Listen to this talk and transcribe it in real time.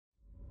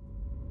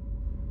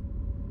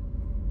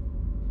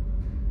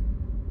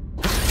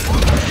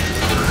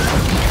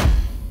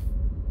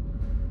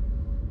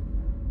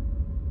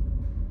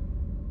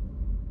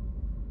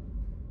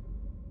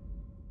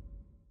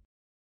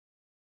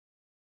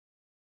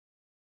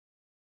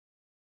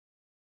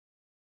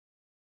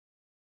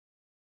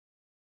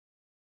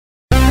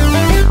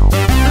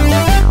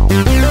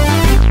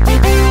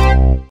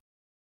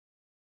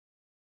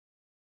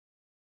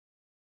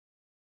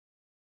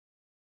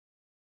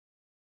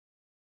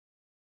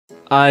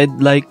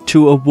I'd like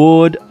to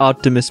award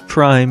Optimus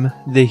Prime,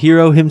 the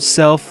hero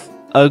himself,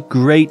 a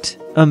great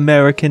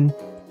American.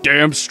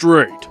 Damn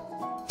straight.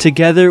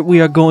 Together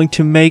we are going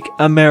to make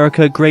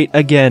America great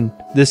again.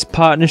 This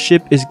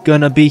partnership is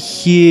gonna be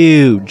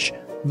huge.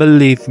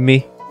 Believe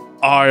me.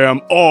 I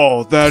am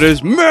all that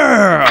is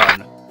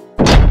man!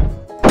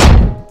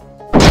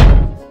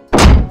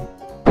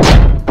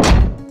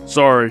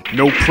 Sorry,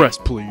 no press,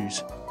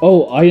 please.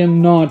 Oh, I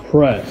am not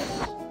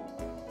press.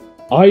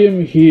 I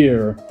am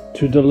here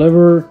to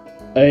deliver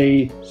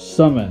a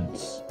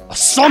summons. A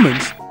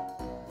summons?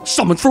 A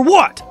summons for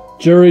what?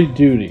 Jury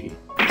duty.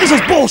 This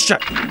is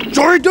bullshit!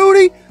 Jury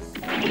duty?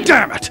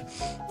 Damn it!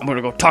 I'm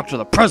gonna go talk to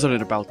the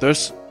president about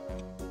this.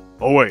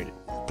 Oh wait,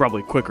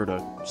 probably quicker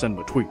to send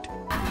him a tweet.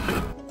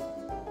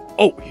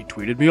 Oh, he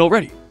tweeted me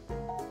already.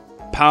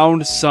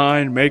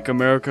 # make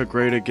America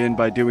great again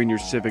by doing your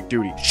civic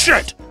duty.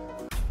 Shit!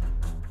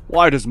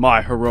 Why does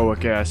my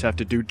heroic ass have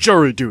to do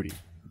jury duty?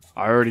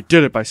 I already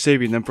did it by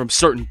saving them from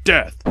certain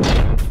death.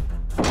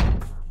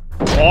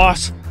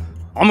 Boss,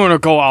 I'm gonna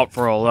go out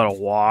for a little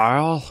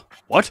while.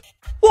 What?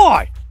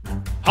 Why?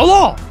 How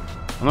long?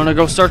 I'm gonna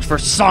go search for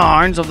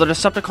signs of the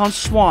Decepticon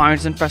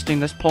swines infesting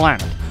this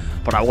planet,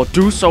 but I will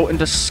do so in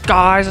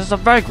disguise as a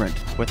vagrant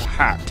with a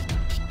hat.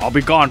 I'll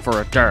be gone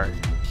for a day.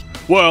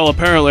 Well,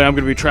 apparently I'm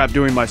gonna be trapped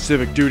doing my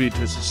civic duty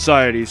to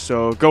society,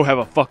 so go have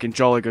a fucking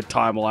jolly good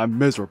time while I'm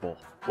miserable.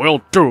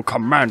 Will do,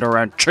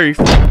 Commander-in-Chief.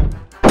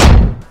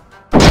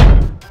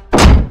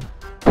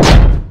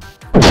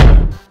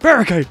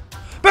 Barricade!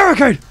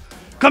 Barricade!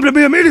 Come to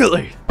me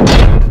immediately!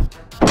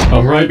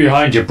 I'm right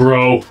behind you,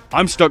 bro.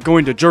 I'm stuck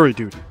going to jury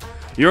duty.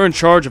 You're in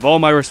charge of all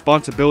my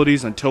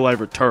responsibilities until I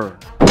return.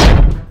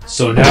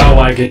 So now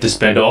I get to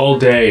spend all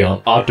day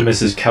on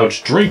Optimus's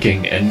couch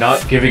drinking and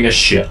not giving a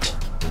shit.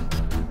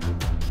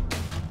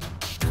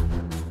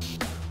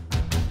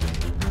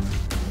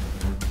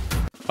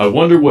 I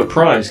wonder what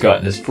Prime's got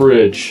in his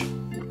fridge.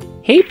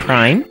 Hey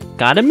Prime,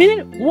 got a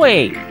minute?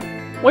 Wait,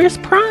 where's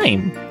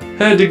Prime?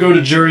 Had to go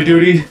to jury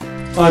duty.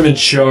 I'm in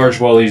charge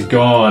while he's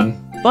gone.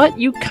 But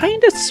you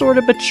kinda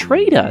sorta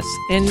betrayed us,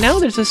 and now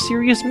there's a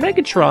serious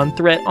Megatron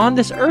threat on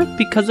this Earth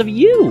because of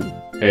you.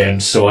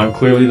 And so I'm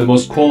clearly the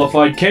most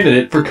qualified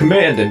candidate for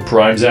command in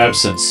Prime's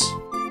absence.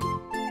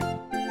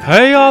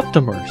 Hey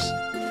Optimus,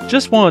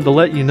 just wanted to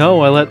let you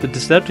know I let the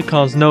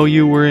Decepticons know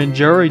you were in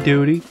jury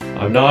duty.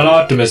 I'm not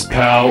Optimus,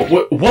 pal.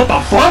 What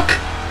the fuck?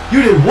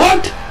 You did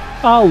what?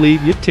 I'll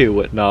leave you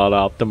to it, not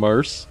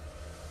Optimus.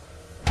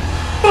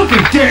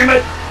 Fucking damn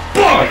it!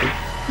 Bug!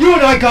 You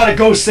and I gotta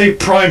go save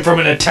Prime from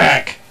an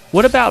attack!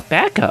 What about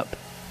backup?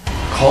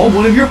 Call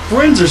one of your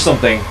friends or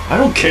something. I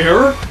don't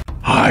care.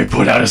 I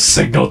put out a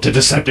signal to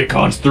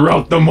Decepticons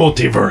throughout the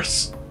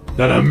multiverse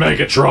that a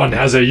Megatron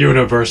has a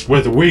universe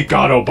with weak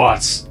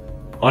Autobots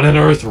on an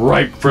Earth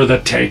ripe for the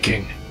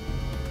taking.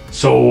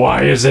 So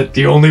why is it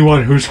the only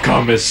one who's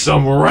come is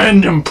some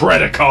random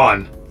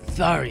Predacon?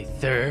 Sorry,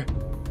 sir.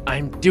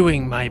 I'm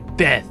doing my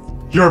best.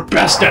 You're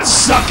best at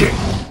sucking!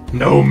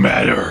 No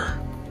matter.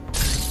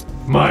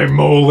 My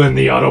mole in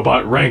the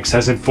Autobot ranks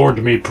has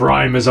informed me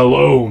Prime is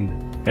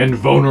alone and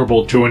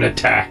vulnerable to an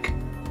attack.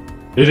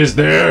 It is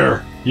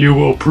there you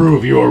will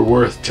prove your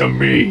worth to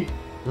me.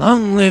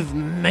 Long live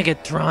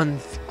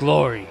Megatron's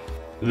glory.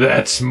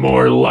 That's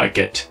more like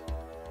it.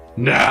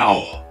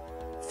 Now,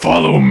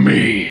 follow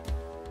me.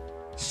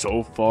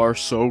 So far,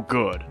 so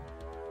good.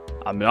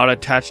 I'm not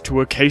attached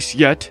to a case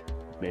yet.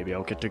 Maybe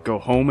I'll get to go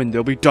home and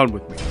they'll be done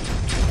with me.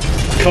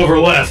 Cover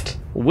left.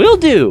 Will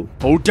do!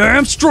 Oh,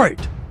 damn straight!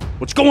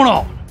 What's going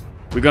on?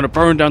 We gonna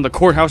burn down the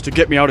courthouse to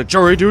get me out of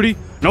jury duty?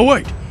 No,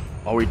 wait!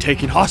 Are we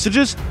taking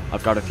hostages?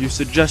 I've got a few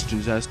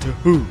suggestions as to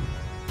who.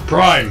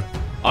 Prime,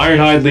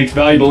 Ironhide leaked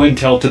valuable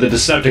intel to the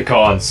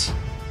Decepticons.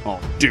 Oh,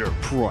 dear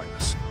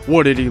Primus.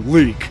 What did he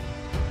leak?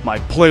 My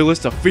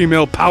playlist of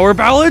female power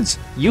ballads?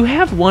 You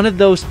have one of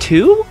those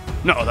too?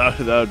 No, that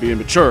would be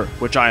immature,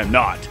 which I am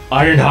not.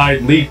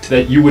 Ironhide leaked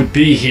that you would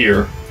be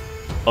here.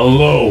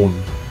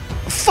 Alone.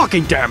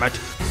 Fucking damn it!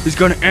 He's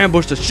gonna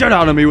ambush the shit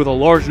out of me with a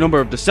large number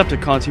of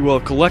Decepticons he will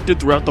have collected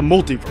throughout the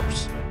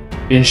multiverse.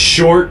 In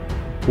short,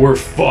 we're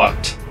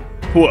fucked.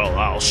 Well,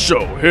 I'll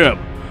show him.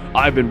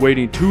 I've been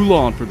waiting too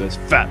long for this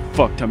fat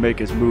fuck to make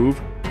his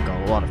move.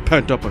 Got a lot of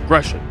pent-up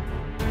aggression.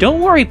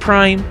 Don't worry,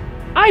 Prime.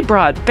 I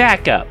brought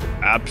backup.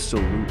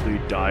 Absolutely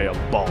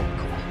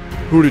diabolical.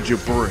 Who did you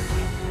bring?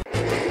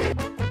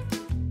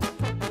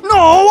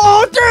 No!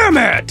 Oh, damn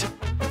it!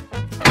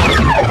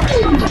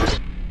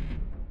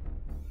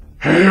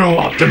 Hail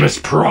Optimus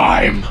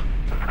Prime,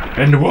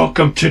 and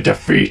welcome to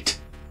defeat.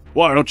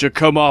 Why don't you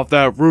come off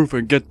that roof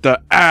and get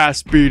the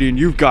ass beating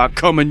you've got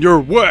coming your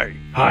way?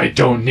 I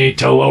don't need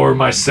to lower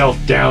myself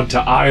down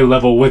to eye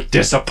level with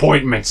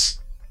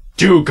disappointments,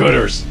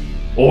 do-gooders,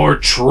 or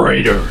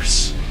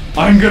traitors.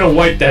 I'm gonna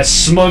wipe that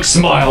smug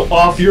smile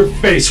off your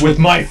face with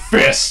my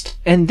fist.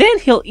 And then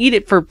he'll eat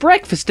it for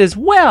breakfast as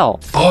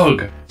well.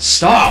 Bug,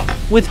 stop.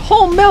 With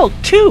whole milk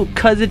too,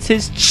 'cause it's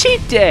his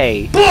cheat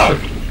day. Bug,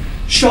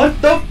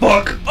 shut the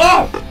fuck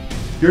up.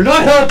 You're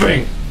not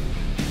helping.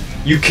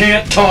 You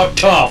can't talk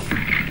tough.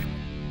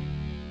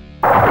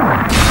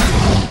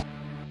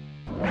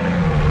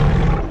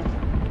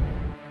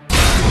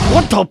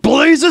 What the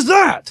blaze is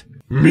that?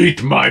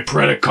 Meet my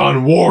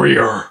Predacon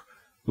warrior,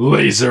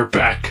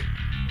 Laserback.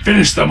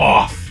 Finish them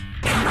off.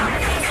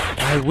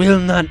 I will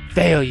not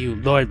fail you,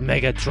 Lord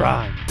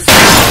Megatron.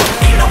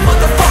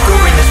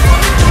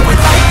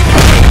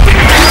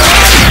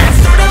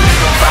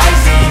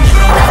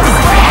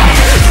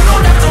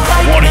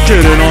 Want to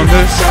get in on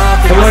this?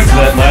 I liked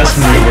that last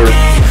maneuver.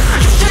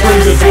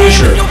 Pretty good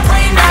finisher.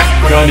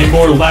 Got any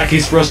more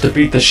lackeys for us to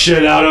beat the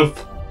shit out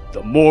of?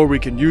 The more we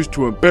can use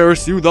to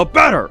embarrass you, the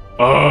better!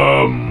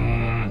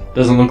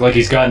 Doesn't look like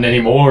he's gotten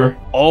any more.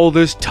 All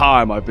this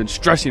time I've been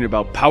stressing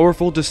about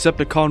powerful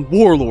Decepticon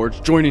warlords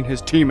joining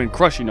his team and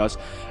crushing us,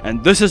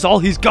 and this is all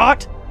he's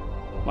got?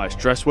 My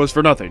stress was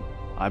for nothing.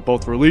 I'm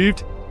both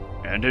relieved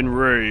and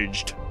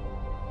enraged.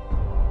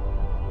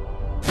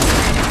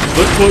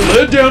 Let's put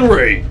lead down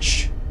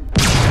rage.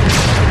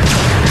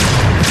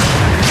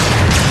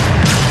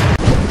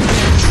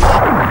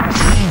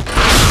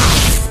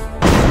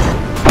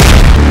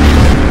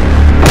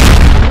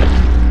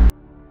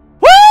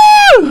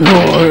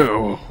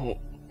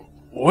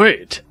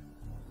 Wait,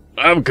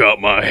 I've got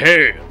my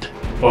hand.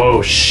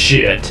 Oh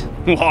shit.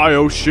 Why,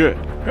 oh shit.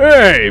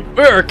 Hey,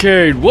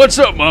 Barricade, what's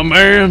up, my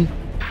man?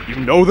 You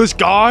know this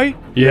guy?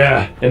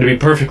 Yeah, and to be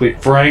perfectly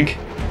frank,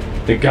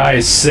 the guy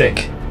is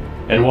sick.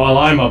 And while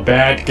I'm a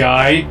bad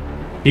guy,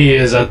 he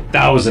is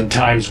 1,000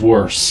 times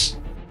worse.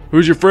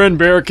 Who's your friend,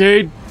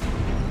 Barricade?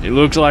 He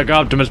looks like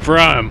Optimus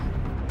Prime.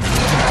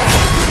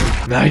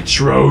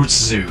 Nitro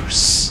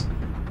Zeus.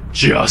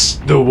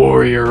 Just the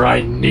warrior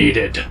I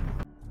needed.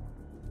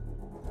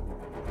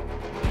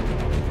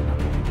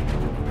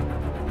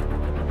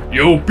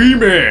 Yo,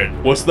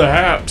 B-Man, what's the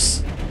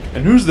haps?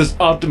 And who's this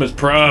Optimus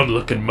Prime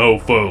looking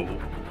mofo?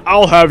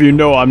 I'll have you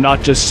know I'm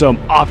not just some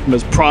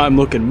Optimus Prime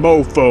looking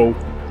mofo.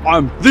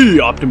 I'm the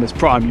Optimus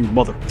Prime, you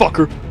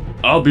motherfucker.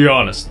 I'll be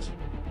honest.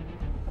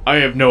 I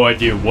have no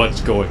idea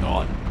what's going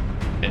on.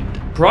 And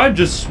Prime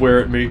just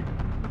swear at me.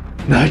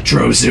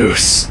 Nitro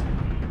Zeus.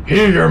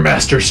 Hear your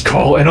master's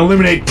call and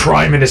eliminate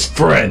Prime and his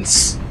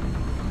friends.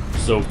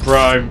 So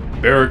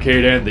Prime,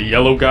 Barricade, and the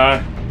yellow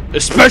guy?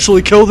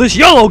 Especially kill this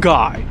yellow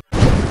guy!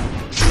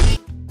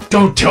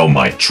 Don't tell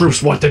my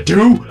troops what to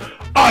do!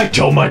 I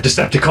tell my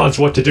Decepticons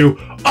what to do!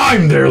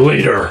 I'm their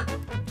leader!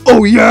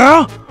 Oh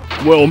yeah?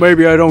 Well,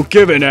 maybe I don't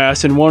give an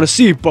ass and want to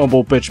see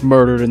Bumblebitch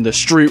murdered in the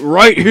street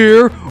right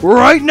here,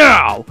 right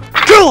now!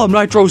 Kill him,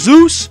 Nitro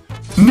Zeus!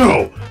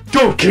 No!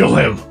 Don't kill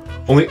him!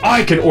 Only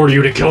I can order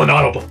you to kill an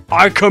Autobot.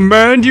 I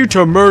command you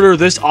to murder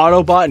this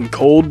Autobot in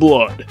cold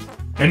blood.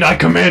 And I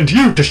command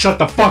you to shut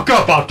the fuck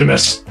up,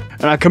 Optimus!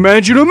 And I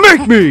command you to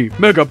make me,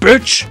 Mega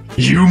Bitch!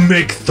 You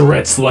make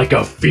threats like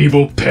a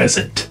feeble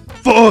peasant.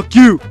 Fuck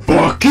you!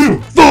 Fuck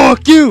you!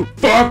 Fuck you!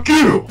 Fuck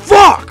you!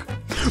 Fuck!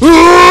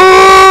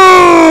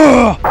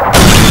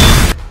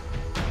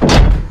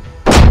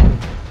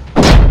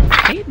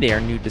 Hey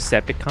there, new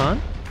Decepticon.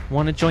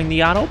 Want to join the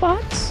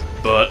Autobots?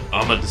 But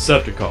I'm a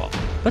Decepticon.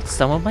 But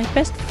some of my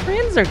best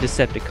friends are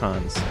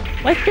Decepticons,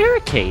 like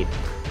Barricade.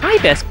 Hi,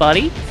 best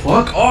buddy.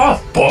 Fuck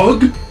off,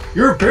 Bug!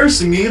 You're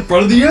embarrassing me in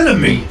front of the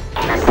enemy!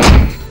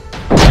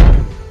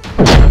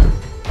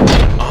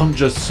 I'm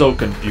just so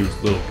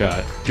confused, little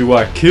guy. Do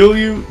I kill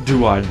you?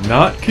 Do I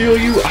not kill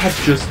you? I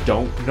just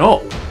don't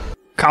know.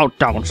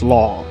 Countdown's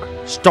log.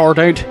 Start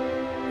date?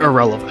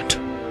 Irrelevant.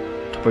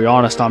 To be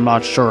honest, I'm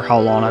not sure how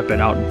long I've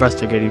been out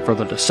investigating for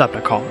the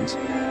Decepticons.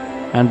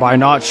 And by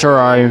not sure,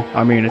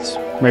 I mean it's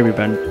maybe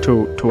been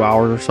two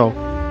hours or so.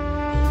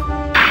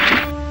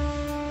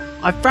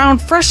 I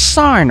found fresh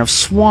sign of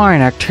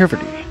swine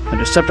activity. The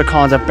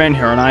Decepticons have been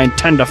here and I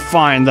intend to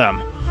find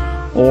them.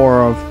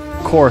 Or, of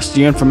course,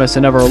 the infamous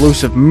and ever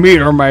elusive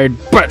meter-maid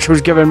bitch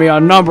who's given me a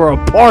number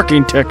of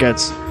parking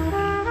tickets.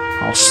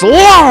 I'll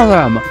slaughter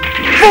them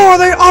for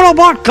the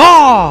Autobot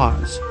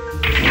cause!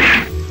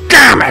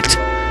 Damn it!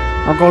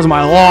 There goes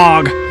my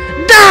log.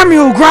 Damn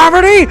you,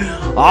 Gravity!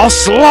 I'll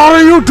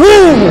slaughter you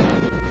too!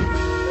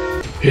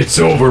 It's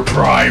over,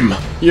 Prime.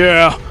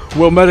 Yeah,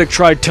 well, Medic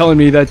tried telling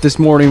me that this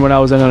morning when I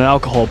was in an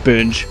alcohol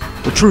binge.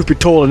 The truth be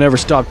told, I never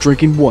stopped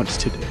drinking once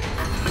today.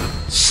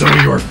 So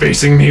you're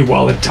facing me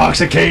while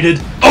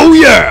intoxicated? Oh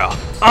yeah!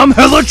 I'm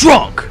hella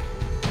drunk!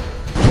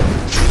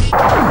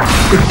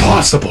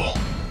 Impossible!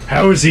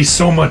 How is he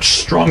so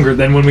much stronger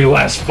than when we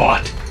last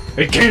fought?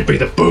 It can't be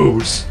the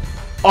booze.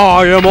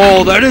 I am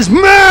all that is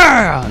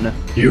man!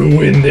 You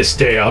win this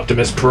day,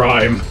 Optimus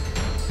Prime.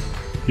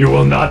 You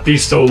will not be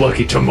so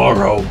lucky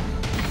tomorrow.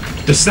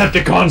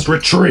 Decepticons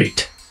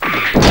retreat!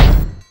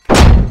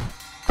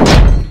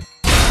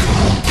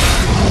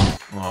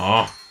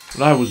 Aw,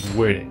 but I was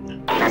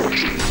waiting.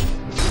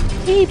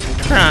 Hey,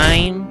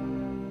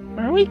 Prime.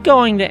 Are we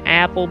going to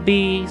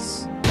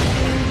Applebee's?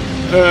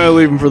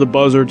 Leave him for the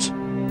buzzards.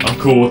 I'm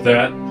cool with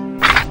that.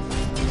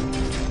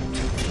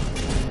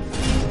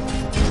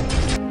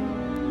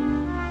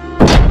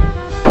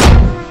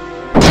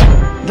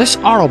 This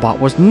Autobot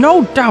was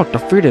no doubt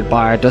defeated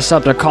by a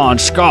Decepticon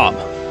scum.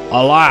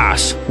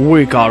 Alas,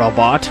 weak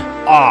Autobot,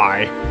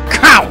 I,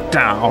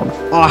 Countdown,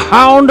 a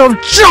hound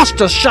of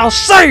justice shall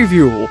save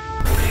you!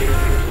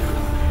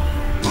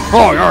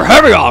 Oh, you're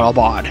heavy,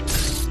 Autobot!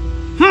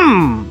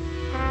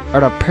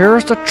 It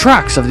appears the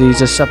tracks of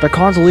these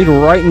Decepticons lead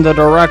right in the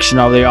direction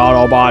of the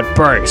Autobot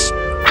base.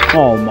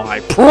 Oh my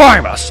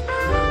Primus!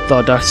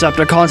 The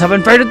Decepticons have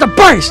invaded the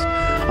base!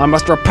 I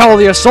must repel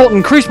the assault and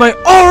increase my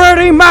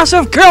already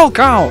massive kill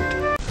count!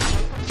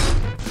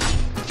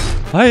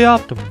 Hey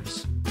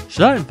Optimus,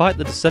 should I invite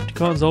the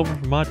Decepticons over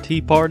for my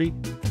tea party?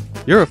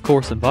 You're of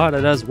course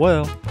invited as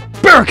well.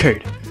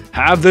 Barricade!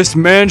 Have this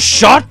man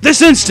shot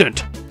this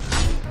instant!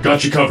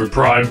 Got you covered,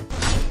 Prime.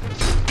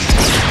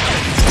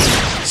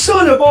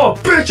 Son of all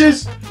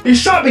bitches! He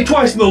shot me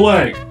twice in the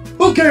leg!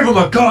 Who gave him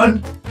a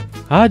gun?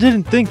 I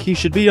didn't think he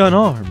should be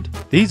unarmed.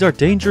 These are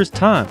dangerous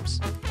times.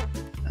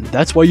 And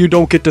that's why you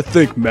don't get to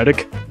think,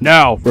 medic.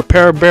 Now,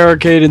 repair a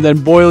barricade and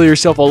then boil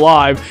yourself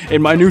alive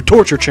in my new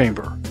torture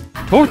chamber.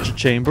 Torture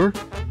chamber?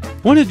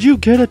 When did you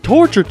get a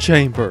torture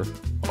chamber?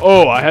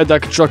 Oh, I had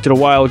that constructed a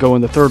while ago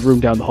in the third room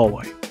down the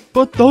hallway.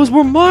 But those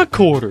were my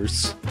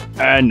quarters.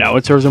 And now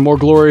it serves a more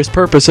glorious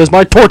purpose as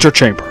my torture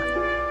chamber.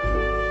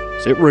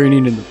 Is it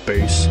raining in the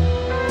base?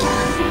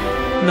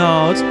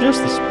 No, it's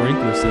just the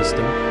sprinkler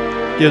system.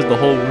 Gives the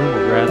whole room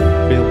a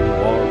rather film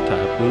noir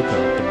type look,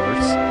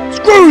 Optimus.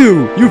 Screw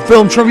you, you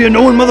film trivia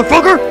knowing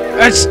motherfucker!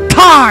 It's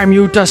time,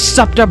 you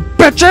deceptive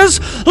bitches!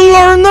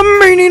 Learn the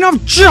meaning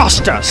of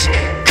justice!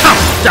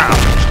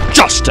 Countdown,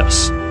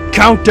 justice!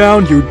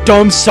 Countdown, you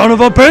dumb son of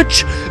a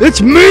bitch!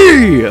 It's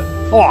me!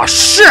 Oh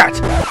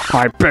shit!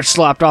 I bitch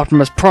slapped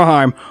Optimus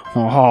Prime.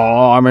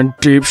 Oh, I'm in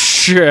deep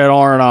shit,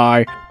 aren't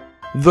I?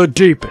 The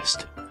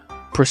deepest.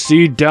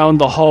 Proceed down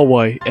the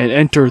hallway and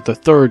enter the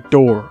third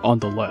door on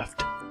the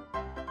left.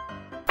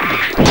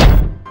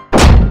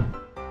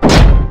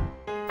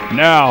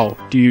 Now,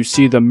 do you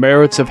see the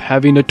merits of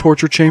having a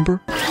torture chamber?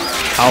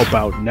 How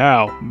about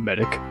now,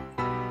 medic?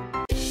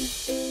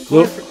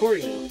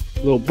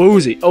 Little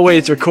Boozy. Oh wait,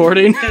 it's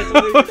recording?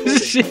 Oh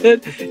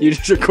shit! You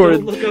just recorded...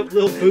 Don't look up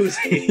Lil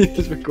Boozy. You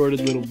just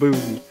recorded Little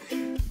Boozy.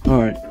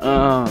 Alright.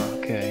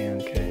 Okay.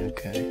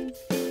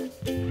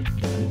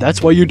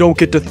 That's why you don't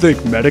get to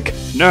think, medic.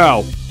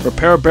 Now,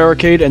 repair a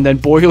barricade and then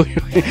boil your...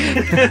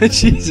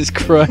 Jesus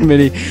Christ,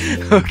 Minnie.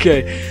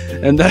 Okay.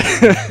 And that...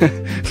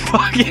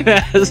 Fucking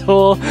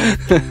asshole.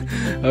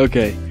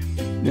 Okay.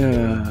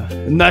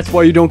 And that's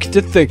why you don't get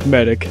to think,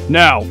 medic.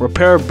 Now,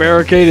 repair a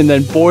barricade and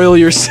then boil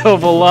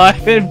yourself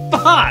alive and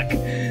fuck!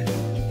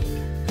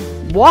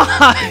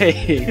 Why?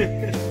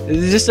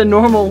 It's just a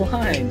normal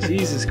line.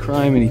 Jesus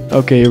Christ.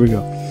 Okay, here we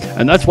go.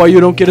 And that's why you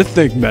don't get to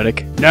think,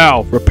 medic.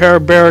 Now, repair a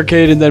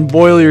barricade and then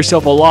boil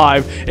yourself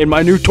alive in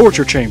my new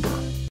torture chamber.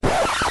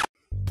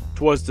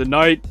 'Twas the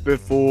night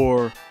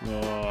before,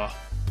 I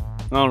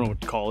don't know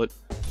what to call it.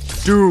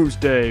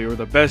 Doomsday, or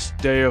the best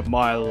day of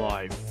my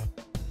life.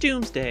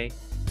 Doomsday.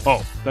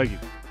 Oh, thank you.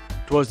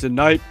 'Twas the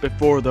night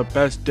before the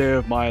best day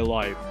of my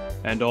life,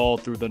 and all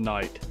through the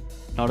night,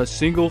 not a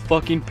single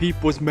fucking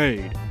peep was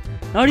made.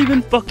 Not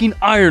even fucking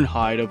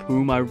Ironhide, of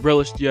whom I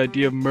relished the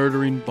idea of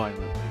murdering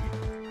violently.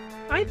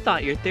 I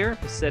thought your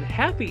therapist said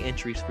happy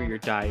entries for your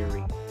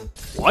diary.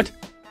 What?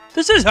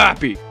 This is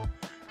happy!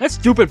 That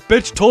stupid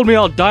bitch told me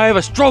I'll die of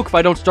a stroke if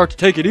I don't start to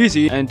take it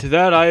easy, and to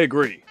that I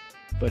agree.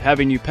 But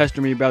having you pester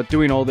me about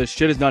doing all this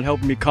shit is not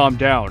helping me calm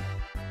down.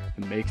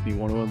 It makes me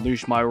want to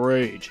unleash my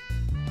rage.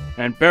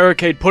 And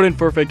barricade put in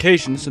for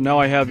vacation, so now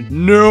I have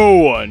no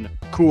one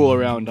cool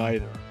around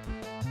either.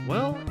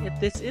 Well, if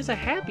this is a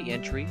happy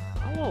entry,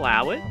 I'll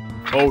allow it.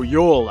 Oh,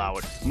 you'll allow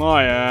it.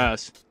 My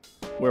ass.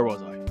 Where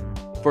was I?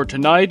 For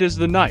tonight is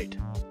the night.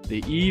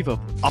 The eve of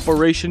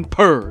Operation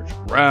Purge,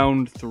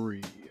 round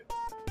 3.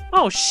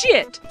 Oh,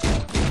 shit!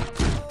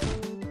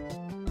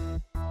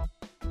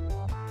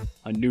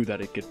 I knew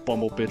that'd get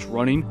Bumble Bitch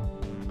running,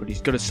 but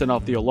he's gonna send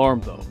off the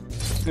alarm though.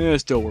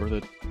 Still worth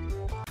it.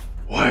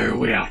 Why are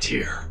we out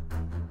here?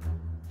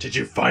 Did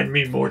you find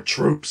me more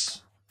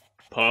troops?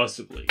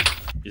 Possibly.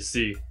 You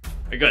see,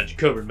 I got you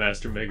covered,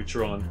 Master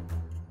Megatron.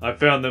 I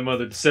found them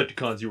other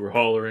Decepticons you were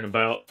hollering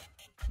about.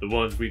 The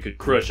ones we could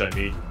crush, I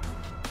mean.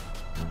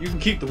 You can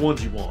keep the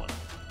ones you want.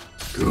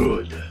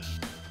 Good.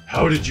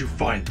 How did you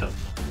find them?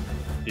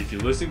 If you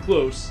listen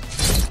close,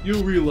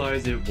 you'll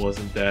realize it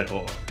wasn't that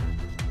hard.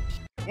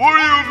 What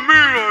do you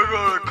mean I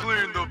gotta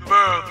clean the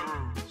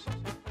bathrooms?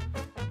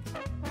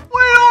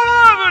 We don't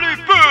have any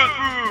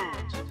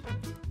bathrooms!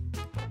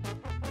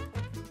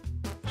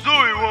 So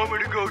you want me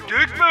to go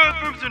dig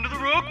bathrooms into the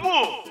rock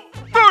wall,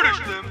 furnish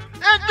them,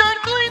 and then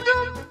clean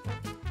them?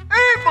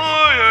 Eat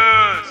my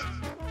ass!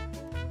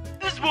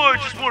 This is why I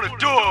just wanna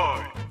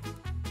die!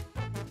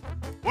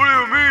 What do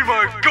you mean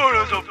my gun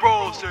has a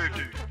brawl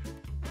safety?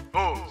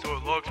 Oh, so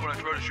it locks when I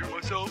try to shoot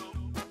myself?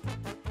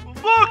 Well,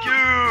 fuck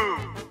you!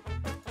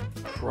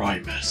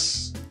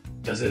 Primus.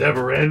 Does it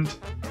ever end?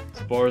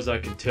 As far as I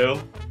can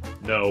tell,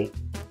 no.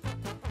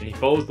 And he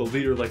follows the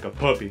leader like a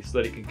puppy so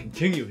that he can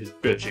continue his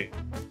bitching.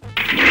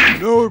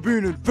 Now we're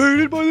being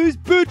invaded by these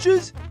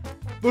bitches?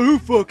 But who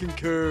fucking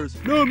cares?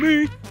 Not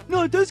me,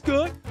 not this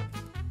guy.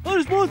 I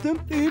just want them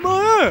to eat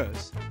my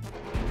ass.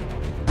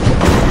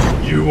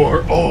 You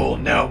are all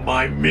now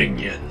my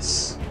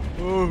minions.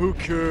 Oh, who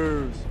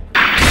cares?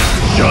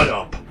 Shut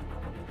up!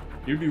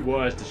 You'd be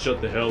wise to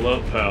shut the hell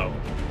up, pal.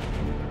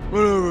 I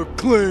never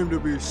claim to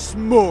be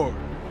smart.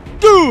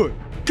 Do it!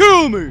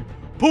 Kill me!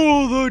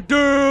 Pull the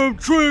damn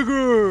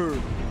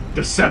trigger!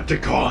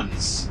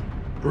 Decepticons!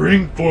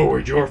 Bring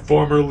forward your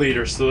former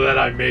leader so that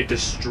I may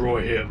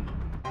destroy him.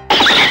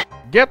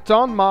 Get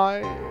on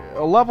my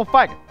level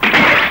faggot,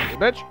 you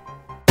bitch.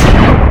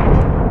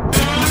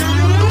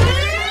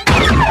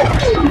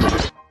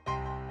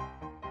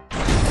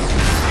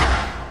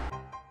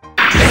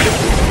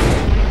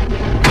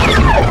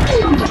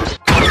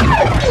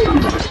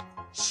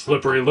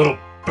 Slippery little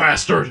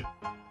bastard!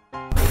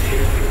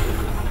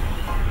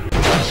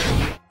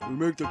 You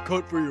make the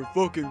cut for your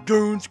fucking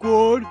goon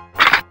squad?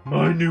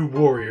 My new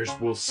warriors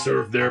will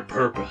serve their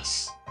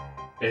purpose.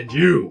 And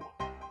you,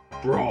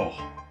 Brawl,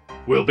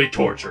 will be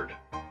tortured.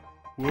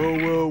 Well,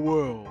 well,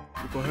 well.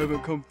 If I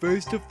haven't come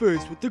face to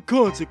face with the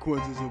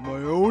consequences of my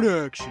own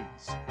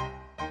actions.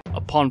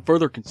 Upon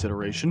further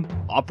consideration,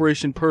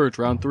 Operation Purge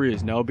Round 3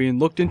 is now being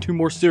looked into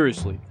more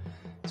seriously,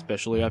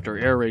 especially after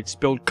Air Raid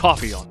spilled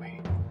coffee on me.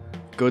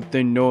 Good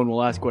thing no one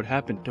will ask what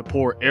happened to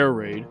poor Air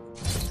Raid,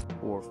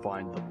 or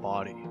find the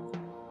body.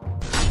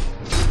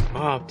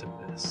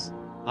 Optimus,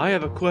 I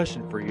have a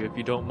question for you if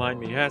you don't mind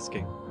me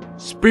asking.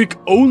 Speak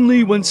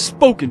only when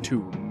spoken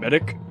to,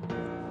 medic.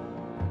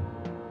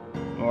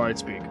 Alright,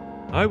 speak.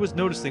 I was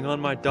noticing on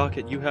my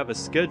docket you have a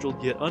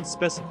scheduled yet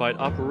unspecified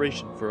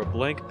operation for a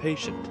blank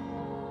patient.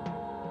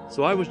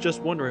 So I was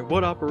just wondering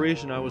what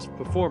operation I was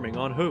performing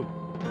on who.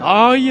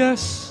 Ah,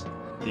 yes.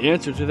 The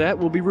answer to that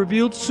will be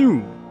revealed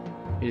soon.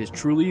 It is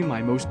truly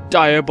my most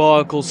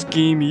diabolical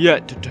scheme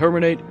yet to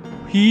terminate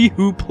he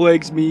who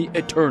plagues me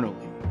eternally.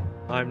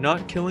 I'm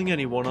not killing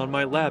anyone on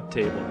my lab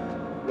table.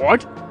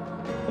 What?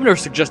 I've never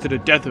suggested a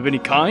death of any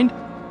kind.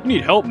 You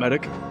need help,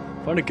 medic.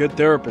 Find a good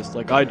therapist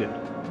like I did.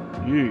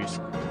 Jeez.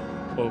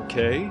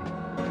 Okay,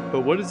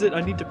 but what is it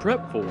I need to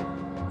prep for?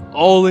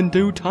 All in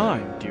due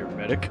time, dear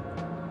medic.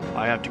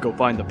 I have to go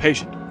find the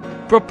patient.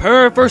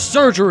 Prepare for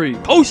surgery,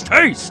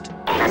 post-haste!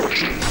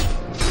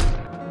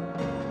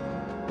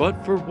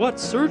 But for what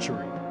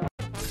surgery?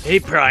 Hey,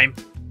 Prime.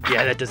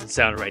 Yeah, that doesn't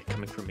sound right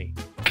coming from me.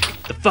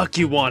 The fuck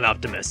you want,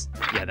 Optimus?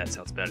 Yeah, that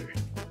sounds better.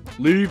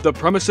 Leave the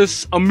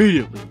premises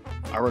immediately.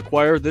 I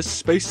require this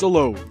space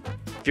alone.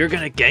 If you're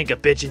gonna gank a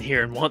bitch in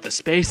here and want the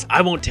space,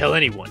 I won't tell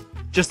anyone.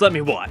 Just let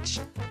me watch.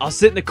 I'll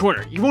sit in the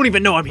corner. You won't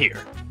even know I'm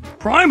here.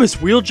 Primus,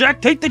 Wheeljack,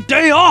 take the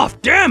day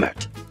off, damn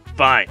it!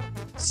 Fine.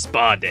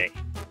 Spa day.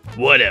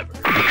 Whatever.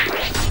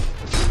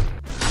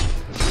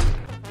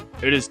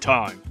 It is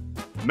time.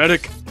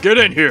 Medic, get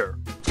in here!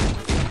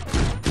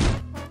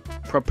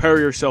 Prepare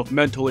yourself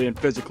mentally and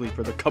physically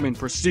for the coming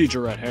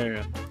procedure at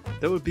hand.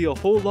 That would be a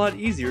whole lot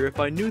easier if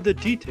I knew the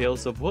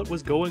details of what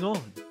was going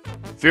on.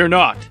 Fear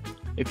not.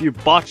 If you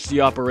botch the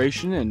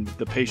operation and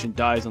the patient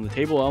dies on the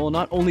table, I will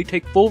not only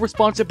take full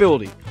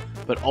responsibility,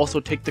 but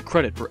also take the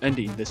credit for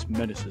ending this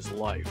menace's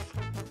life.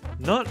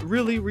 Not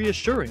really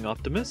reassuring,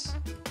 Optimus.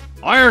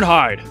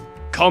 Ironhide,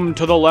 come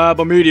to the lab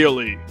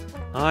immediately.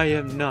 I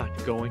am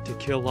not going to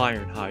kill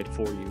Ironhide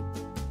for you.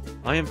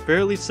 I am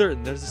fairly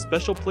certain there's a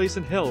special place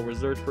in hell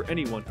reserved for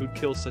anyone who'd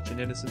kill such an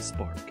innocent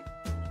spark.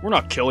 We're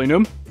not killing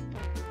him,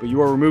 but you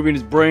are removing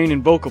his brain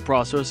and vocal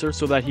processor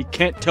so that he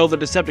can't tell the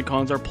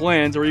Decepticons our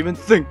plans or even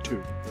think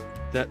to.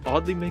 That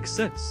oddly makes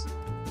sense,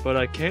 but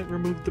I can't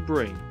remove the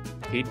brain.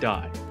 He'd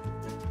die.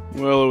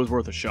 Well, it was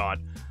worth a shot.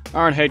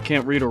 Ironhead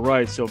can't read or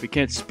write, so if he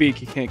can't speak,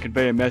 he can't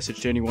convey a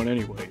message to anyone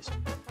anyways.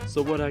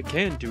 So what I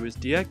can do is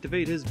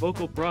deactivate his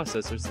vocal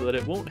processor so that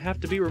it won't have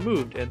to be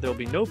removed and there'll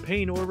be no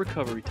pain or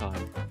recovery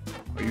time.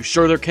 Are you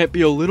sure there can't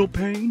be a little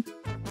pain?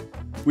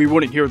 We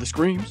wouldn't hear the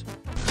screams.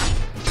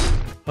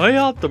 Hey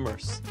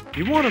Optimus,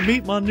 you want to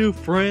meet my new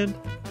friend?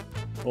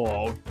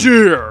 Oh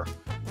dear!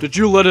 Did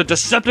you let a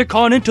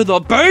Decepticon into the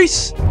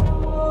base?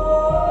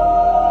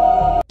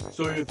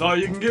 So you thought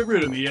you can get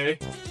rid of me, eh?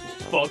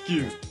 Fuck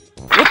you.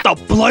 What the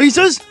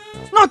blazes?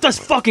 Not this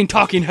fucking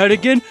talking head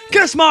again!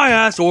 Kiss my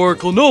ass,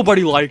 Oracle,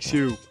 nobody likes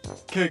you!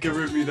 Can't get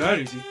rid of me that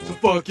easy, so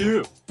fuck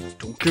you.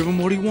 Don't give him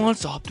what he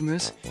wants,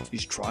 Optimus.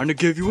 He's trying to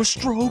give you a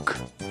stroke.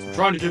 I'm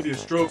trying to give you a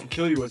stroke and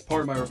kill you as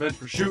part of my revenge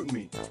for shooting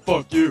me.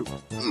 Fuck you.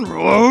 You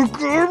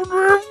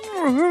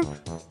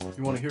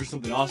want to hear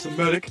something awesome,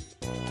 medic?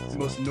 It's the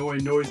most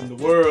annoying noise in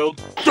the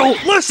world.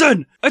 Don't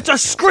listen! It's a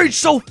screech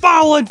so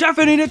foul and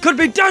deafening it could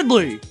be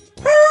deadly!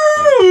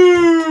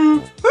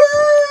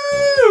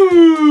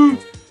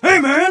 Hey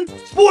man!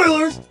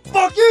 Spoilers!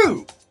 Fuck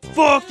you!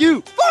 Fuck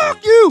you!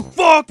 Fuck you!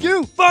 Fuck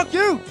you! Fuck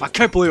you! I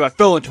can't believe I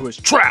fell into his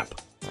trap!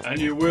 And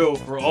you will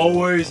for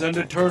always and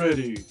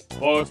eternity.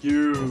 Fuck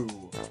you.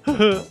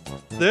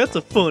 That's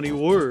a funny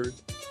word.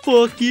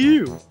 Fuck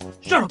you.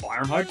 Shut up,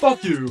 Ironhide,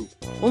 fuck you!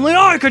 Only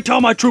I can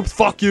tell my troops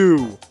fuck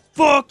you!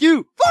 Fuck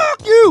you!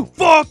 Fuck you!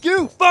 Fuck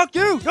you! Fuck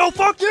you! No,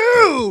 fuck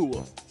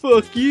you!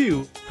 Fuck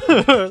you.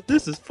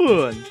 This is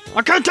fun.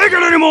 I can't take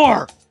it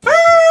anymore!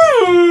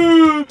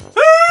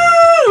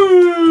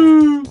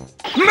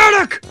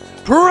 Medic!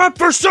 Prep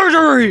for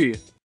surgery!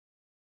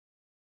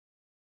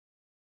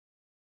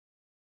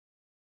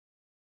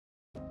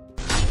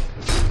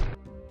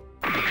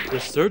 The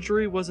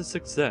surgery was a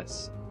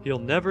success. He'll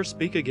never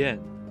speak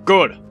again.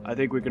 Good. I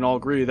think we can all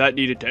agree that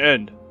needed to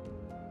end.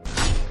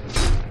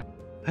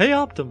 Hey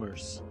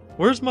Optimus,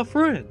 where's my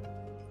friend?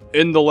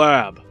 In the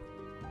lab.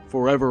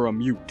 Forever a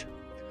mute.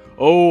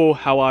 Oh,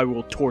 how I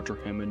will torture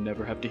him and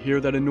never have to hear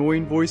that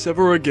annoying voice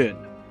ever again.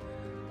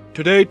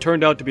 Today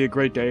turned out to be a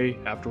great day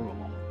after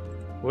all.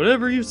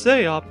 Whatever you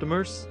say,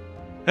 Optimus.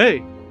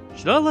 Hey,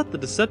 should I let the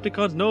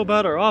Decepticons know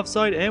about our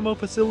off-site ammo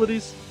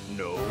facilities?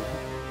 No.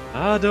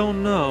 I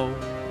don't know.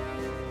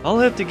 I'll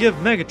have to give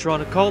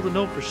Megatron a call to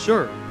know for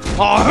sure.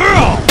 Oh,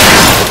 hell!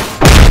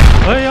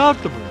 Hey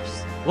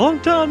Optimus, long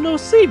time no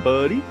see,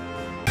 buddy.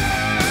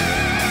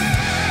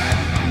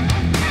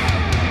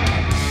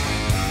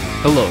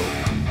 Hello,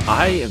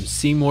 I am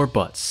Seymour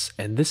Butts,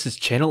 and this is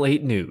Channel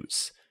 8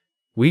 News.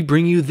 We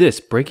bring you this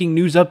breaking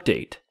news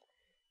update.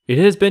 It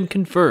has been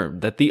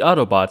confirmed that the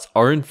Autobots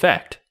are in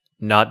fact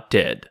not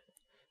dead.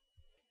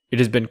 It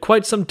has been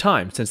quite some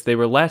time since they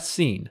were last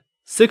seen,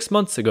 6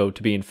 months ago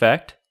to be in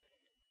fact.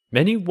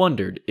 Many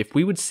wondered if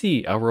we would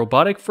see our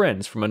robotic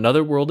friends from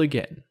another world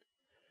again.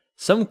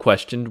 Some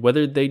questioned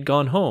whether they'd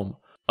gone home,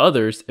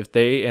 others if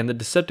they and the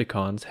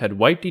Decepticons had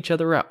wiped each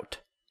other out.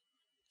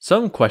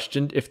 Some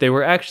questioned if they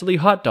were actually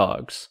hot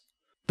dogs.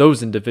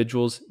 Those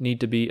individuals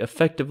need to be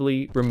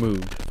effectively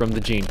removed from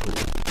the gene pool.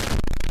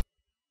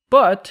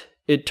 But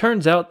it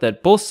turns out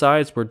that both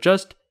sides were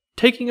just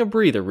taking a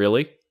breather,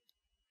 really.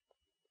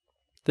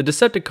 The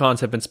Decepticons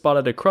have been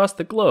spotted across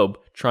the globe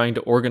trying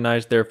to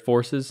organize their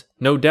forces,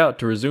 no doubt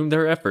to resume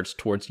their efforts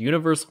towards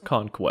universal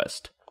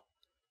conquest.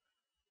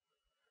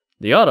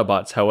 The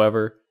Autobots,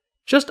 however,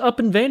 just up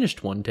and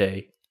vanished one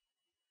day.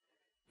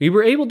 We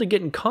were able to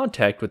get in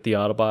contact with the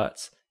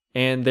Autobots,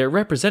 and their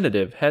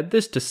representative had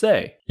this to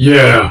say.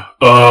 Yeah,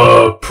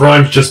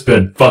 Prime's just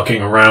been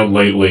fucking around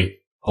lately.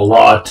 A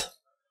lot.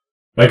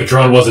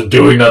 Megatron wasn't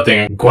doing nothing,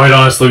 and quite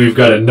honestly, we've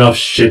got enough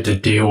shit to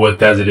deal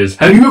with as it is.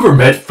 Have you ever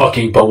met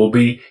fucking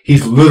Bumblebee?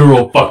 He's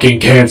literal fucking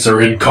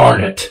cancer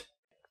incarnate.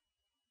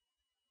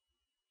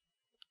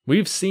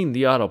 We've seen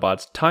the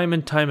Autobots time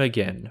and time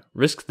again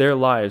risk their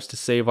lives to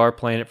save our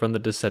planet from the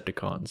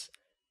Decepticons,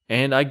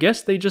 and I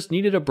guess they just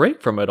needed a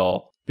break from it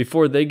all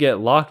before they get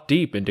locked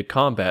deep into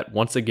combat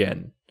once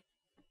again.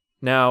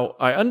 Now,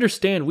 I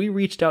understand we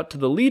reached out to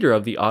the leader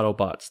of the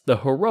Autobots, the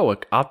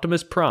heroic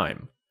Optimus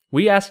Prime.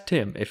 We asked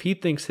him if he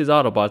thinks his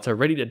Autobots are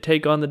ready to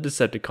take on the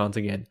Decepticons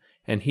again,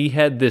 and he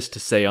had this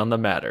to say on the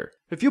matter.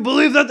 If you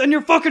believe that, then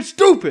you're fucking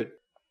stupid!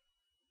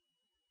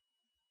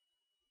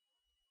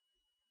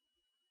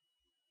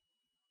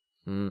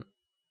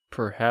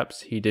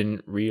 Perhaps he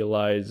didn't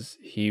realize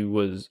he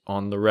was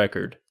on the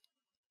record.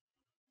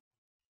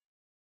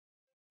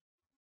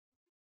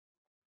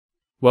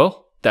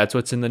 Well, that's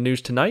what's in the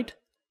news tonight.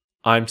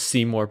 I'm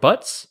Seymour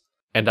Butts,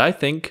 and I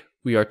think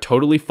we are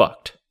totally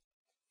fucked.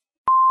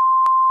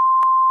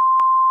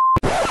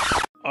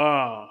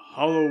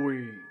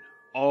 Halloween.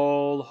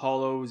 All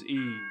Hallows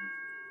Eve.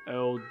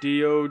 El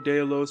Dia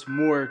de los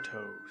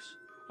Muertos.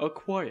 A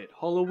quiet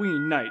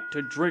Halloween night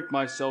to drink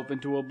myself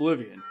into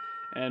oblivion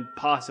and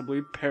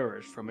possibly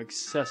perish from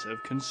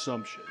excessive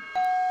consumption.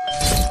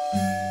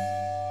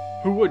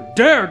 Who would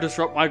dare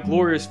disrupt my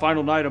glorious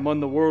final night among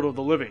the world of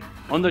the living,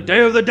 on the Day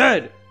of the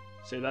Dead?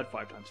 Say that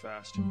 5 times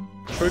fast.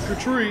 Trick or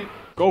treat.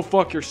 Go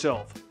fuck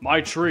yourself. My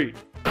treat.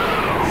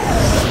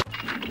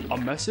 A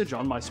message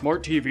on my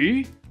smart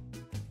TV?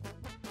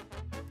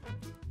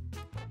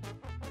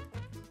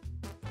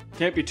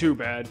 Can't be too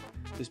bad.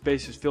 This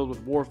base is filled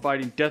with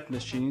war-fighting death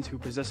machines who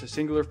possess a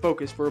singular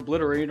focus for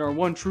obliterating our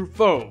one true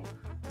foe,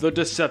 the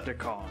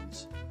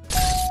Decepticons.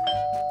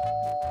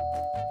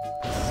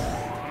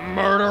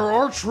 Murder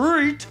or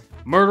treat?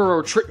 Murder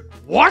or treat?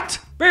 What?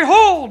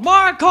 Behold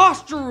my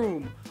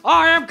costume!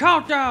 I am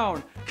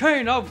Countdown,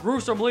 king of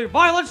gruesomely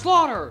violent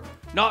slaughter,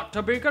 not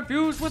to be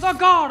confused with a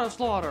god of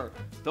slaughter,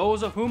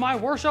 those of whom I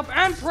worship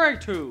and pray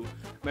to.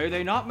 May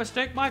they not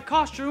mistake my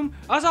costume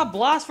as a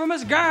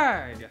blasphemous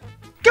gag.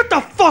 Get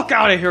the fuck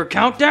out of here,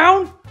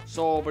 Countdown!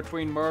 So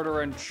between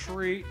murder and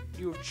treat,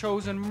 you've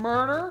chosen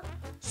murder?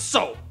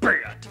 So be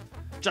it!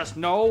 Just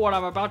know what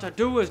I'm about to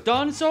do is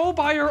done so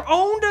by your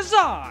own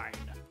design!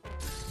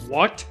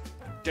 What?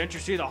 Didn't you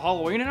see the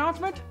Halloween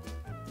announcement?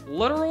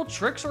 Literal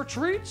tricks or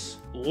treats?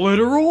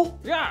 Literal?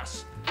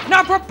 Yes!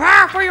 Now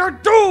prepare for your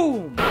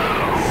doom!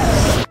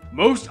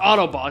 Most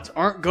Autobots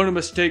aren't gonna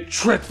mistake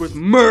trick with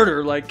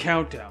murder like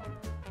Countdown.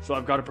 So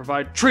I've gotta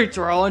provide treats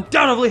or I'll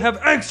undoubtedly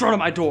have eggs thrown at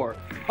my door!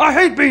 I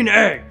hate being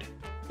egged!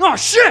 Oh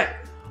shit!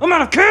 I'm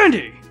out of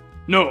candy!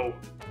 No.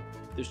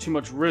 There's too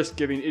much risk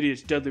giving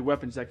idiots deadly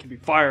weapons that can be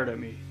fired at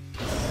me.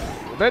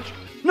 Bitch.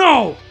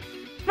 No!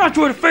 Not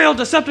to a failed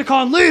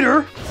Decepticon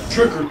leader!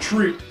 Trick or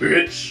treat,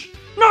 bitch.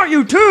 Not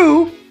you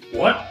too!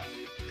 What?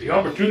 The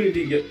opportunity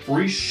to get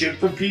free shit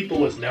from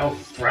people is now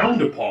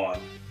frowned upon.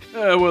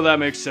 Well, that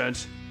makes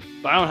sense.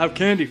 But I don't have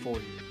candy for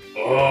you.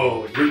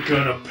 Oh, you're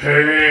gonna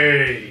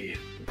pay.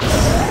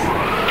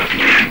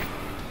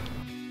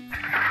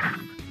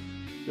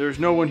 There's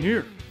no one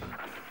here.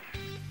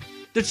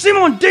 Did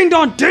Simon Ding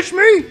Dong ditch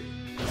me?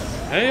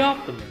 Hey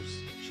Optimus,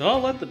 So I'll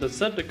let the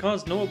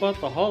Decepticons know about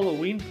the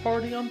Halloween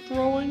party I'm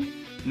throwing?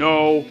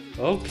 No.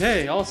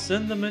 Okay, I'll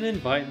send them an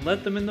invite and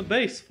let them in the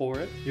base for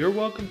it. You're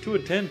welcome to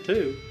attend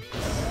too.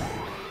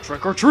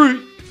 Trick or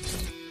treat.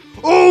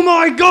 Oh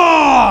my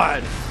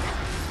god!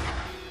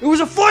 It was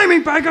a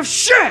flaming bag of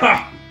shit!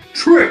 Ha!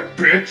 Trick,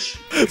 bitch!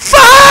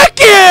 Fuck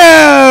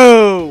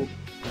you!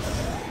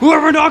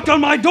 Whoever knocked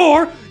on my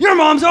door, your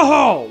mom's a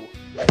hoe!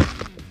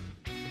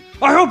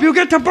 I hope you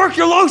get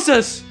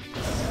tuberculosis!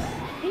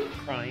 Hey,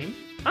 Prime.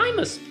 I'm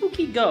a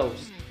spooky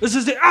ghost. This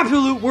is the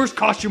absolute worst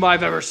costume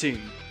I've ever seen.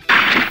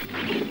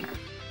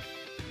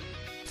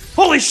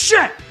 Holy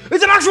shit!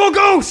 It's an actual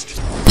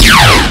ghost!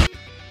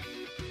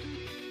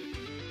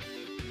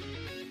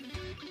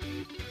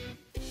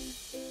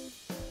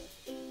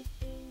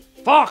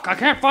 Fuck, I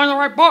can't find the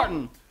right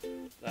button!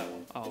 That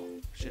one. Oh,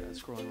 shit, I'm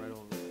scrolling right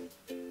over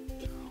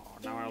it. Oh,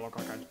 now I look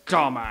like a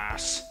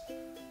dumbass.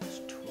 It's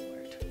too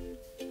late.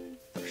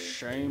 The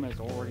shame has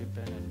already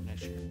been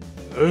initiated.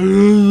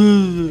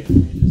 Okay.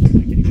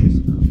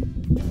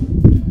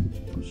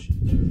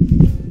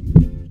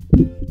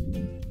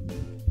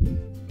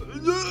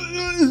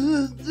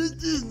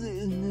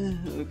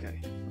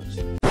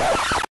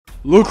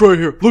 Look right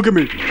here. Look at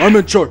me. I'm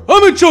in charge.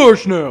 I'm in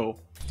charge now.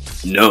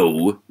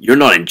 No, you're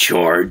not in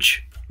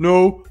charge.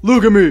 No,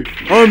 look at me.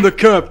 I'm the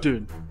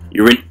captain.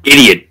 You're an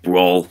idiot,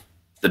 Brawl.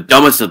 The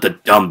dumbest of the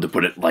dumb, to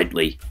put it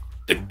lightly.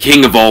 The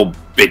king of all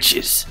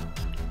bitches.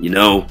 You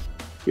know,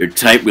 your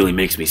type really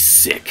makes me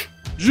sick.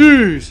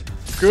 Jeez.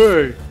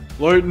 Okay,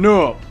 lighten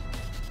up.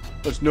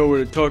 Let's know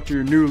where to talk to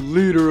your new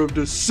leader of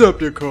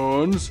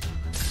Decepticons.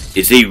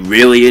 Is he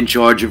really in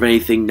charge of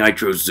anything,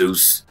 Nitro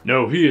Zeus?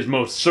 No, he is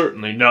most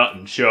certainly not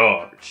in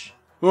charge.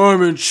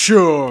 I'm in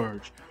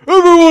charge.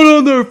 Everyone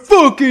on their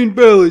fucking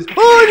bellies!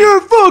 On your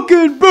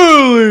fucking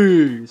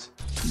bellies!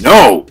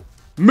 No!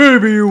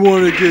 Maybe you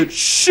want to get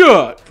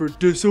shot for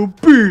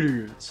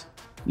disobedience.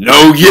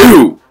 No,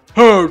 you!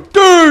 How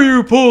dare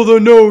you pull the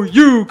no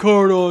you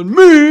card on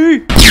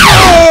me!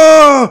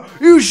 Ah!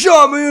 You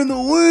shot me in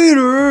the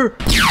wiener!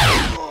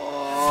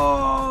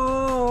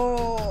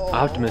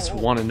 Optimus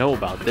would want to know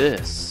about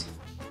this.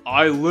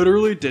 I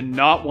literally did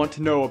not want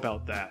to know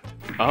about that.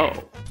 Oh.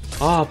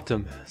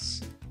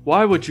 Optimus,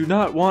 why would you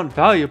not want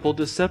valuable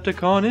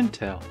Decepticon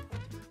intel?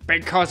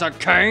 Because it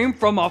came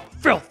from a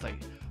filthy,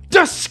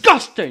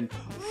 disgusting,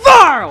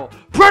 vile,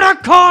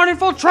 Predacon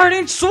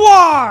infiltrating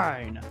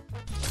swine!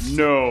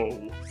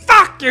 No.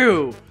 Fuck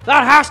you!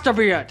 That has to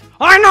be it!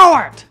 I know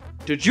it!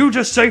 Did you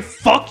just say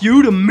fuck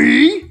you to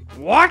me?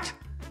 What?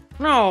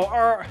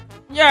 No,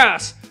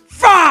 yes.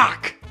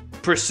 Fuck!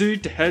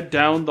 Proceed to head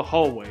down the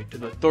hallway to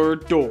the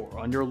third door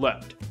on your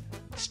left.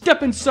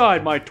 Step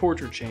inside my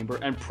torture chamber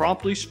and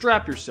promptly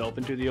strap yourself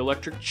into the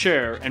electric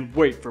chair and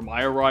wait for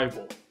my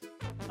arrival.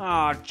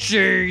 Ah,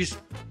 jeez.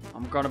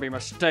 I'm gonna be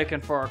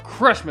mistaken for a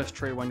Christmas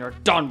tree when you're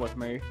done with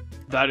me.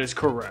 That is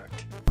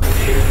correct.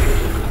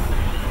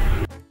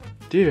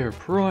 Dear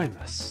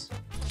Primus.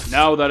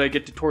 Now that I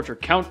get to torture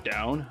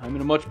Countdown, I'm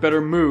in a much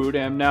better mood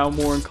and am now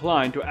more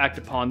inclined to act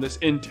upon this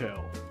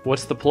intel.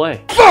 What's the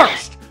play?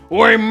 First,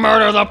 we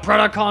murder the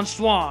Predacon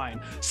swine.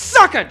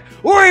 Second,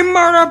 we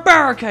murder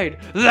Barricade,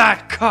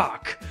 that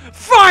cock.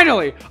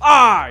 Finally,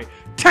 I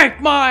take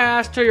my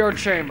ass to your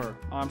chamber.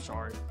 I'm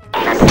sorry.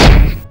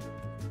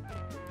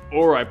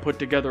 Or I put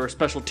together a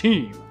special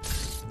team.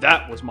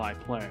 That was my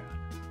plan.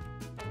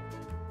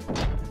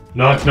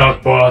 Knock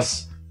knock,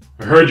 boss.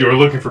 I heard you were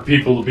looking for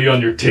people to be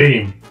on your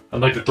team. I'd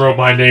like to throw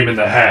my name in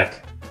the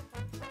hat.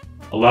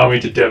 Allow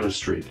me to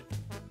demonstrate.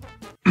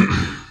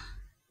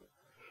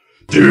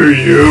 Do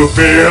you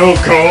feel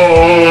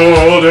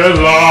cold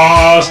and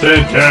lost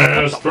and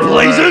desperate?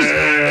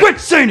 Blazes, quit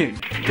singing!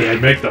 Did I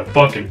make the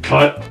fucking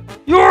cut?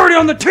 You're already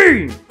on the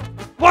team!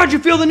 Why'd you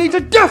feel the need to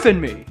deafen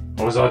me?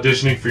 I was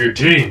auditioning for your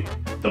team.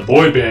 The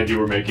boy band you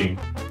were making.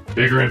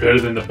 Bigger and better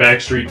than the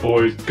Backstreet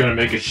Boys, gonna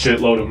make a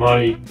shitload of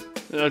money.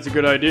 That's a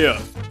good idea.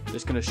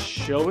 Just gonna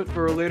shelve it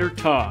for a later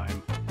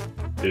time.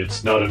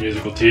 It's not a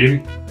musical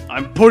team?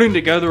 I'm putting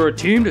together a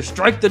team to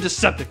strike the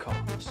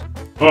Decepticons.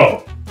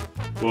 Oh.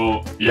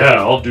 Well, yeah,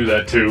 I'll do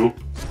that too.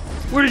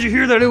 Where did you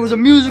hear that it was a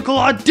musical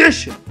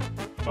audition?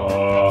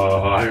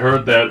 I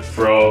heard that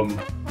from...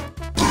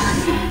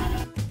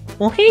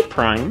 Well, hey,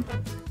 Prime.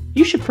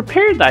 You should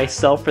prepare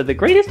thyself for the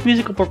greatest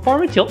musical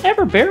performance you'll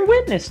ever bear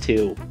witness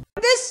to.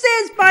 This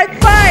is my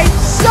fight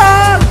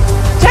song!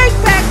 Take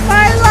back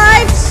my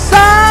life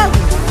song!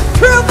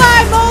 Prove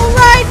I'm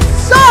alright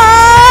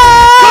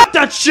song! Cut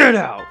that shit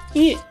out!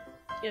 You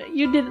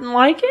didn't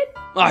like it?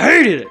 I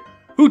hated it!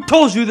 Who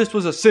told you this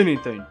was a sinning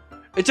thing?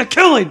 It's a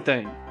killing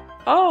thing!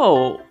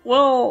 Oh,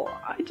 well,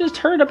 I just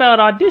heard about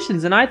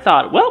auditions and I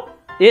thought, well,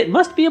 it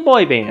must be a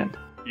boy band.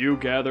 You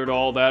gathered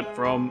all that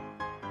from...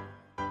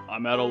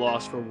 I'm at a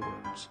loss for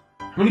words.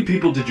 How many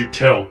people did you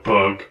tell,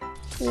 Bug?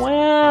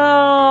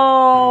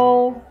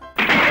 Well...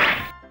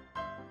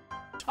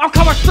 I'm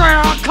coming straight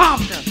out of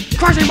Compton!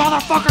 Crazy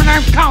motherfucker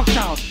named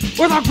Countdown!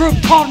 With a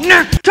group called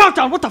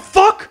Countdown, what the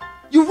fuck?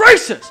 You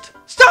racist!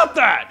 Stop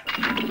that!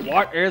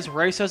 What is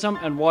racism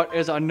and what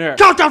is a nerd?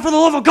 Countdown for the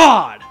love of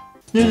God!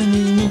 You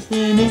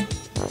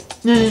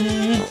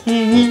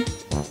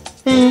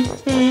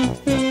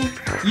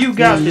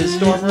got this,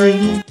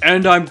 Stormer.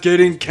 And I'm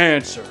getting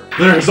cancer.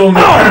 There's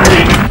only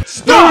pain!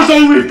 There's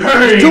only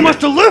pain! Too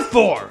much to live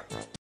for!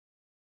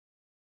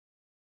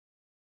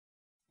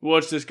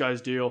 What's this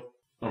guy's deal?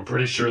 I'm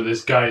pretty sure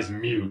this guy's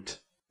mute.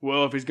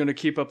 Well, if he's gonna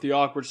keep up the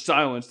awkward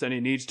silence, then he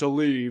needs to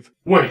leave.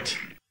 Wait!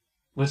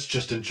 Let's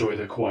just enjoy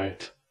the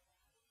quiet.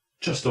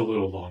 Just a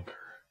little longer.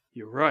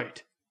 You're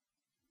right.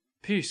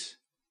 Peace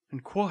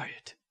and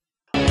quiet.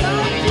 Don't do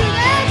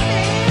that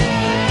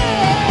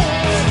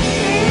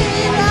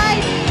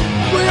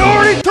thing! We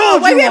already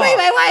told you!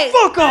 Wait!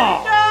 Fuck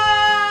off!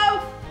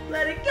 No!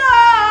 Let it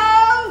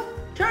go!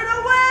 Turn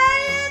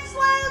away and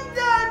slam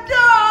the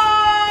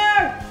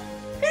door!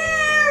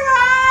 Here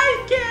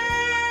I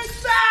can!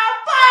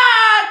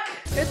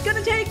 Fuck! It's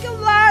gonna take a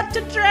lot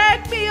to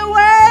drag me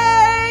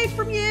away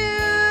from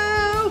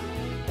you!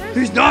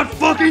 He's not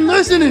fucking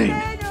listening!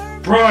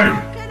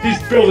 Prime!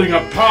 He's building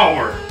up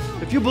power!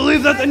 If you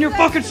believe that, then you're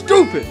fucking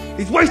stupid!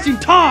 He's wasting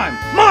time!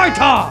 My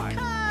time!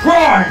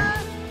 Prime!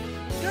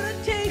 It's gonna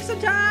take some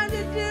time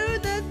to do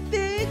the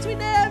things we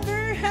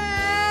never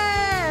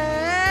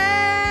had.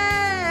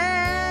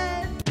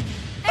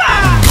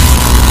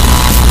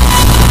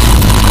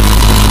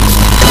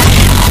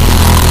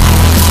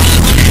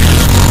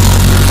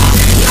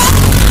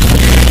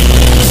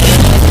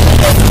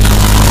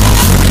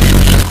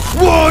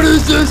 What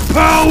is this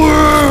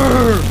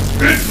power?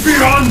 It's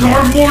beyond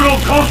our mortal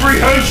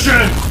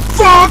comprehension!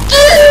 Fuck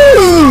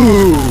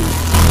you!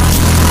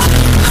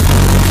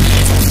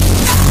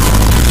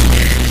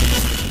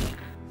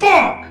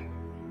 Fuck!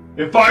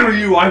 If I were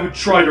you, I would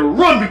try to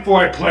run before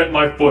I plant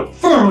my foot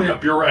firmly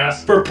up your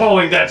ass for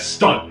pulling that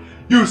stunt!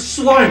 You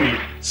slimy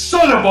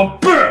son of a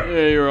bitch!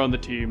 Hey, you're on the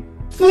team.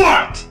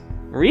 What?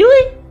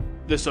 Really?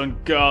 This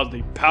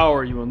ungodly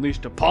power you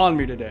unleashed upon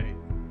me today.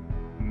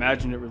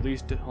 Imagine it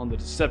released on the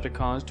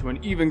Decepticons to an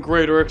even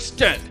greater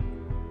extent.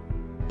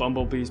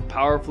 Bumblebee's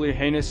powerfully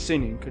heinous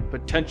singing could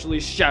potentially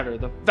shatter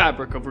the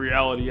fabric of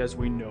reality as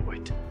we know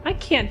it. I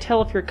can't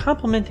tell if you're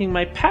complimenting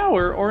my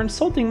power or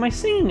insulting my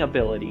singing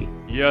ability.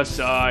 Yes,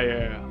 I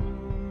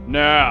am.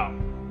 Now,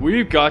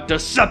 we've got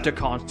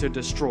Decepticons to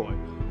destroy.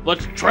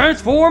 Let's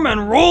transform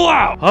and roll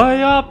out!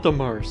 Hi,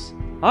 Optimus.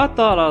 I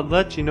thought I'd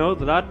let you know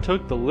that I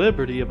took the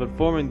liberty of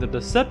informing the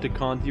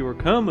Decepticons you were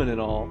coming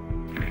and all.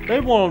 They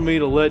wanted me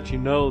to let you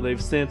know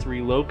they've since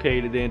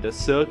relocated into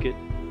Sucket.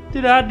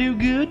 Did I do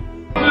good?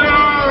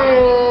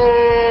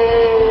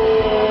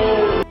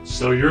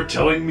 So you're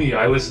telling me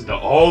I listened to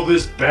all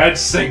this bad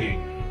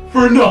singing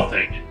for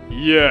nothing?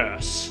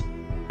 Yes.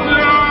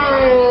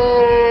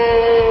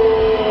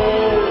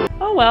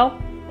 Oh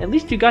well, at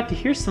least you got to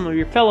hear some of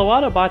your fellow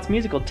Autobots'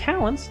 musical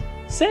talents.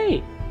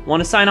 Say,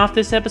 want to sign off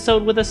this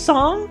episode with a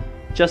song?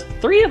 Just the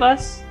three of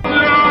us.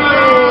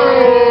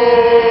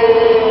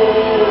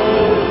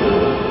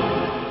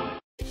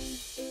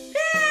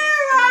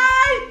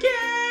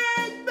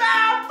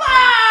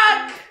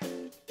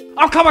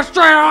 I'm coming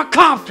straight out of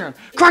Compton!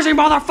 Crazy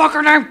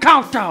motherfucker named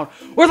Countdown!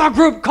 With a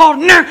group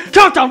called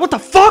Countdown! What the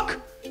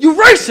fuck? You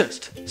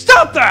racist!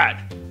 Stop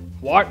that!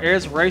 What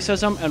is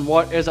racism and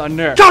what is a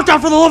nerd?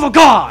 Countdown, for the love of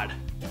God!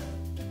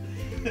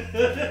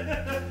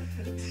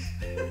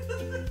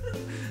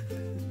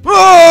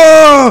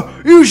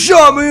 Ah! You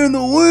shot me in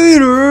the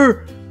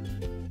wiener!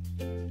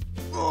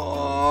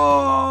 Oh.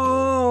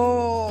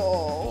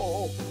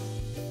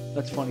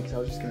 That's funny because I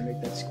was just gonna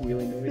make that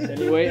squealing noise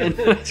anyway, and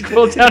then I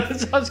scrolled down and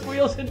saw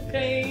squeals in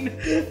pain.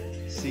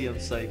 See, I'm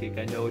psychic.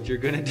 I know what you're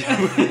gonna do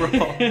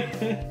wrong.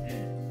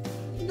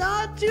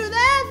 Not to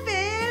that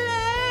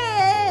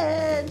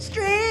villain!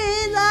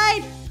 Street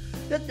light!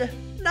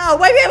 No,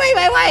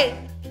 wait!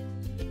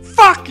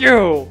 Fuck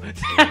you!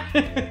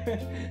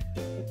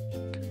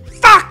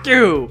 Fuck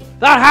you!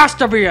 That has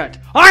to be it!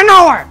 I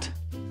know it!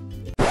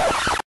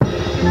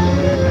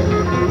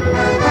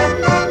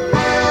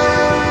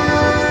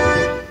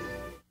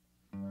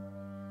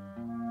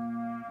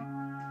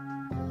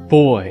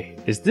 Boy,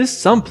 is this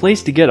some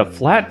place to get a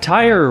flat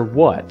tire or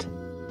what?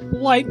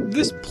 Like,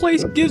 this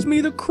place gives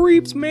me the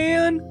creeps,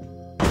 man!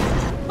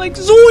 Like,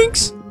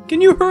 zoinks!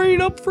 Can you hurry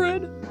it up,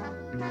 Fred?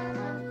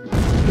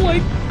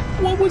 Like,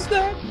 what was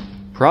that?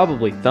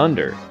 Probably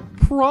thunder.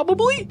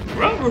 Probably?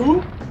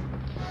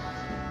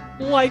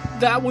 Like,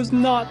 that was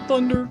not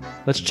thunder.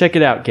 Let's check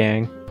it out,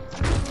 gang.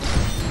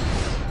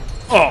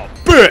 Oh,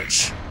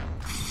 bitch!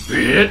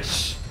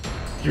 Bitch!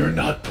 You're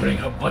not putting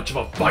up much of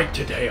a fight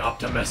today,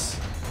 Optimus.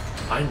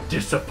 I'm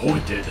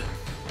disappointed,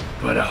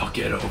 but I'll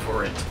get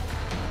over it.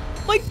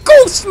 Like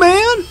ghosts,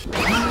 man!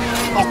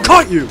 I'll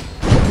cut you!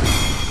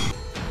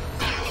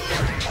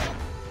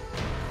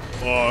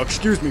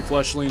 Excuse me,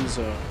 fleshlings,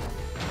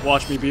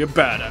 watch me be a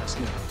badass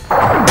now.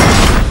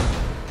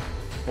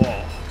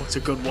 Oh, what's a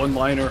good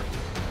one-liner?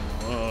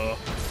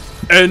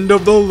 End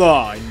of the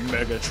line,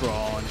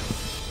 Megatron.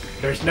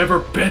 There's never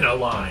been a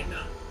line.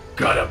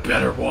 Got a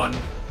better one?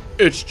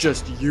 It's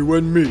just you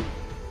and me,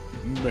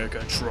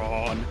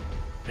 Megatron.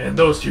 And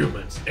those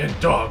humans, and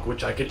dog,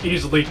 which I could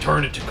easily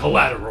turn into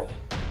collateral.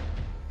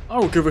 I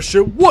don't give a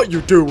shit what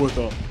you do with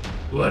them.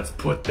 Let's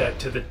put that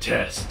to the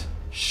test,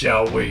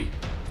 shall we?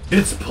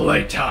 It's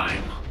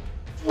playtime.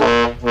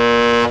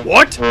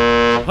 What?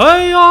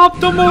 Hey,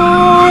 Optimus!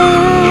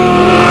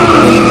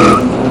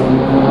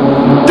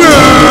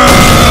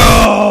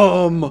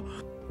 Damn!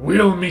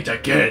 We'll meet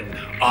again,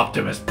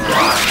 Optimus Prime.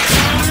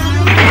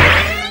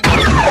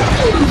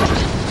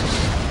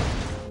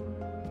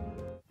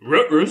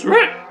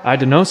 I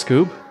dunno,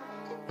 Scoob,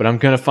 but I'm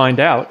gonna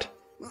find out.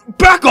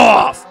 Back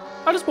off!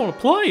 I just want to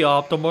play,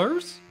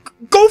 Optimus.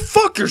 Go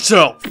fuck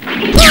yourself!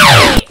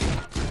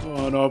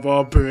 Son of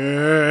a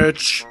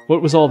bitch.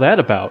 What was all that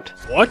about?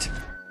 What?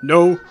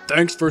 No,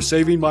 thanks for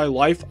saving my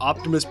life,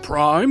 Optimus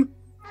Prime?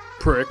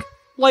 Prick.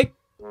 Like,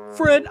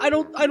 Fred, I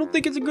don't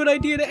think it's a good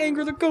idea to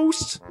anger the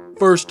ghosts.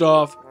 First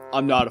off,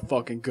 I'm not a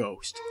fucking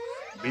ghost.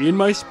 Me and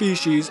my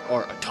species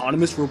are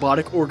autonomous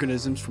robotic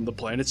organisms from the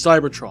planet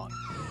Cybertron.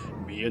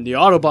 Me and the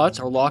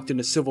Autobots are locked in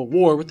a civil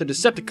war with the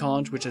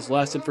Decepticons, which has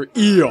lasted for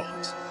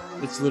eons.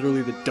 It's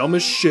literally the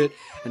dumbest shit,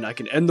 and I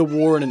can end the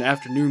war in an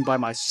afternoon by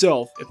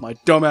myself if my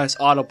dumbass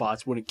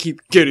Autobots wouldn't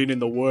keep getting in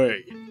the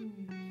way.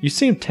 You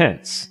seem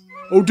tense.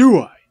 Oh, do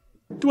I?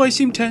 Do I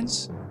seem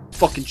tense?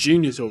 Fucking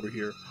genius over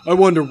here. I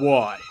wonder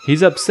why.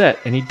 He's upset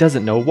and he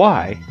doesn't know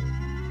why.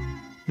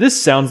 This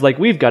sounds like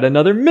we've got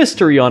another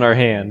mystery on our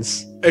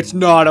hands. It's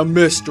not a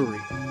mystery.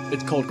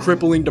 It's called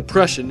crippling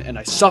depression, and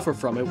I suffer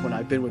from it when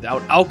I've been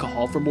without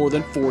alcohol for more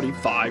than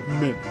 45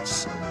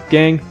 minutes.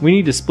 Gang, we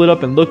need to split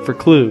up and look for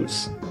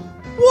clues.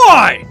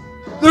 Why?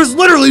 There's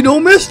literally no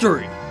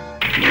mystery!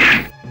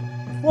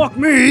 Fuck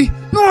me!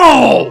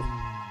 No!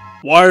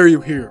 Why are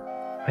you here?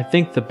 I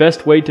think the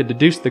best way to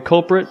deduce the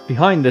culprit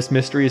behind this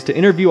mystery is to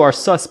interview our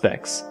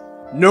suspects.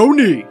 No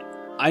need.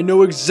 I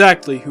know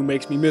exactly who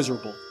makes me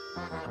miserable.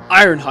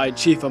 Ironhide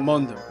chief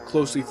among them,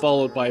 closely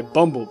followed by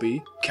Bumblebee,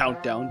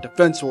 Countdown,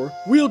 Defensor,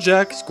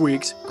 Wheeljack,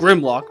 Squeaks,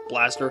 Grimlock,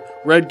 Blaster,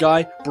 Red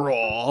Guy,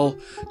 Brawl,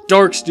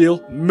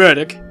 Darksteel,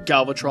 Medic,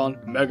 Galvatron,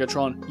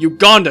 Megatron,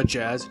 Uganda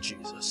Jazz,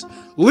 Jesus,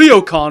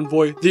 Leo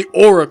Convoy, the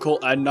Oracle,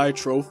 and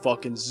Nitro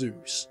fucking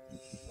Zeus.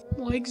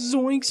 Like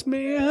Zoinks,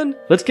 man.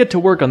 Let's get to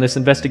work on this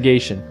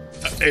investigation.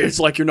 It's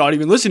like you're not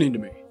even listening to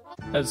me.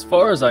 As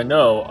far as I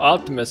know,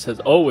 Optimus has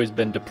always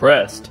been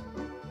depressed.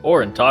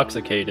 Or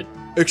intoxicated.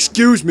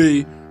 Excuse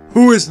me,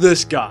 who is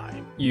this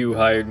guy? You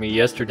hired me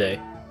yesterday.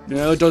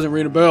 Yeah, that doesn't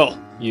ring a bell.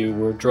 You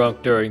were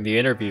drunk during the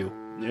interview.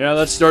 Yeah,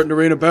 that's starting to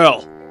ring a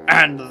bell.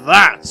 And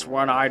that's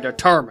when I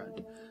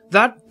determined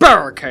that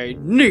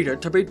Barricade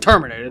needed to be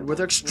terminated with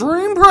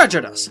extreme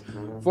prejudice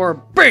for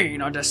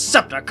being a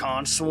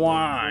Decepticon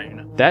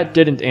swine. That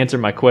didn't answer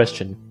my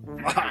question.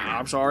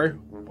 I'm sorry,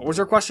 what was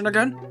your question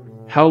again?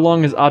 How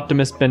long has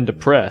Optimus been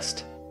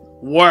depressed?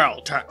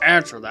 Well, to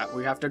answer that,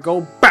 we have to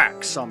go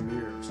back some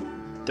years.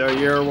 The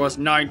year was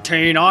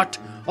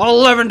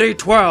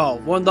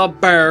 1911-12 when the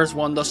Bears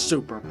won the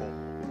Super Bowl.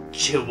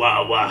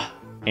 Chihuahua.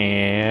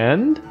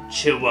 And?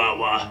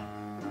 Chihuahua.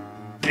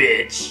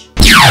 Bitch.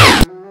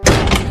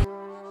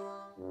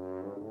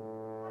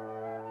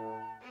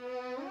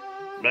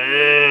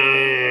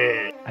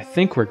 I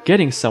think we're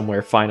getting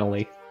somewhere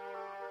finally.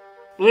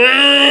 Eat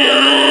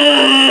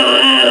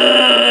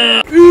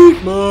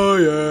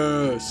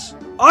my ass.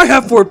 I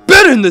have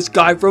forbidden this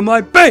guy from my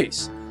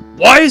base.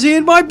 Why is he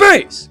in my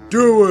base?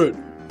 Do it.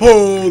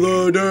 Pull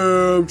the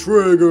damn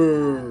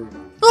trigger.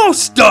 Oh,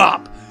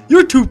 stop.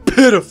 You're too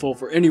pitiful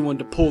for anyone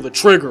to pull the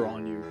trigger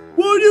on you.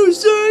 What do you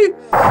say?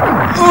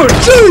 Oh,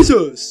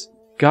 Jesus.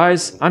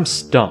 Guys, I'm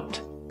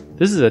stumped.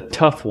 This is a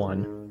tough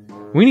one.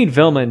 We need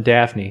Velma and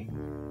Daphne.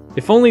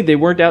 If only they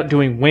weren't out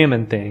doing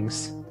whammon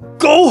things.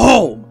 Go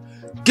home.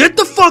 Get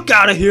the fuck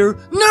out of here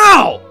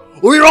now,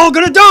 or you're all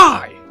gonna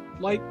die.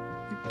 Like,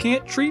 you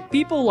can't treat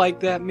people like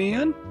that,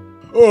 man.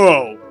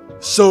 Oh,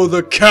 so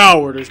the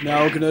coward is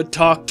now gonna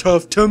talk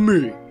tough to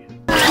me.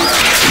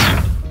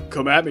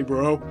 Come at me,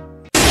 bro.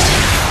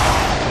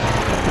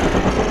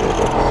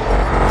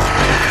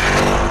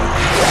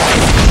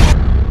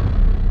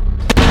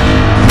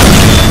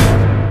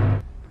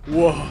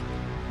 Whoa,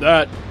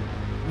 that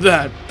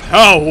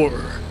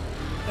power.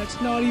 That's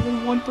not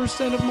even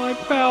 1% of my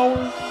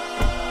power.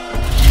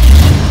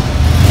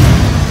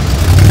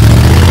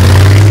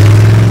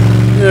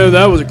 Yeah,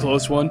 that was a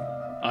close one.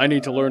 I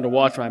need to learn to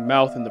watch my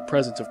mouth in the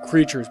presence of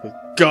creatures with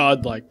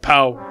godlike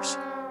powers.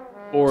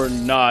 Or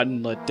not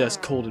and let Death's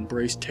cold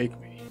embrace take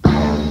me.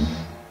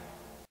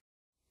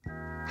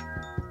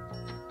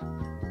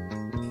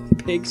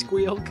 Pig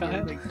squeal,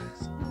 Kyle.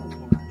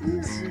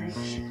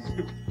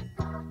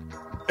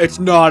 It's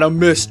not a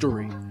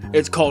mystery.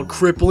 It's called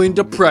crippling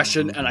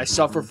depression, and I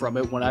suffer from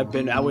it when I've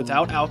been out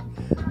without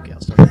Okay, I'll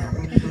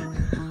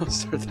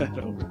start that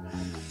over.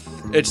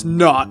 It's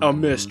not a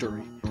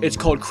mystery. It's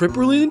called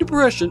crippling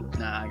depression.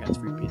 Nah, I gotta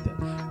repeat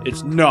that.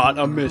 It's not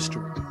a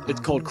mystery. It's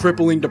called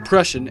crippling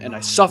depression, and I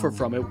suffer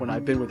from it when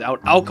I've been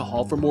without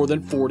alcohol for more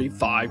than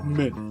 45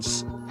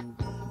 minutes.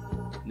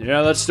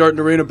 Yeah, that's starting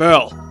to ring a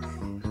bell.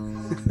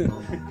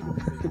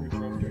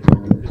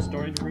 It's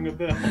starting to ring a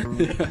bell.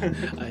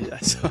 I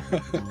saw.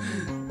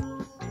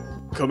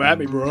 Come at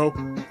me, bro.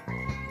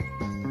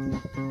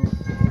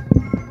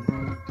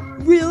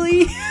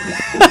 Really?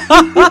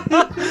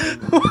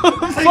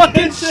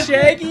 Fucking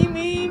Shaggy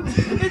meme?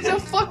 It's a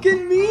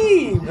fucking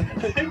meme!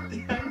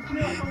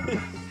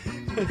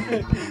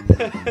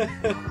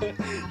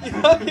 You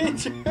fucking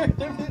turned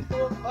him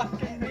into a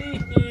fucking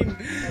meme!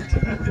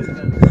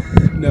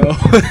 No,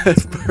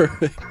 that's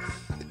perfect.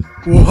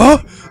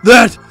 What?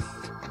 That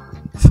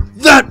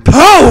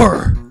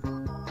power!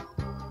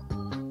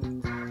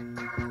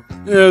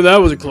 Yeah, that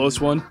was a close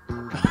one.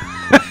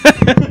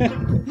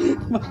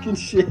 Fucking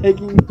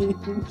Shaggy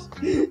memes.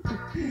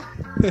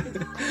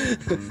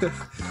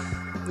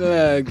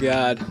 Oh,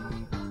 God.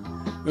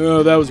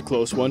 Oh, that was a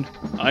close one.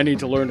 I need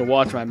to learn to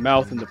watch my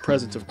mouth in the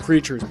presence of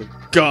creatures with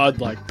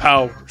godlike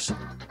powers.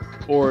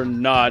 Or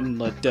not and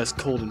let Death's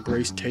cold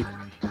embrace take me.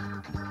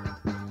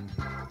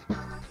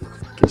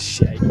 Fucking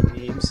Shaggy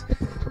memes.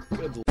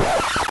 Good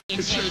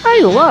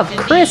I love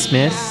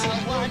Christmas.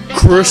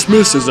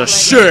 Christmas is a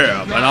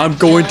sham, and I'm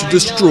going to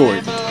destroy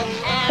it.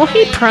 Well,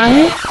 hey,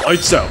 Prime.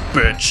 Lights out,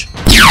 bitch.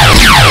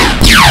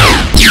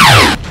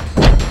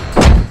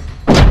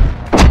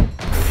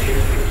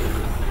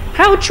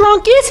 How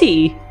drunk is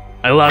he?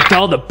 I locked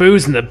all the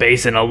booze in the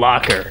base in a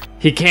locker.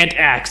 He can't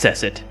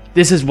access it.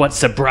 This is what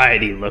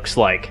sobriety looks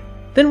like.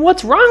 Then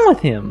what's wrong with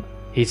him?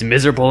 He's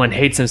miserable and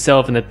hates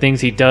himself and the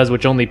things he does,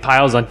 which only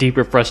piles on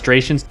deeper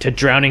frustrations to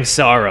drowning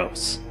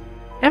sorrows.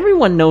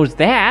 Everyone knows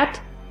that.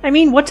 I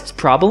mean, what's his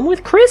problem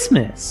with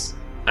Christmas?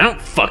 I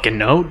don't fucking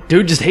know.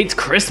 Dude just hates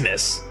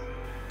Christmas.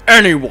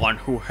 Anyone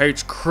who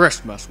hates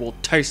Christmas will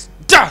taste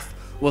death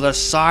with a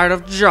side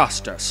of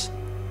justice.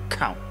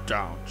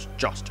 Countdown's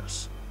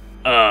justice.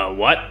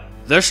 What?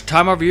 This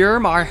time of year,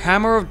 my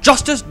hammer of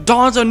justice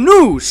dons a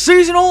new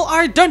seasonal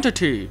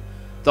identity.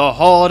 The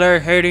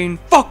holiday-hating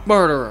fuck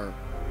murderer.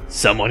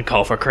 Someone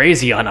call for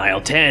crazy on aisle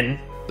 10.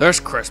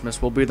 This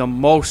Christmas will be the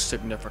most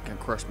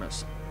significant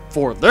Christmas.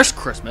 For this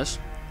Christmas,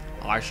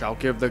 I shall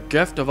give the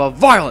gift of a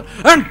violent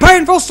and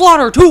painful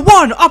slaughter to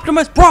one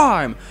Optimus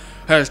Prime.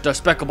 His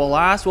despicable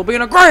ass will be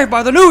in a grave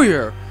by the new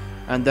year,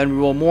 and then we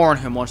will mourn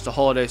him once the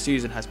holiday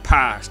season has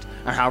passed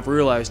and have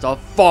realized the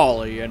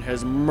folly in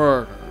his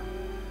murder.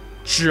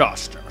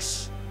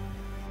 Justice.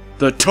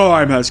 The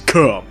time has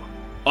come.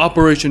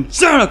 Operation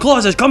Santa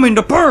Claus is coming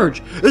to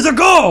purge is a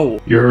go!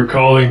 You're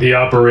calling the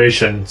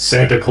operation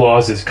Santa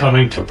Claus is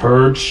coming to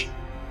purge?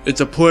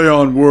 It's a play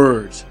on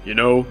words, you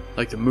know,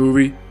 like the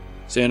movie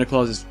Santa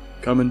Claus is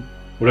coming.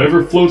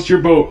 Whatever floats your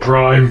boat,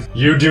 Prime.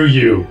 You do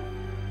you.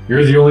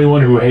 You're the only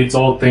one who hates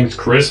all things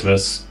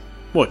Christmas.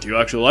 What, do you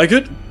actually like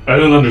it? I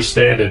don't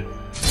understand it.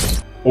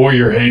 Or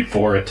your hate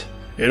for it.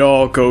 It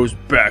all goes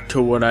back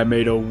to when I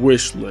made a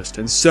wish list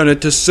and sent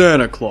it to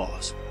Santa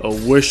Claus. A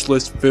wish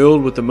list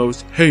filled with the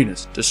most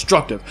heinous,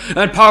 destructive,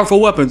 and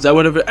powerful weapons that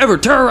would have ever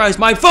terrorized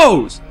my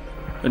foes.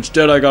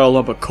 Instead, I got a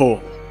lump of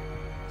coal.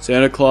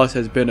 Santa Claus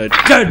has been a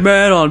dead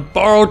man on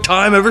borrowed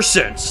time ever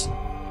since.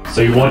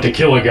 So you want to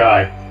kill a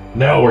guy.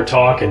 Now we're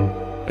talking.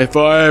 If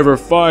I ever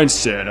find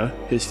Santa,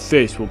 his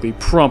face will be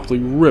promptly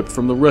ripped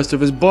from the rest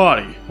of his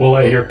body. Well,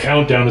 I hear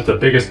Countdown is the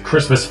biggest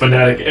Christmas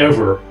fanatic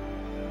ever.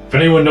 If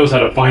anyone knows how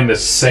to find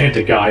this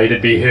Santa guy,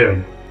 it'd be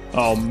him.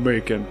 I'll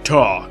make him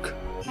talk.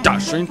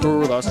 Dashing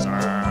through the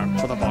sand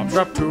with a bomb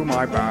strapped to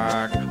my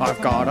back. I've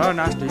got a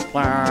nasty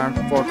plan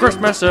for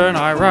Christmas in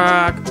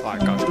Iraq. I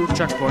got to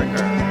checkpoint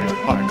A,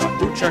 I got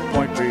to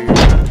checkpoint B.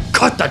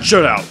 Cut that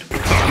shit out!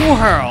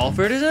 Well, if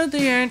it isn't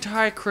the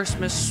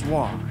anti-Christmas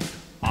swine,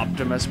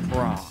 Optimus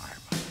Prime.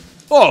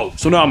 Oh,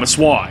 so now I'm a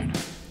swine.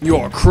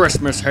 Your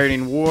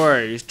Christmas-hating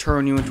ways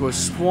turn you into a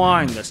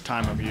swine this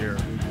time of year.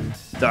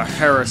 The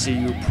heresy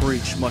you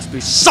preach must be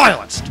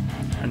silenced.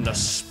 In the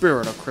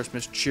spirit of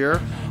Christmas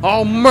cheer,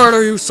 I'll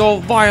murder you so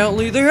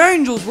violently the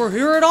angels will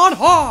hear it on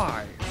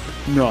high.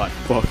 Not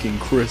fucking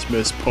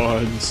Christmas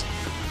puns.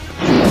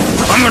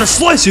 I'm gonna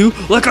slice you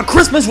like a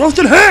Christmas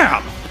roasted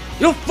ham.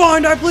 You'll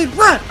find I bleed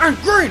red and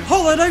green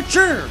holiday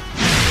cheer.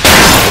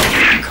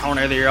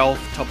 Coney the Elf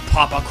to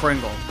Papa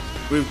Kringle.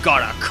 We've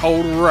got a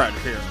code red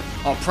here.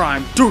 A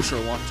prime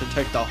doucher wants to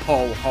take the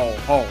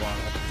ho-ho-ho out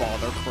of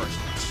Father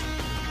Christmas.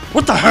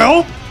 What the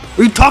hell?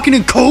 Are you talking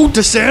in code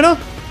to Santa?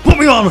 Put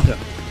me on with him.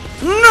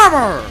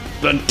 Never!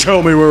 Then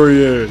tell me where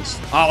he is.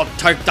 I'll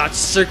take that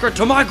secret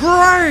to my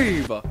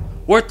grave.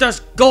 With this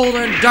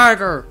golden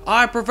dagger,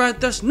 I prevent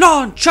this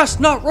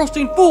non-chestnut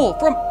roasting fool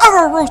from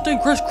ever roasting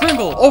Kris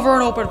Kringle over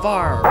an open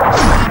fire.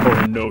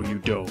 Oh no, you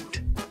don't.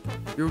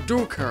 You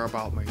do care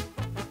about me.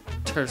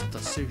 'Tis the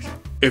season.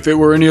 If it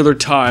were any other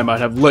time,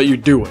 I'd have let you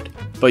do it.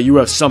 But you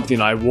have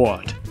something I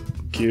want.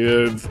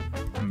 Give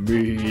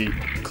me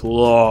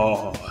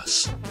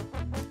claws.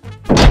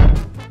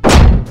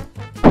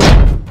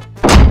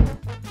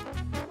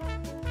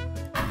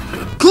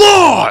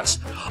 Claws!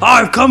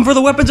 I've come for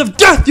the weapons of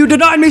death you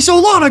denied me so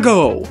long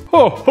ago!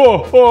 Ho ho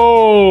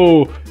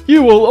ho!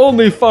 You will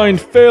only find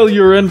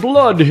failure and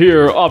blood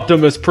here,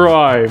 Optimus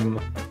Prime!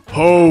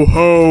 Ho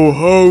ho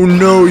ho,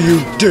 no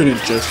you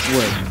didn't just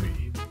win me.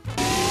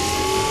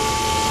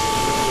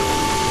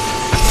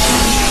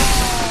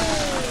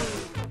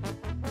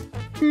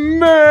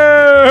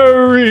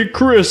 Merry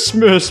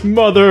Christmas,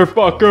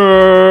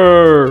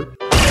 motherfucker!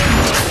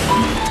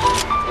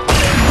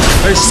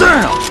 Hey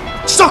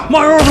Sam! Suck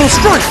my orbital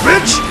strike,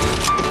 bitch!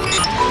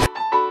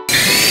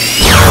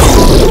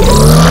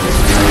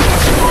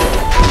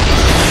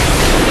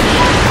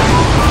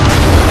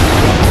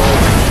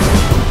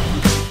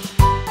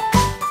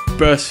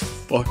 Best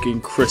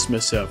fucking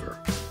Christmas ever.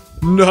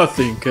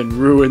 Nothing can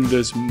ruin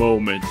this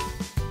moment.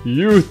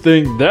 You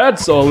think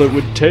that's all it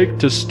would take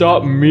to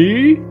stop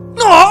me?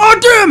 Aw,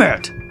 damn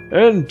it!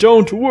 And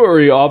don't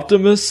worry,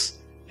 Optimus.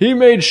 He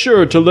made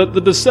sure to let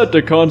the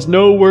Decepticons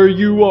know where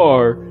you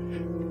are.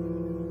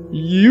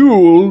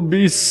 You'll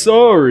be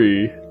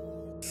sorry.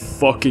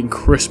 Fucking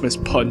Christmas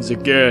puns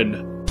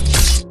again.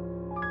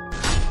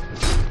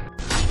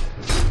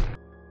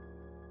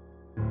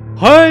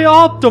 Hey,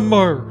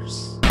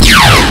 Optimus!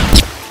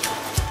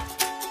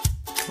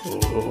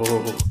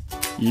 Oh,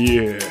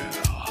 yeah.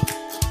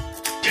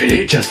 Did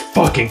he just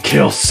fucking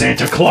kill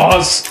Santa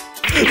Claus?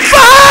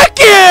 Fuck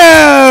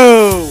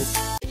you!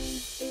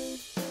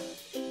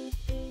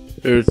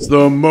 It's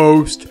the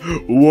most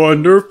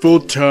wonderful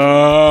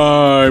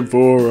time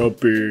for a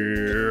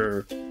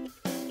beer.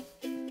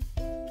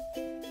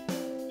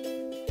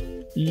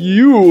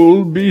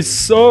 You'll be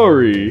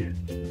sorry.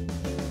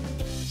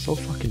 So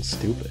fucking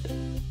stupid.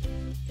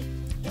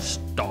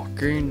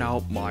 Stalking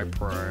out my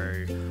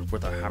prey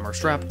with a hammer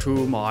strapped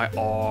to my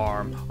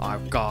arm.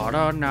 I've got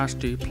a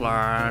nasty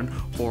plan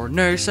for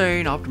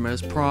naysaying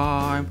Optimus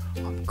Prime.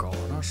 I'm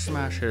gonna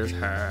smash his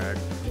head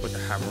with the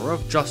hammer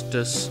of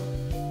justice.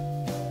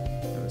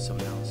 There was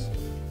something else.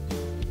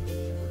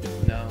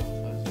 No,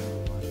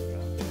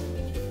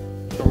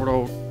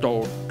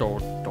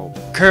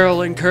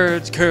 killing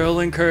kids,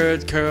 killing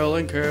kids,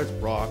 killing kids.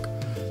 Rock.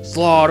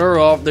 Slaughter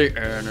of the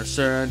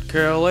innocent,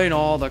 killing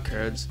all the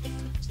kids.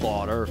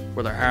 Slaughter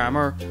with a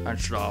hammer and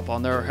chop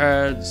on their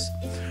heads.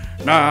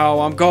 Now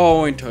I'm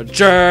going to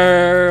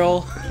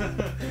jail.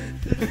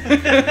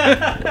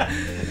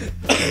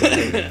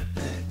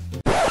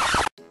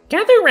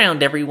 Gather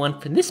round, everyone,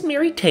 for this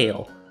merry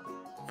tale.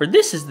 For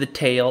this is the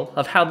tale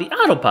of how the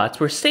Autobots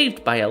were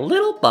saved by a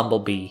little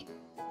bumblebee.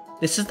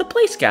 This is the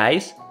place,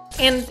 guys.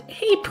 And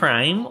hey,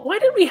 Prime, why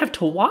did we have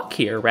to walk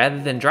here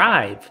rather than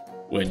drive?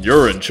 When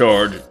you're in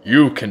charge,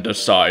 you can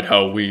decide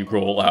how we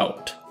roll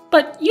out.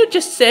 But you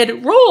just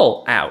said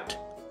roll out.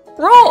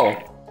 Roll!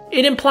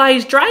 It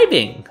implies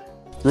driving.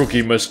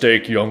 Rookie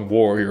mistake, young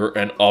warrior,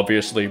 and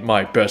obviously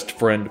my best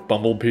friend,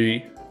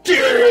 Bumblebee.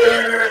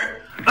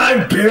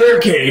 I'm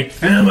Barricade,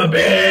 and I'm a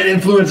bad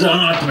influence on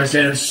Optimus,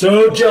 and I'm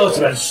so jealous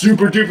of that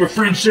super duper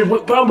friendship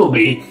with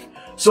Bumblebee.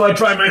 So I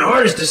tried my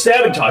hardest to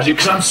sabotage it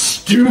because I'm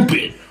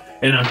stupid,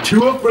 and I'm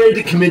too afraid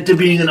to commit to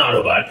being an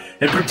Autobot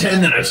and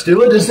pretend that I'm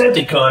still a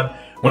Decepticon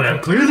when I'm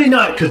clearly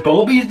not, because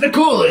Bumblebee is the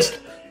coolest.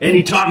 And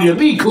he taught me to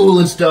be cool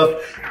and stuff.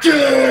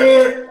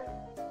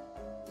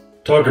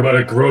 Talk about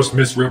a gross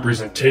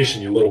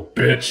misrepresentation, you little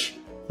bitch.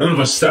 None of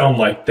us sound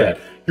like that.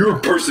 Your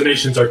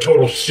impersonations are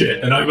total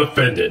shit, and I'm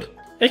offended.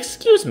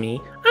 Excuse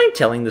me, I'm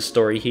telling the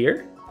story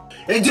here.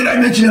 And did I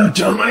mention how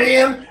dumb I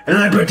am? And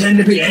I pretend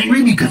to be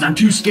angry because I'm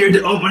too scared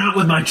to open up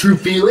with my true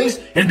feelings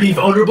and be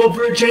vulnerable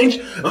for a change?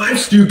 I'm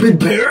stupid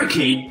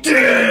Barricade.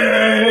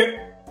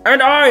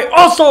 And I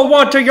also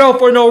want to yell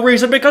for no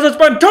reason because it's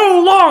been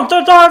too long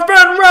since I've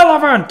been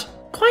relevant!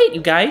 Quiet,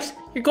 you guys.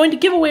 You're going to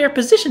give away our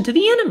position to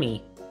the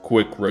enemy.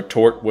 Quick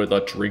retort with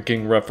a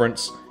drinking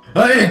reference.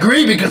 I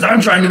agree because I'm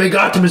trying to make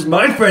Optimus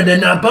my friend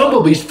and not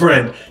Bumblebee's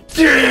friend.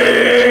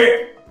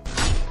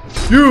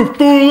 You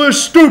foolish,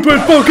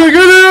 stupid fucking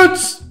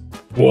idiots!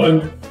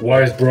 1.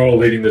 Why is Brawl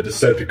leading the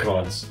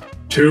Decepticons?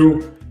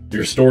 2.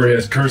 Your story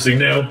has cursing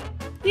now?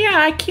 Yeah,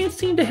 I can't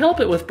seem to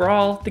help it with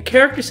Brawl. The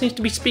character seems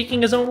to be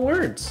speaking his own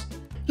words.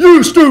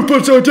 You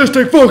stupid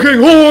sadistic fucking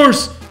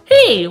horse!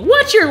 Hey,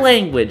 watch your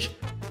language!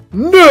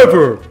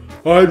 Never!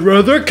 I'd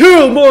rather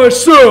kill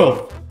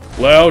myself!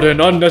 Loud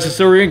and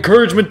unnecessary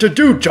encouragement to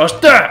do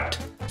just that!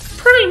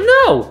 Prime,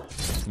 no!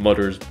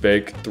 Mutters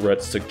vague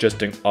threats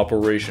suggesting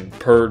Operation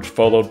Purge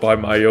followed by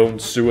my own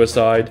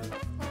suicide.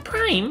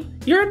 Prime,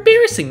 you're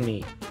embarrassing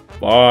me.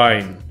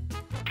 Fine.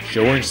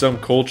 Showing some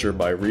culture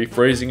by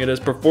rephrasing it as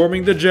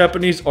performing the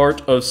Japanese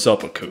art of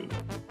seppuku.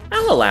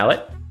 I'll allow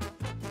it.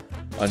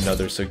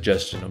 Another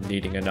suggestion of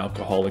needing an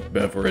alcoholic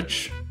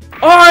beverage.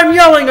 I'm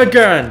yelling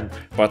again!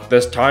 But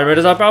this time it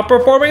is about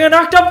performing an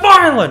act of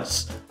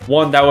violence!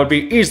 One that would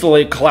be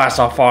easily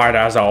classified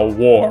as a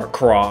war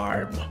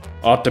crime.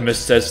 Optimus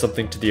says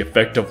something to the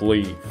effect of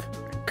leave.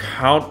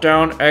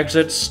 Countdown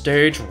exit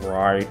stage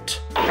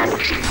right.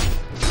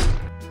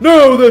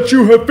 Now that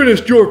you have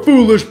finished your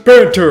foolish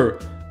banter,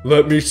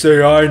 let me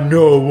say I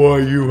know why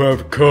you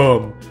have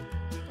come.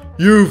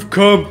 You've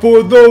come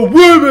for the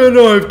women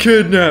I've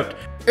kidnapped,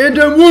 and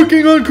I'm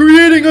working on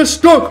creating a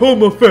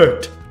Stockholm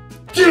effect.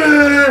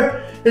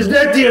 Is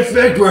that the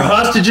effect where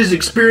hostages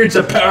experience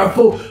a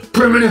powerful,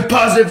 primitive,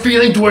 positive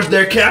feeling towards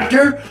their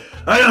captor?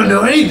 I don't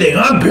know anything,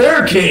 I'm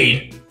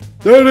Barricade!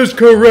 That is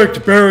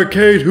correct,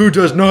 Barricade, who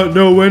does not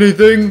know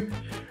anything.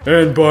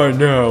 And by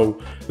now,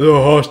 the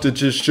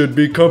hostages should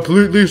be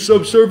completely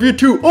subservient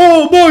to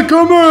all my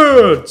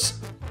commands!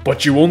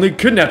 But you only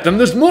kidnapped them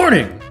this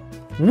morning!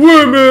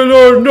 Women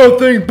are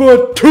nothing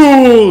but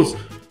tools!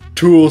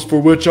 Tools for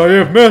which I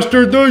have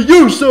mastered the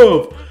use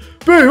of!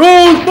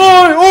 Behold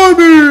my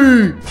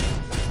army!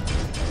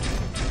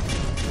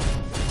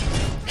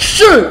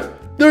 Shit!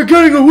 They're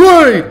getting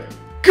away!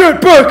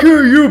 Get back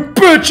here, you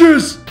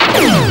bitches!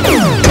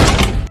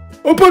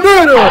 A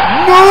banana!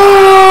 No!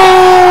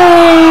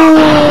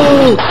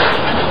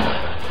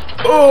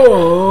 Oh!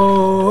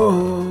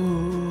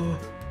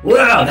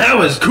 Wow, that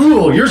was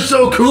cool! You're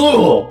so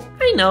cool!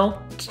 I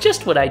know, it's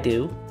just what I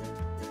do.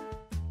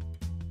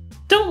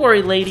 Don't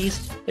worry,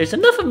 ladies. There's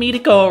enough of me to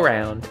go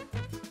around.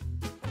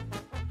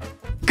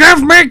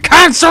 Give me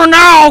cancer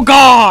now,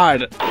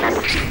 God!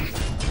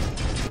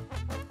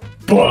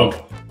 Bug,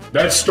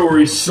 that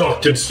story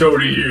sucked and so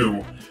do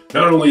you.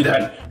 Not only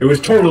that, it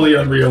was totally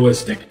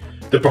unrealistic.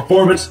 The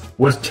performance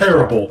was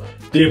terrible.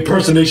 The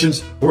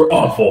impersonations were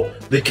awful.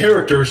 The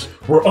characters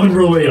were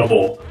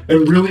unrelatable.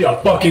 And really a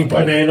fucking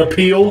banana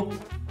peel?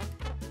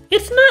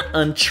 It's not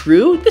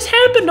untrue. This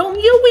happened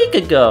only a week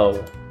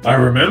ago. I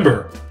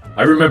remember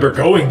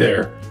going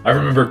there. I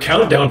remember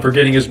Countdown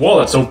forgetting his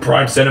wallet, so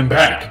Prime sent him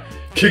back,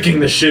 kicking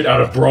the shit out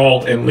of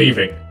Brawl and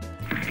leaving.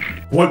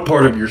 What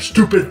part of your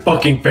stupid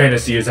fucking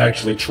fantasy is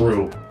actually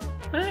true?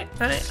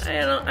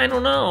 I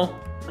don't know.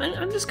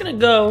 I'm just gonna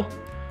go.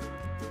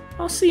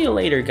 I'll see you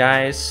later,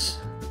 guys.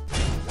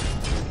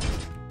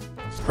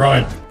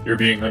 Prime, you're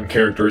being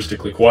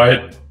uncharacteristically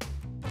quiet.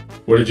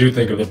 What did you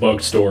think of the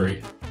Bug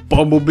story?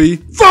 Bumblebee.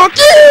 Fuck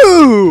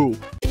you!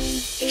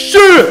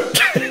 Shit!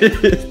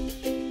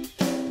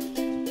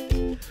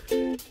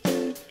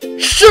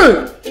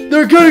 Shit!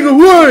 They're getting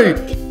away!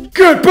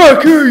 Get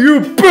back here,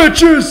 you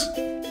bitches!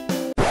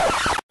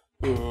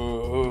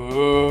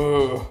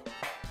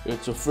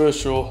 It's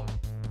official.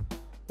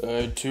 I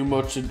had too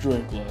much to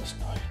drink last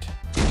night.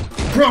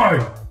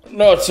 Prime!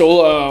 Not so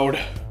loud.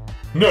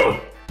 No,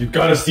 you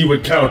gotta see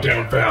what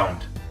Countdown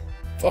found.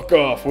 Fuck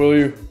off, will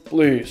you?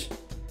 Please.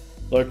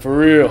 Like, for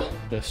real.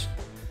 Just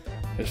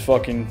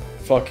fucking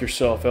fuck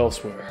yourself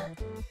elsewhere.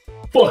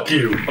 Fuck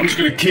you. I'm just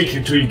gonna kick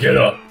you till you get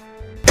up.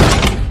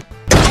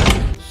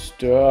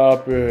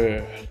 Stop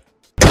it.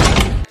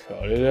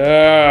 Cut it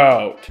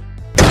out.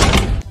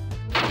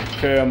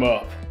 Okay, I'm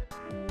up.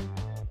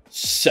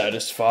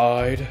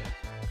 Satisfied?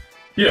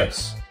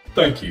 Yes,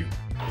 thank you.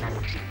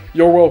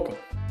 You're welcome.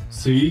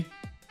 See?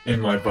 In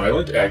my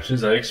violent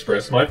actions, I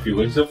express my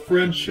feelings of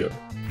friendship.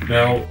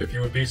 Now, if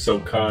you would be so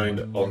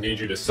kind, I'll need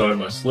you to sign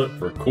my slip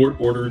for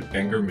court-ordered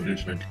anger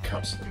management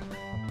counseling.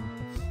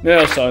 Yeah,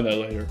 I'll sign that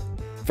later.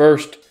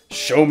 First,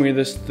 show me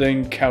this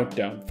thing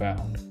Countdown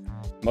found.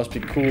 Must be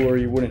cool or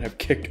you wouldn't have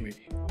kicked me.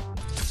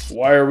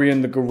 Why are we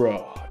in the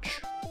garage?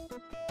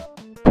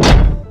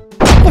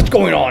 What's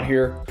going on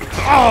here?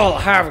 All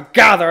have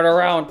gathered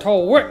around to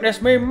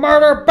witness me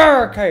murder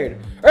Barricade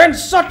in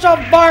such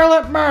a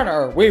violent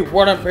manner we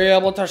wouldn't be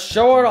able to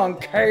show it on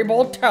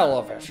cable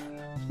television.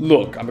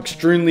 Look, I'm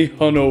extremely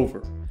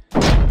hungover.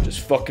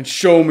 Just fucking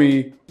show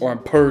me or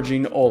I'm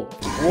purging all of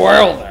it.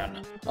 Well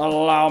then,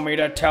 allow me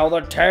to tell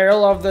the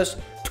tale of this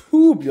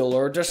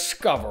tubular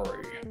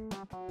discovery.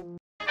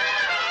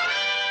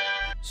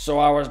 So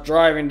I was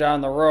driving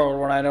down the road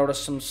when I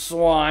noticed some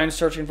swine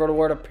searching for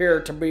what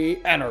appeared to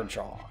be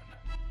Energon.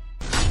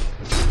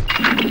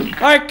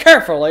 I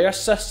carefully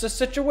assessed the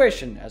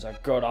situation as a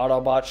good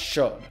Autobot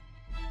should.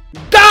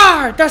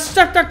 Die,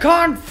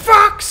 Decepticon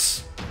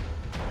fucks!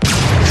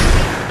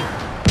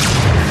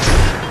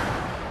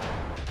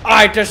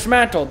 I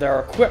dismantled their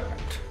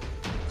equipment.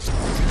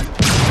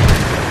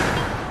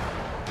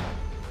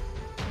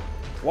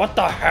 What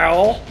the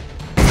hell?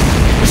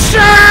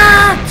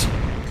 Shit!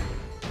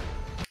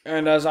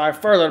 And as I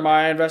furthered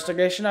my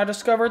investigation, I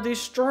discovered these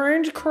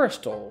strange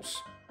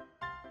crystals.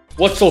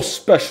 What's so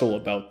special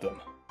about them?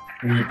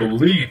 We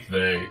believe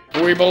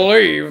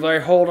they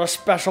hold a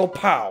special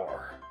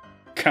power.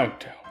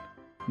 Countdown.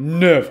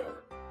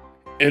 Never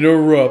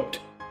interrupt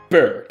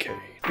Barricade.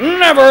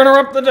 Never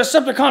interrupt the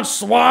Decepticon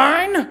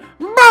swine?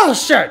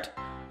 Bullshit!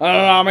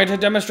 Allow me to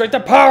demonstrate the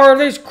power of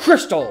these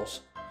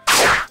crystals.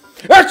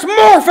 It's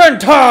morphin'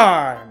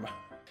 time!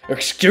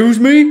 Excuse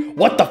me?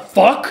 What the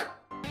fuck?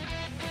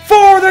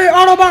 For the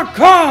Autobot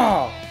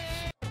cause!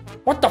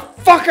 What the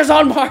fuck is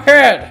on my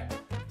head?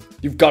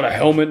 You've got a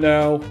helmet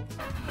now?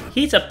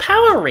 He's a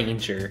Power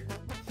Ranger.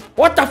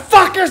 What the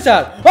fuck is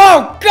that?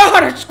 Oh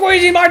god, it's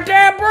squeezing my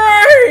damn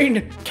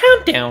brain!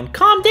 Countdown,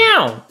 calm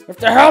down. If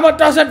the helmet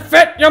doesn't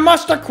fit, you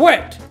must have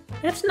quit.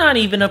 That's not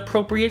even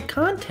appropriate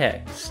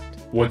context.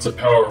 What's a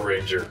Power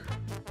Ranger?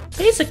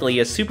 Basically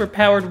a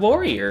superpowered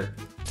warrior.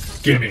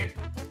 Gimme.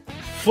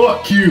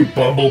 Fuck you,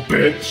 bumble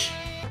bitch.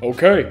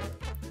 Okay,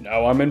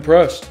 now I'm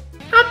impressed.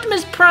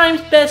 Optimus Prime's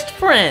best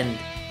friend.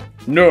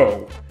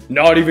 No,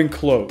 not even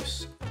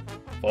close.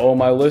 Follow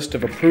my list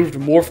of approved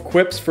morph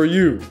quips for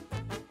you.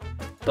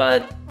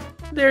 But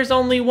there's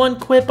only one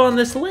quip on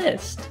this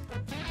list.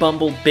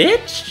 Bumble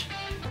bitch?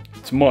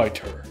 It's my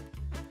turn.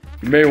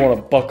 You may want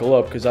to buckle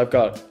up because I've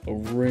got a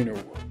ringer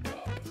worked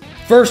up.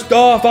 First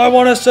off, I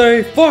want to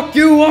say, fuck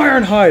you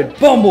Ironhide,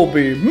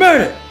 Bumblebee,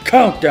 Medic,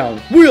 Countdown,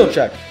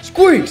 Wheeljack,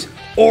 Squeaks,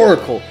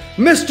 Oracle,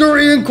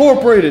 Mystery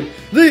Incorporated,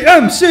 the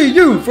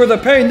MCU for the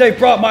pain they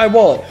brought my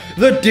wallet,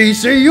 the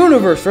DC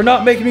Universe for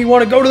not making me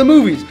want to go to the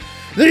movies,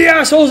 the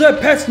assholes at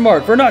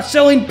PetSmart for not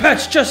selling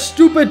pets, just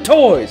stupid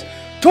toys,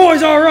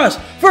 Toys R Us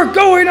for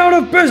going out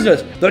of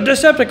business, the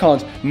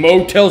Decepticons,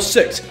 Motel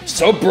 6,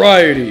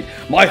 sobriety,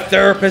 my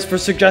therapist for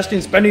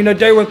suggesting spending a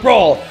day with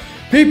Brawl,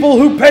 people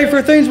who pay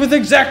for things with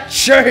exact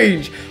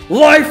change,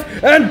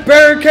 life, and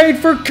Barricade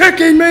for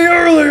kicking me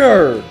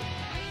earlier!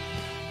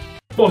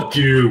 Fuck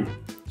you.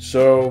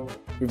 So,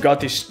 we've got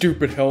these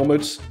stupid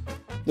helmets.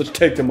 Let's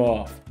take them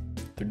off.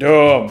 They're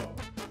dumb.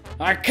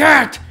 I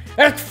can't!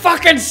 It's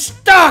fucking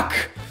stuck!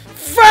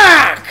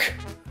 Fuck!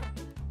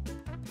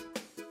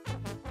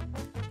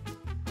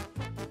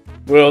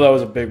 Well, that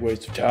was a big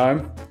waste of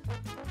time.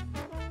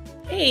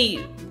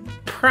 Hey,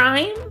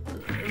 Prime?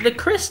 The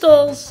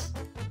crystals...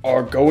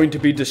 are going to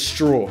be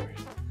destroyed.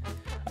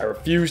 I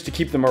refuse to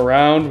keep them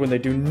around when they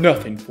do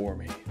nothing for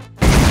me.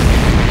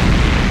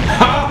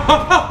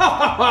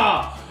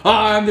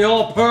 I'm the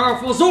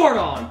all-powerful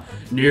Zordon!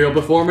 Kneel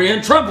before me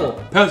and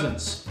tremble,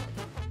 peasants!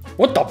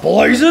 What the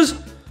blazes?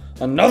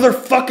 Another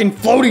fucking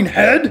floating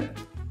head?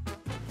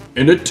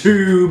 In a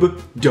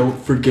tube, don't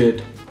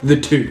forget the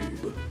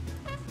tube.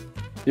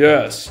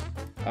 Yes.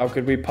 How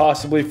could we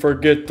possibly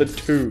forget the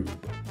tube?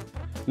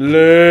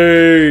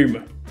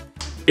 Lame.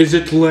 Is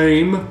it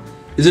lame?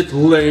 Is it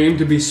lame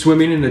to be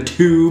swimming in a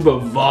tube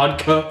of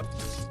vodka?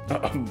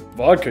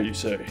 Vodka, you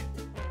say?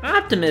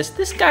 Optimus,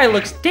 this guy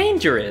looks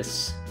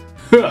dangerous.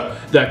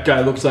 That guy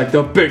looks like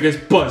the biggest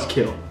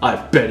buzzkill. I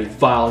bet he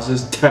files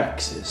his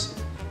taxes.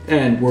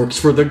 And works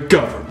for the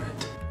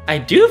government. I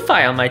do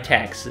file my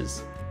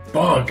taxes.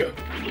 Bug,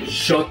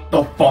 shut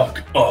the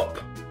fuck up.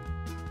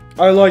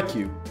 I like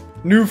you.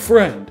 New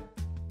friend.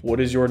 What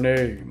is your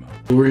name?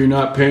 Were you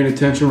not paying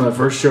attention when I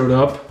first showed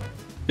up?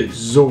 It's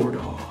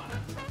Zordon.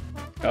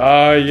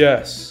 Ah,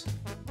 yes.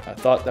 I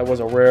thought that was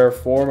a rare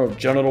form of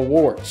genital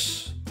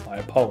warts. My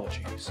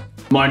apologies.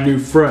 My new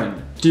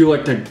friend, do you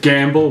like to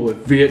gamble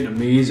with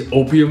Vietnamese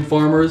opium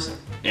farmers?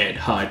 And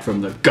hide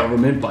from the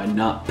government by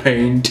not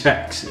paying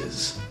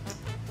taxes?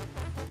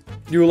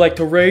 Do you like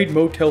to raid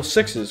Motel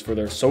 6s for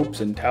their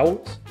soaps and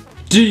towels?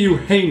 Do you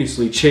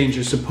heinously change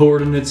your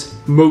subordinates'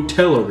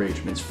 motel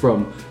arrangements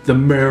from the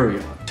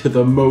Marriott to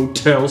the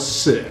Motel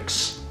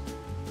 6?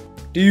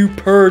 Do you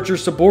purge your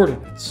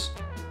subordinates?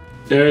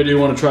 Yeah, do you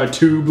want to try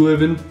tube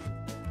living?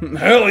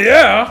 Hell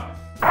yeah!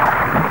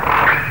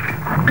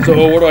 So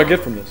what do I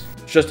get from this?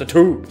 It's just a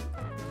tube.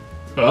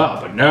 Ah,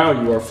 but now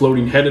you are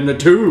floating head in a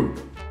tube.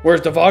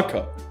 Where's the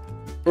vodka?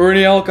 Or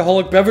any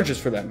alcoholic beverages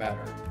for that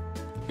matter?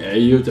 Yeah,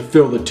 you have to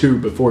fill the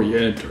tube before you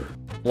enter.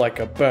 Like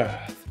a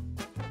bath.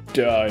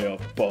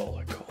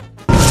 Diabolical.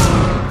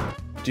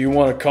 Do you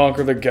want to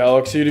conquer the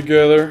galaxy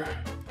together?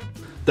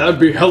 That'd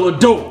be hella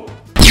dope!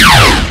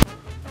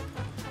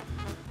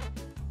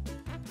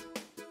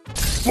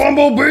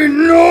 Bumblebee,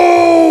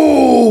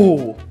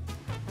 no!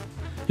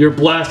 Your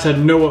blast had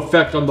no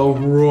effect on the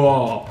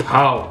raw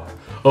power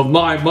of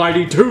my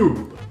mighty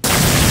tube.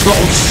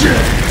 Oh shit!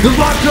 The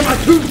vodka in my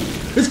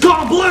tube is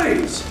caught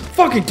ablaze!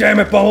 Fucking damn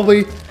it,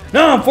 Bumblebee!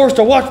 Now I'm forced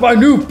to watch my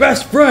new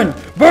best friend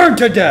burn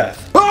to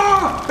death!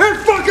 Ah! It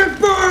fucking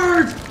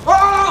burns!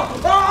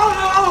 Ah!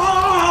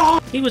 Ah!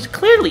 He was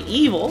clearly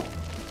evil.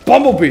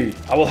 Bumblebee,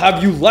 I will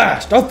have you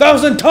last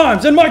 1,000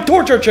 times in my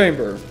torture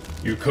chamber!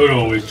 You could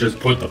always just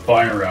put the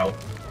fire out.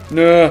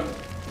 Nah,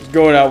 he's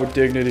going out with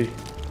dignity.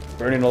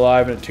 Burning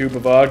alive in a tube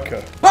of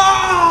vodka.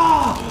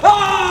 Ah!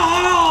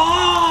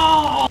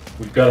 Ah!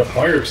 We've got a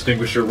fire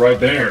extinguisher right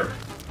there.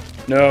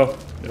 No,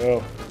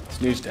 this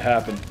needs to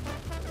happen.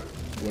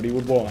 What he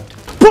would want.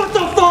 Put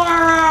the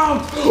fire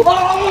out!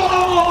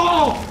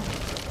 Oh!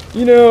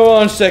 You know,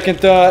 on second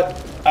thought,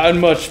 I'd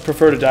much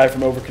prefer to die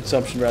from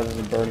overconsumption rather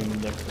than burning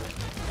in liquor.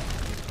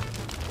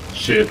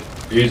 Shit,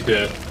 he's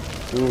dead.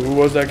 Who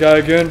was that guy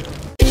again?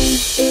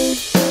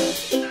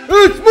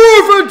 It's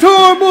morphin'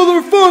 time,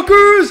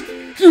 motherfuckers!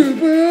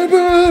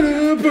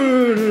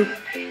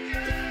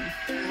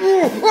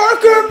 I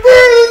can't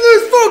breathe in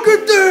this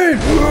fucking thing!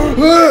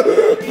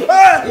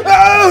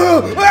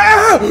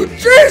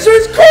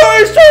 Jesus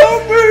Christ,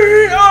 help me!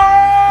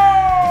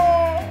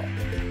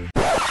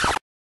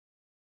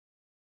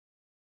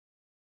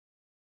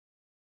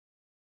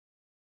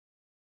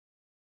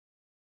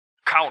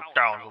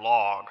 Countdown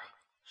log.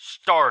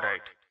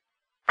 Stardate.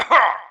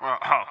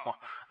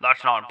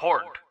 That's not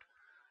important.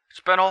 It's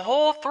been a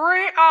whole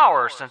 3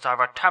 hours since I've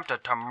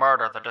attempted to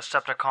murder the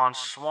Decepticon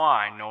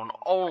swine known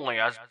only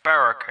as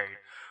Barricade,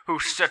 who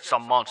sits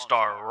amongst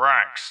our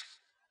ranks.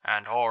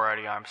 And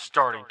already I'm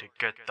starting to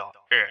get the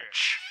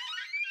itch.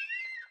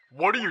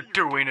 What are you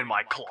doing in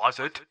my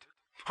closet?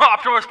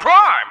 Optimus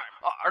Prime!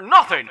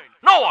 Nothing!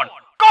 No one!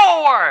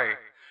 Go away!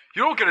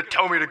 You don't get to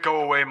tell me to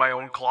go away in my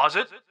own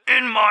closet.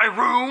 In my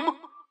room?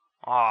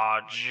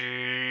 Aw,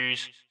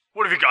 jeez.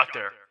 What have you got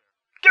there?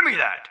 Give me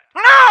that!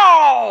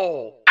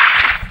 No!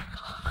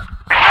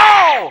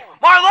 No!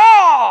 My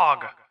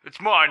log! It's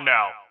mine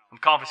now. I'm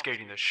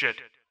confiscating this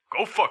shit.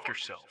 Go fuck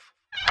yourself.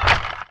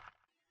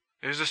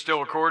 Is this still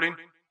recording?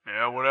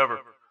 Yeah, whatever.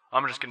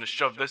 I'm just gonna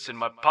shove this in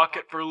my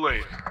pocket for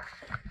later.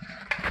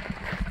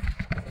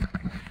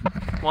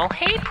 Well,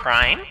 hey,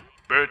 Prime.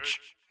 Bitch.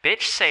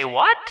 Bitch, say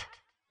what?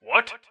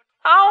 What?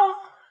 Oh,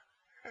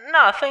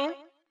 nothing.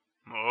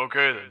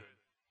 Okay then.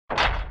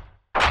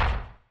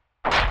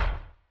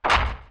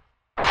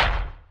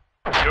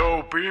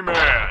 Yo,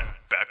 B-Man.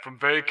 Back from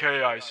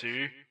vacay, I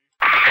see.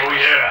 Oh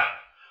yeah,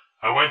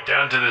 I went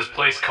down to this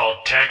place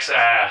called Tex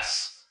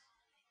Ass.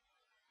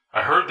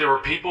 I heard there were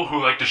people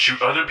who like to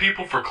shoot other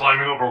people for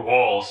climbing over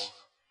walls.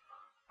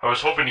 I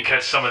was hoping to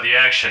catch some of the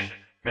action,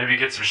 maybe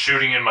get some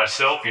shooting in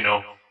myself, you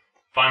know.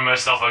 Find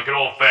myself a good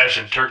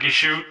old-fashioned turkey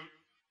shoot.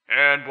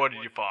 And what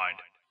did you find?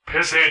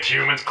 Pissant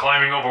humans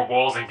climbing over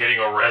walls and getting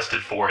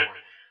arrested for it.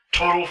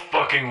 Total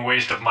fucking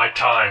waste of my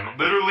time.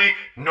 Literally,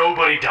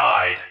 nobody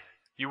died.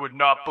 You would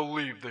not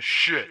believe the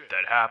shit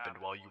that happened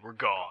while you were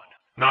gone.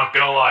 Not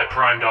gonna lie,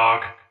 Prime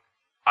Dog.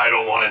 I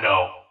don't want to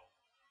know.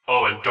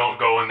 Oh, and don't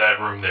go in that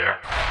room there.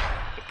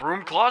 The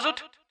broom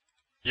closet?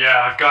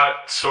 Yeah, I've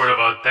got sort of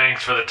a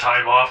thanks for the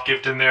time off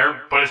gift in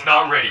there, but it's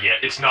not ready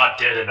yet. It's not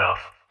dead enough.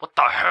 What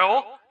the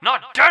hell?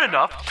 Not dead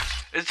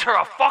enough? Is there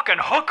a fucking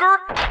hooker?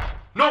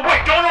 No,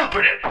 wait, don't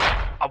open it!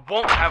 I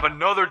won't have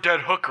another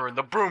dead hooker in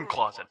the broom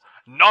closet.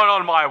 Not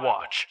on my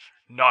watch.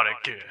 Not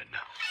again.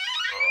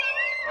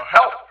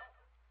 Help!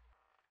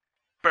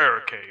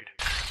 Barricade.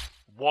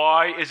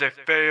 Why is a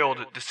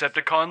failed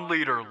Decepticon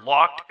leader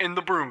locked in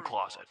the broom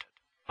closet?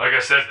 Like I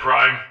said,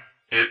 Prime,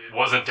 it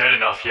wasn't dead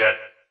enough yet.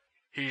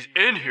 He's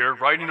in here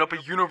writing up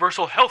a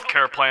universal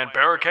healthcare plan,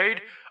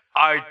 Barricade.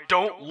 I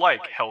don't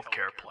like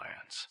healthcare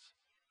plans.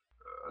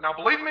 Now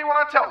believe me when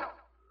I tell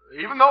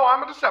you, even though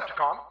I'm a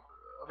Decepticon,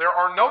 there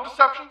are no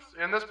deceptions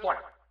in this plan.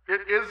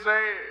 It is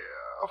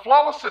a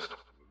flawless system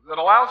that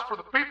allows for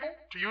the people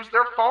to use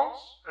their phones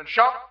and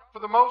shop for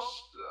the most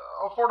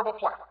affordable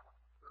plan.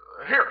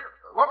 Here,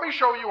 let me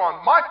show you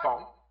on my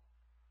phone.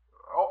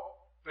 Oh,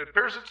 it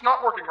appears it's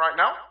not working right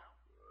now.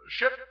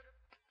 Shit.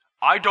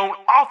 I don't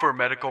offer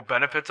medical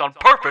benefits on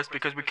purpose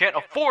because we can't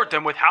afford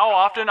them with how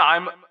often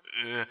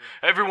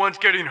everyone's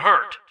getting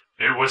hurt.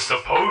 It was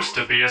supposed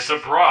to be a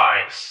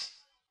surprise.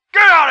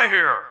 Get out of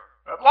here!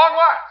 At long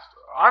last,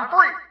 I'm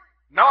free.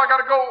 Now I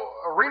gotta go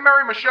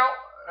remarry Michelle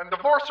and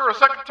divorce her a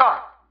second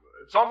time.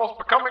 It's almost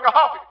becoming a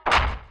hobby.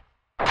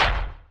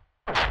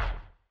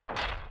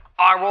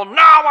 I will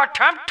now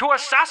attempt to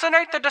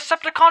assassinate the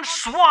Decepticon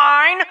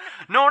swine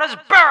known as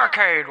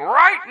Barricade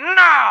right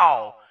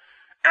now!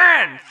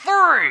 In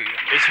 3!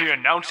 Is he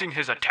announcing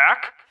his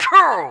attack?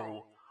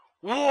 2!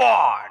 1!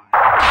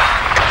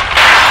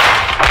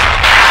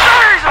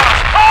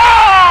 Jesus!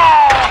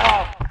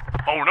 Oh!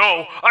 Oh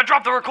no, I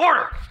dropped the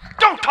recorder!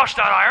 Don't touch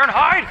that,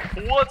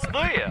 Ironhide! What's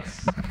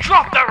this?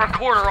 Drop that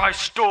recorder I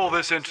stole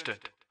this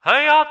instant!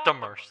 Hey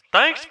Optimus,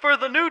 thanks for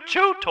the new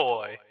chew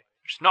toy.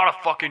 It's not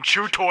a fucking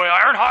chew toy,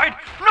 Ironhide!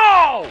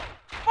 No!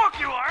 Fuck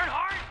you,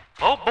 Ironhide!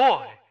 Oh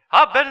boy,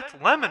 I bet it's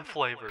lemon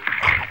flavored.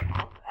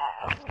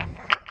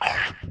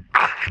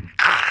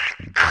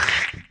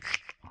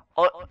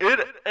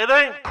 It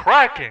ain't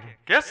cracking.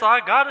 Guess I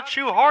gotta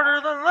chew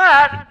harder than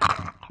that.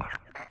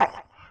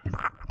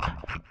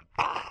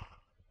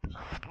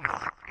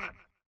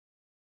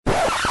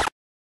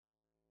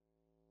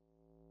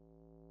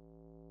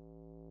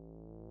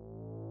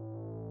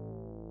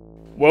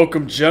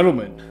 Welcome,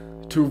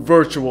 gentlemen, to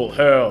virtual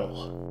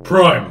hell.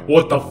 Prime,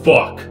 what the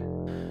fuck?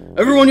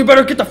 Everyone, you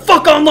better get the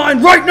fuck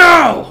online right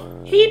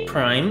now! Hey,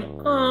 Prime,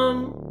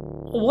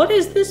 what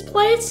is this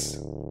place?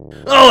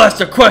 I'll ask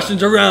the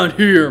questions around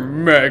here,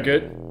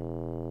 maggot.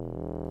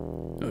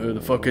 Who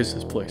the fuck is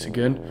this place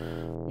again?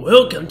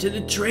 Welcome to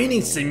the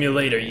training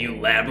simulator, you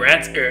lab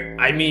rats.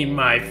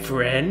 My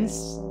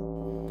friends.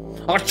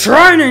 A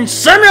training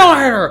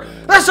simulator!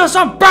 This is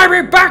some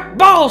baby back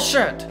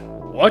bullshit!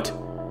 What?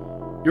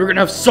 You're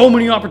gonna have so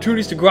many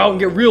opportunities to go out and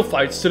get real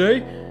fights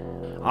today?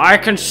 I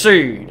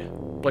concede.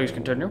 Please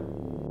continue.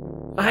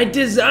 I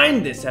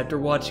designed this after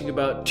watching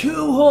about 2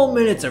 whole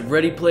minutes of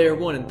Ready Player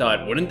One and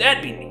thought, wouldn't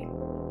that be neat?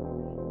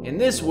 In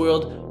this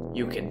world,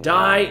 you can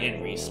die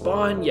and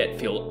respawn, yet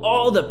feel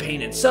all the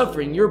pain and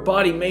suffering your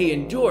body may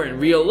endure in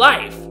real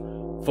life.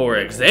 For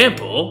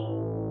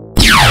example...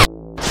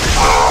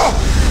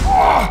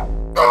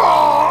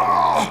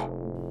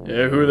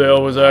 Yeah, who the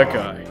hell was that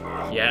guy?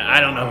 Yeah, I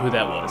don't know who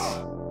that was.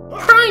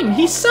 Prime,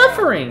 he's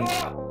suffering!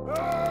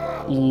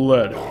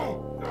 Let him.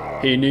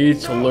 He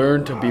needs to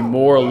learn to be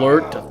more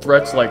alert to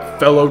threats like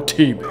fellow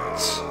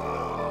teammates.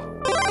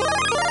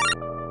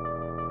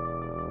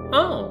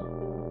 Oh,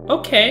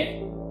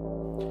 okay.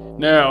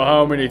 Now,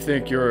 how many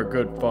think you're a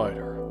good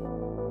fighter?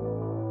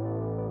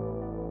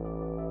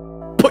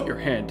 Put your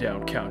hand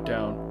down,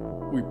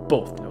 Countdown. We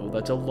both know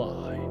that's a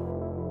lie.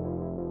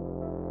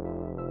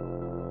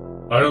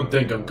 I don't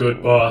think I'm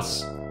good,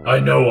 boss. I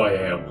know I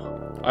am.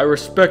 I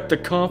respect the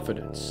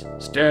confidence.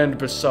 Stand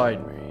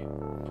beside me.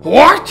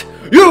 What?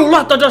 You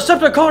let the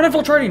Decepticon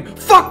infiltrating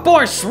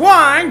fuckboy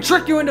swine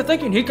trick you into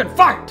thinking he can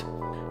fight?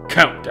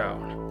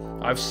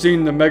 Countdown. I've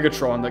seen the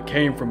Megatron that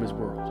came from his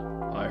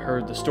world. I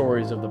heard the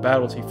stories of the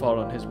battles he fought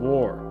on his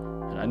war,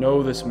 and I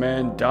know this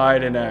man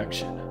died in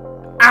action.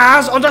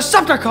 as a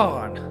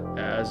Decepticon.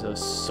 As a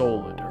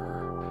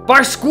Solider.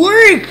 By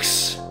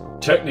Squeaks!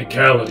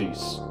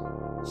 Technicalities.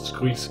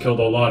 Squeaks killed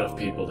a lot of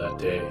people that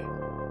day.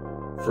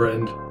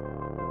 Friend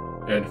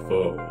and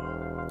foe.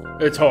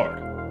 It's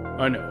hard,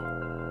 I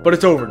know. But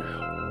it's over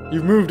now.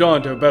 You've moved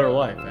on to a better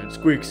life, and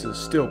Squeaks is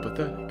still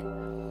pathetic.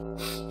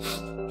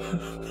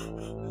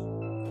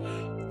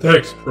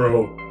 Thanks,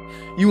 bro.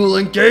 You will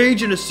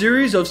engage in a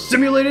series of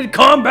simulated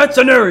combat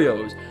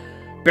scenarios.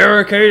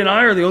 Barricade and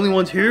I are the only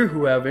ones here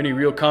who have any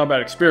real combat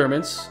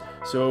experiments,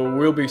 so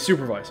we'll be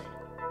supervising.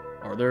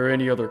 Are there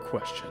any other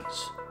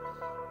questions?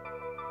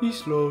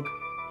 Slug.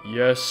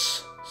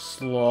 Yes,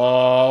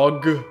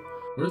 Slog.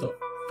 Where the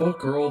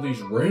fuck are all these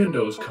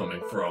randos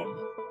coming from?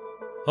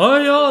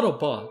 Hi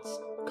Autobots!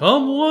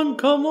 Come one,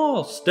 come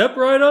all, step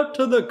right up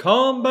to the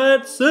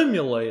combat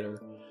simulator.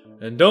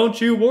 And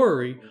don't you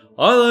worry,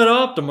 I let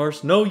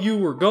Optimus know you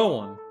were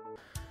going.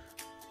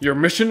 Your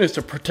mission is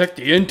to protect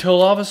the intel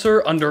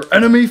officer under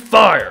enemy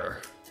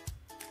fire.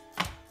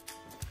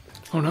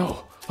 Oh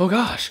no. Oh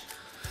gosh.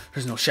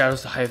 There's no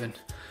shadows to hide in.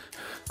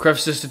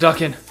 Crevices to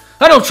duck in.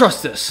 I don't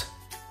trust this.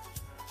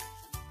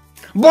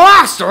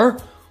 Blaster?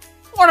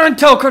 What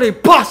intel could he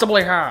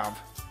possibly have?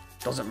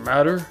 Doesn't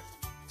matter.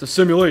 It's a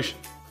simulation.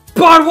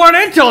 But what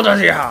intel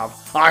does he have?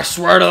 I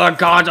swear to the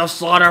gods of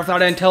slaughter, if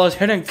that intel is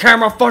hidden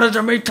camera footage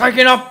of me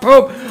taking a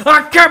poop,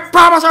 I can't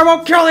promise I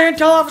won't kill the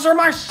intel officer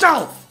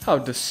myself! How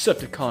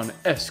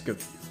Decepticon-esque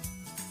of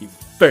you. You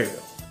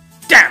failed.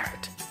 Damn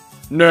it!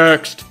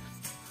 Next.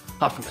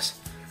 Optimus,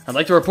 I'd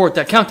like to report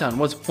that Countdown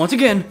was, once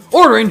again,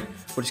 ordering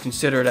what is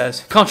considered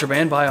as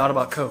contraband by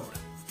Autobot code.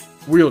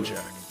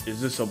 Wheeljack, is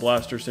this a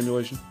blaster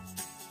simulation?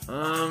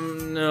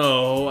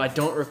 No, I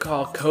don't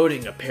recall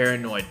coding a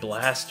paranoid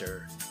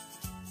blaster.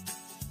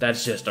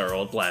 That's just our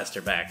old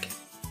blaster back.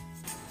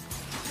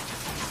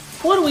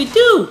 What do we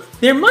do?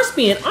 There must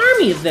be an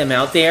army of them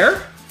out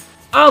there.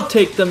 I'll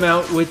take them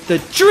out with the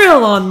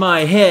drill on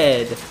my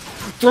head.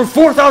 Through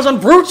 4,000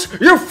 brutes,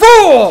 you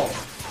fool!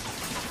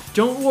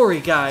 Don't worry,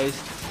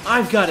 guys.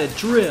 I've got a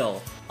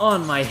drill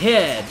on my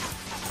head.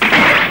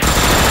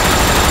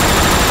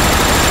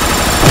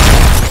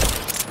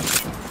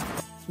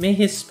 May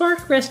his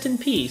spark rest in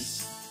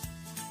peace,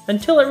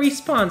 until it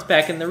respawns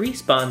back in the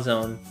respawn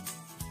zone.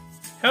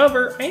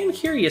 However, I am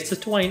curious as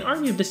to why an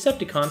army of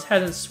Decepticons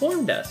hasn't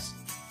swarmed us.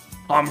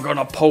 I'm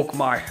gonna poke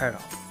my head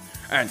up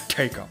and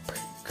take a peek.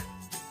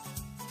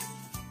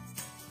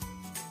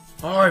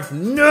 I've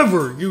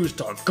never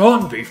used a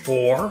gun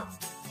before.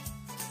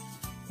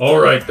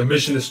 Alright, the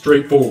mission is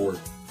straightforward.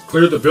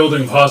 Clear the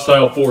building of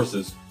hostile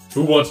forces.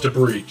 Who wants to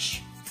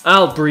breach?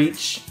 I'll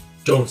breach.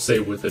 Don't say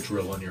with the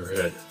drill on your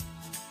head.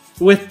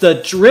 With the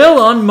drill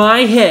on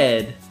my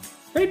head.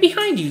 Right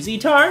behind you,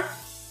 Zetar.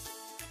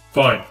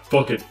 Fine,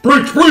 fuck it.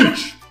 Breach,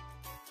 breach!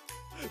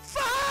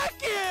 Fuck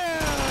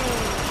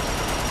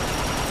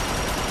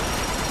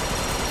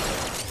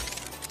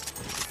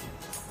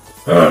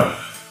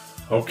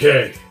you!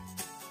 Okay.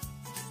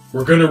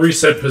 We're gonna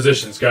reset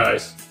positions,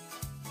 guys.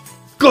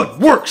 Good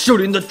work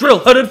shooting the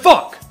drill-headed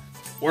fuck!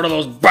 What are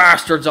those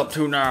bastards up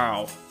to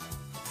now?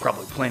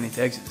 Probably planning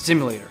to exit the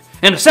simulator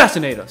and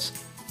assassinate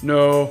us.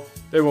 No,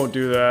 they won't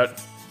do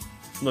that.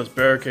 Unless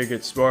Barricade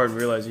gets smart and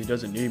realizes he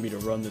doesn't need me to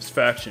run this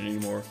faction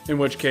anymore. In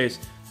which case,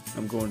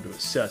 I'm going to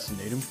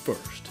assassinate him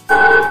first.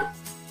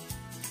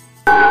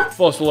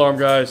 False alarm,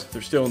 guys.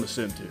 They're still in the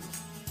sim too.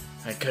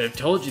 I could have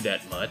told you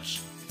that much.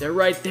 They're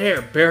right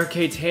there.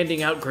 Barricade's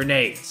handing out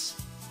grenades.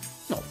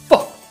 No,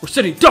 fuck! We're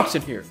sitting ducks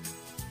in here!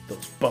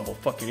 Those bumble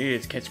fucking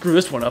idiots can't screw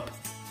this one up.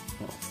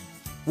 Oh,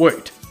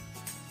 wait.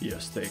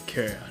 Yes, they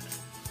can.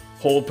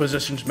 Hold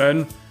positions, men,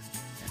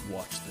 and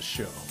watch the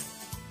show.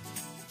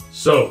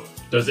 So,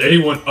 does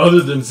anyone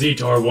other than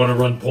Zetar want to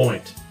run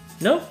point?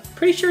 Nope,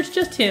 pretty sure it's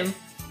just him.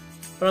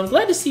 But I'm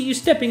glad to see you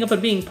stepping up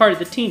and being part of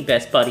the team,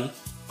 best buddy.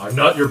 I'm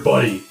not your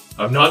buddy.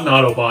 I'm not an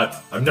Autobot.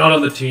 I'm not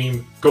on the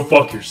team. Go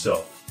fuck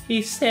yourself.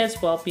 He says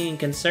while being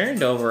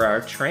concerned over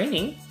our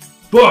training.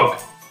 Bug!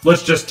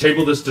 Let's just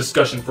table this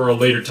discussion for a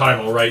later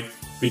time, alright?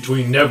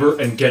 Between never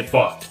and get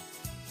fucked.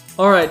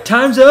 Alright,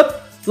 time's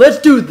up. Let's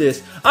do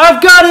this.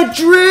 I've got a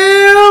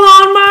drill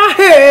on my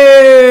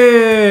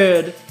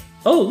head!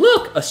 Oh,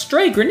 look, a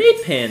stray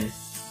grenade pin.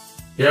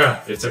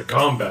 Yeah, it's a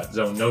combat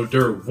zone, no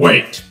dirt.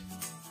 Wait!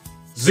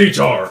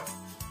 Zetar!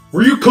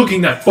 Were you cooking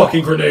that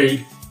fucking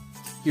grenade?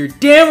 You're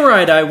damn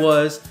right I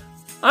was.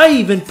 I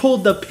even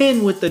pulled the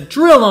pin with the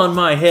drill on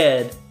my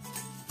head.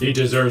 He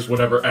deserves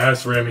whatever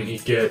ass ramming he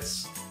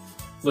gets.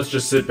 Let's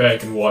just sit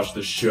back and watch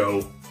the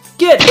show.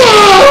 Get—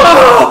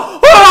 Oh!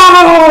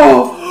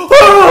 Oh!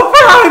 Oh!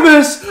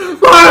 Primus!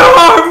 My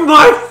arm!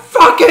 My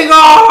fucking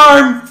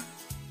arm!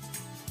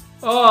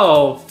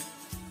 Oh,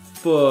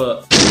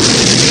 fuck.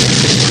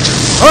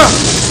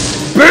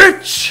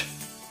 Bitch!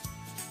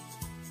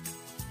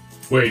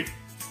 Wait,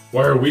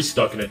 why are we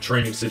stuck in a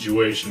training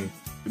situation?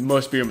 It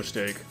must be a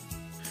mistake.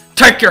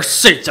 Take your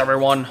seats,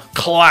 everyone.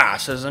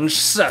 Class is in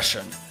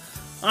session.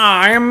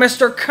 I am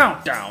Mr.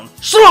 Countdown,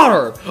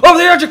 slaughter of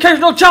the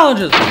educational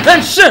challenges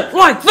and shit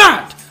like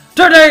that.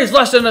 Today's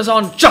lesson is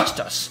on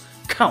justice.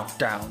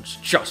 Countdown's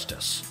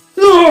justice.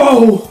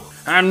 No!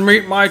 And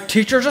meet my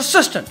teacher's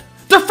assistant,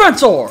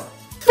 Defensor!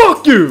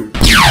 Fuck you!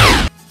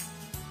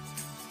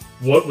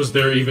 What was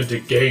there even to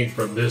gain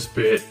from this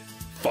bit?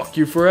 Fuck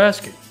you for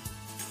asking.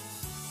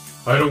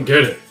 I don't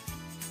get it.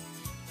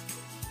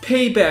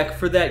 Payback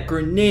for that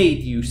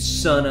grenade, you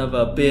son of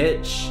a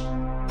bitch.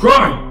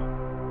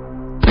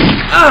 Prime!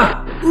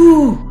 Ah!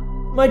 Ooh!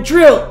 My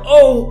drill!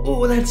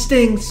 Oh, that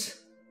stings.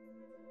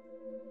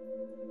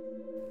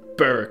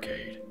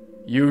 Barricade,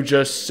 you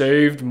just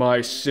saved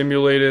my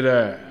simulated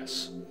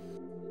ass.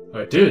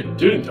 I did,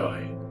 didn't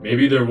I?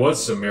 Maybe there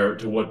was some merit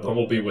to what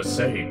Bumblebee was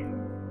saying.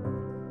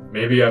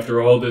 Maybe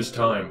after all this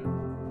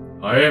time,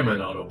 I am an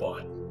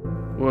Autobot.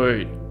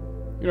 Wait,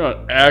 you're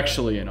not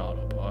actually an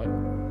Autobot.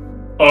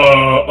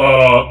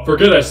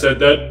 Forget I said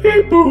that.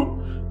 Beep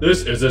boop.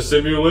 This is a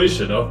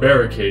simulation of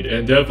Barricade,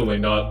 and definitely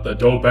not the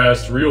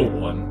dope-ass real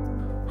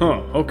one.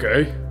 Huh,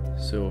 okay.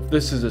 So if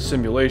this is a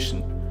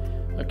simulation,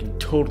 I can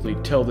totally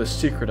tell this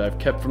secret I've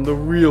kept from the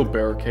real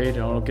Barricade,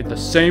 and I'll get the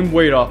same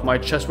weight off my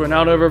chest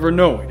without ever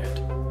knowing it.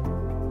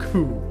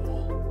 Cool.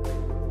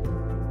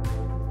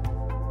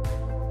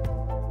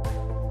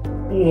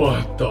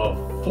 What the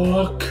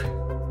fuck?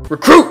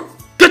 Recruit!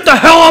 Get the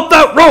hell up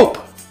that rope!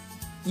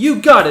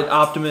 You got it,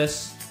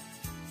 Optimus.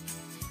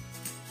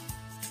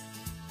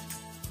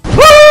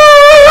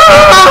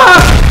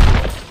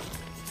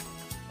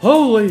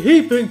 Holy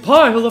heaping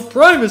pile of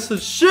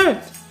Primus's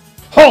shit!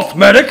 Halt,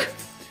 medic!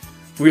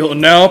 We'll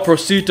now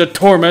proceed to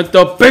torment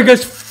the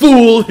biggest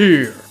fool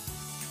here.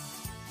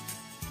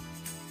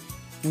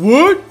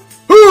 What?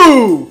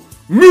 Who?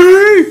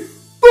 Me?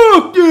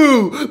 Fuck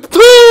you!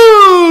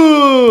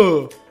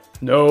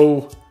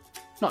 No,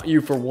 not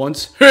you for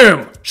once.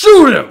 Him!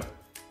 Shoot him!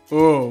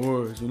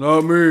 Oh, wait, so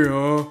not me,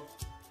 huh?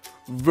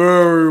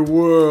 Very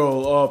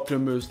well,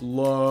 Optimus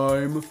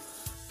Lime.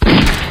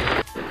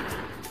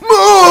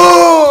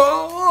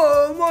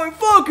 Oh, my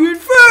fucking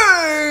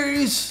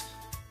face!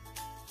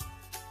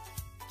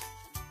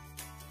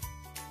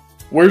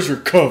 Where's your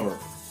cover?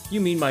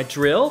 You mean my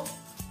drill?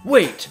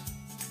 Wait,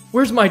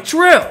 where's my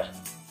drill?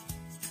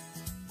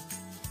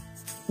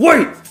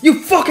 Wait, you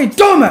fucking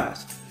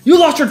dumbass! You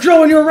lost your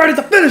drill when you were right at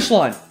the finish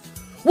line!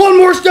 One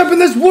more step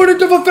and this wouldn't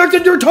have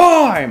affected your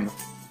time!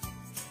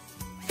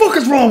 Fuck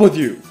is wrong with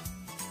you?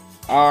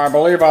 I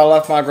believe I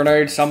left my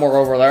grenade somewhere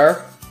over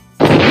there.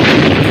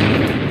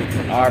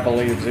 I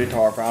believe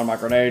Zetar found my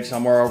grenade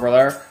somewhere over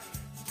there.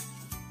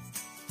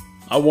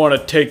 I want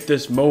to take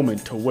this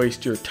moment to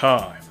waste your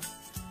time.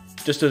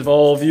 Just as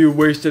all of you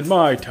wasted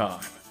my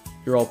time.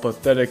 You're all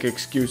pathetic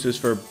excuses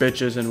for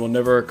bitches and will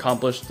never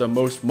accomplish the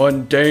most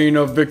mundane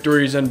of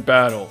victories in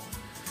battle.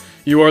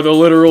 You are the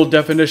literal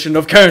definition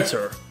of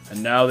cancer.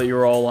 And now that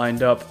you're all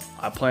lined up,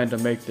 I plan to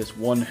make this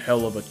one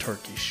hell of a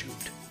turkey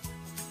shoot.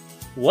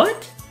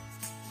 What?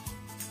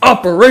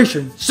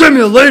 Operation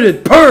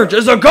Simulated Purge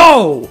is a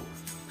go!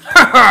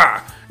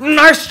 Haha!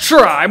 Nice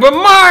try, but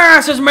my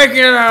ass is making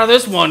it out of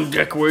this one,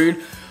 dickweed.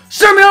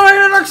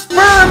 Simulated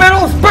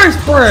experimental space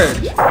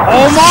bridge!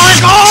 Oh my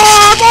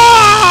god!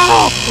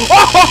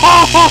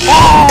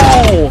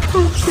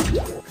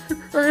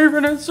 Oh!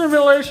 Even in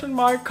simulation,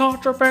 my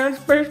contraband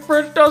space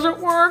bridge doesn't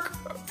work.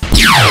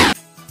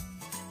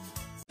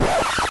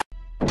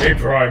 Hey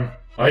Prime,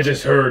 I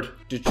just heard.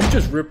 Did you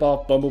just rip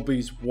off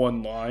Bumblebee's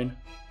one line?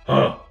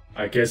 Huh,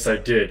 I guess I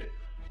did.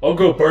 I'll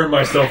go burn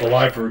myself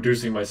alive for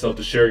reducing myself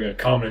to sharing a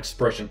common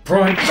expression.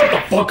 Prime, shut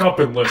the fuck up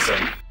and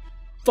listen.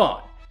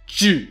 Fine.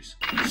 Jeez,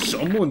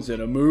 someone's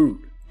in a mood.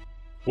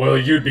 Well,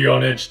 you'd be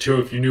on edge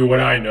too if you knew what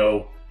I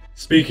know.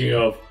 Speaking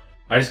of,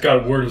 I just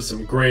got word of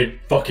some great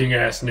fucking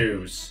ass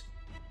news.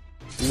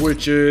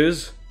 Which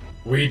is?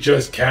 We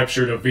just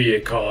captured a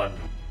Viacon.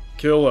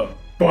 Kill him.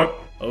 But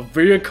a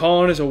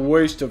Viacon is a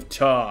waste of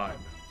time.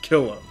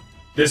 Kill him.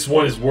 This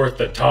one is worth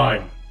the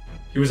time.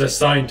 He was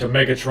assigned to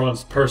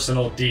Megatron's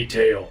personal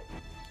detail.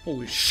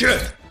 Holy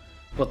shit!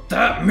 But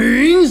that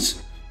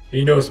means?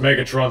 He knows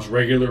Megatron's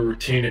regular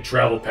routine and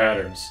travel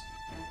patterns.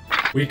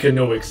 We can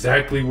know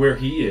exactly where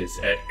he is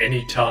at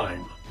any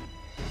time.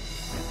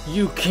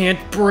 You can't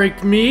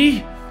break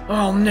me!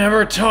 I'll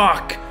never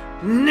talk!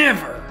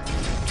 Never!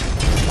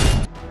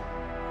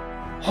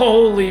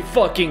 Holy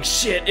fucking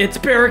shit, it's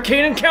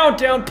Barricade and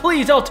Countdown!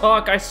 Please, I'll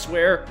talk, I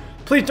swear!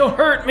 Please don't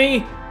hurt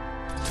me!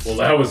 Well,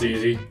 that was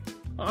easy.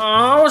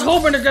 I was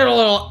hoping to get a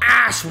little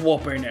ass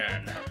whooping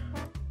in.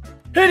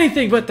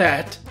 Anything but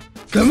that!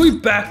 Can we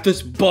back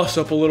this bus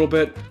up a little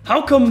bit?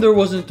 How come there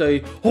wasn't a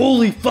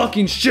holy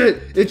fucking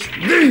shit, it's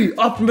the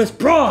Optimus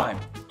Prime?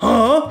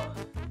 Huh?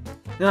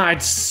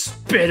 I'd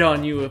spit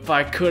on you if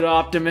I could,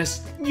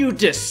 Optimus. You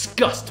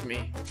disgust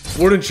me.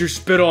 Wouldn't you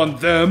spit on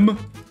them?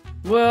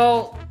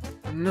 Well,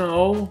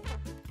 no.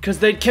 Because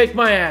they'd kick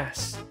my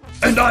ass.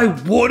 And I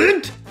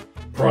wouldn't?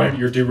 Prime,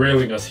 you're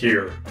derailing us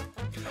here.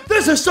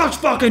 This is such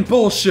fucking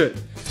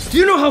bullshit! Do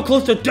you know how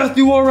close to death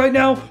you are right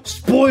now?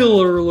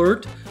 Spoiler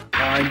alert,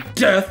 I'm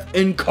death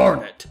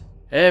incarnate.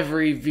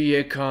 Every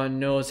Viacon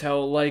knows how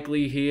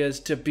likely he is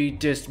to be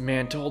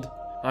dismantled.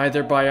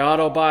 either by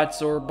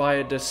Autobots or by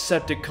a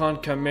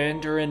Decepticon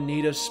commander in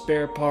need of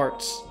spare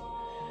parts.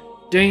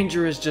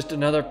 Danger is just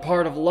another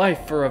part of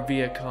life for a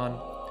Viacon,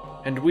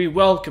 and we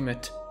welcome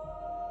it.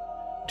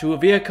 To a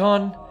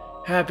Viacon,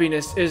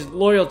 happiness is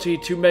loyalty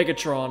to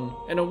Megatron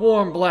and a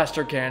warm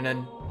blaster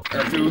cannon.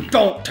 If you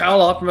don't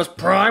tell Optimus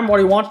Prime what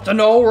he wants to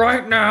know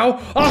right now,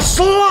 I'll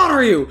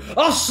slaughter you!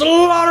 I'll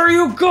slaughter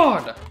you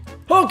good!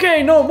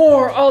 Okay, no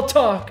more, I'll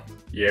talk.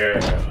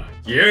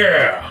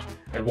 Yeah.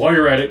 And while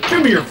you're at it,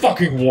 give me your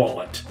fucking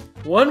wallet.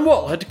 One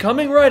wallet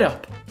coming right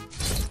up.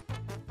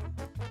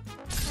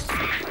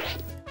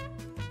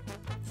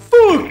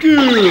 Fuck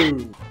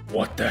you!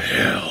 What the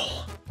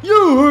hell?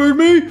 You heard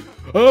me!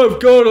 I've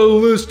got a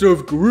list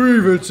of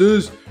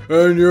grievances,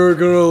 and you're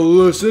gonna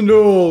listen to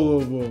all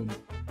of them.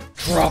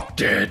 Drop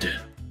dead.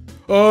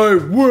 I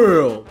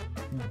will,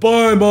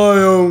 by my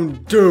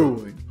own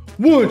doing,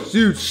 once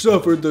you've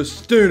suffered the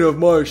sting of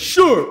my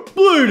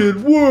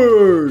sharp-bladed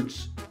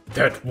words.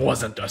 That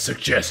wasn't a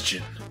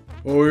suggestion.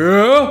 Oh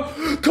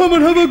yeah? Come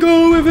and have a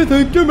go if you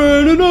think you're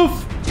man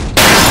enough.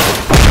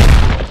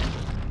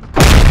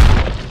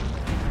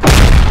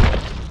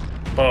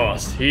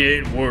 Boss, he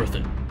ain't worth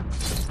it.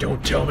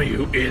 Don't tell me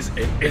who is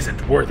and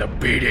isn't worth a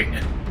beating.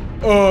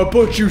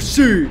 But you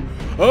see,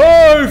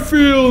 I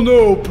feel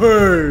no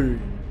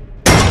pain.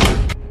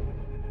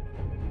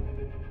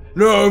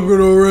 Now I'm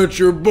gonna wrench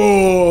your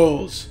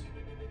balls.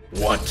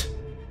 What?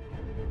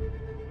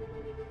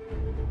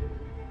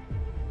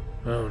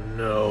 Oh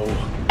no.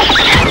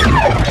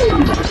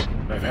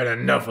 I've had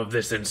enough of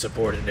this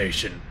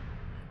insubordination.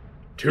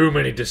 Too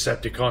many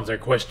Decepticons are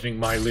questioning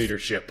my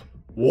leadership.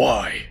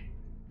 Why?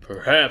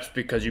 Perhaps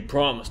because you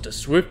promised a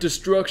swift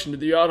destruction to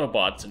the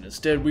Autobots, and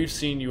instead we've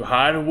seen you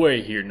hide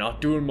away here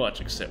not doing much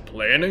except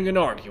planning and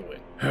arguing.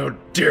 How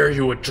dare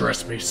you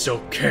address me so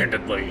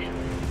candidly?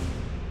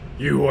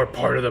 You are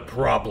part of the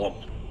problem.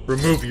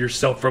 Remove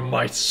yourself from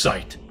my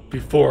sight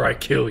before I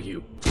kill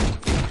you.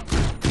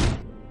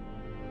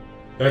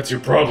 That's your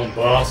problem,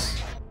 boss.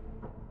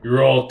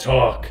 You're all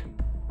talk,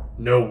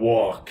 no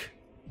walk.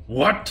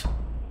 What?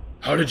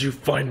 How did you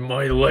find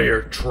my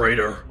lair,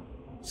 traitor?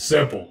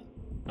 Simple.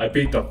 I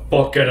beat the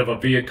fuck out of a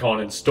Viacon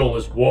and stole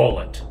his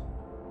wallet.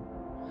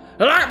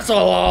 That's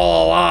all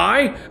a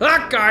lie!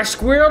 That guy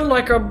squealed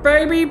like a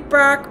baby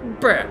back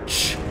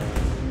bitch!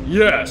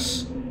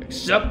 Yes,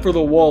 except for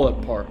the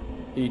wallet part.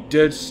 He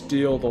did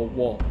steal the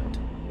wallet.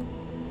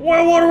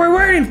 Well, what are we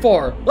waiting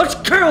for? Let's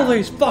kill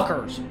these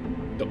fuckers!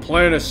 The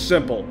plan is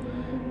simple.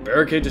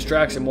 Barricade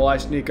distracts him while I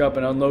sneak up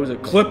and unload a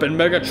clip in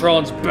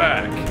Megatron's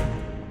back.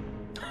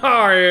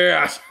 Oh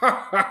yes,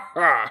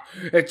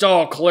 it's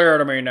all clear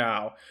to me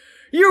now.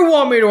 You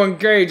want me to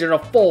engage in a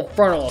full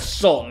frontal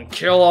assault and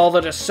kill all the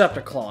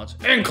Decepticons,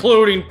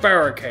 including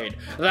Barricade,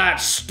 that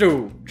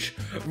stooge.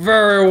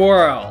 Very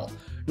well.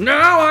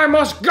 Now I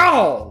must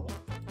go!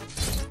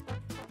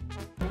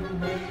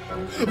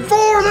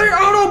 For the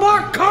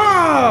Autobot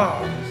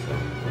cause!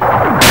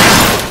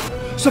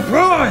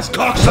 Surprise,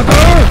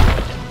 cocksucker!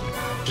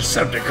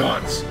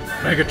 Decepticons,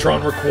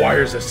 Megatron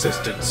requires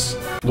assistance.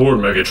 Lord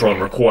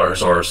Megatron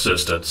requires our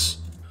assistance.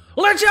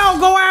 Let's all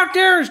go out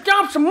there and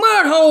stomp some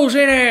mud holes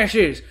in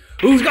asses!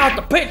 Who's got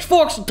the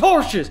pitchforks and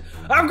torches?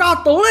 I've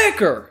got the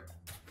liquor!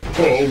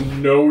 Oh,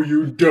 no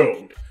you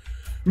don't.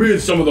 Me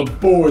and some of the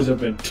boys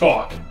have been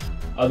talking.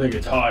 I think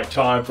it's high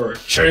time for a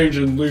change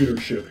in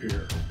leadership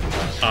here.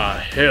 I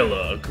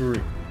hella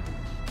agree.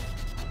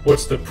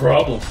 What's the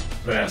problem,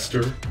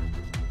 Master?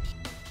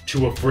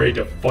 Too afraid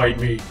to fight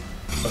me?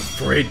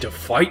 Afraid to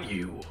fight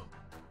you?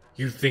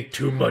 You think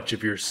too much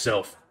of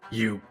yourself,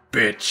 you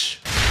bitch.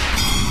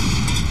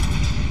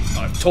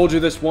 I've told you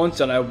this once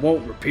and I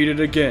won't repeat it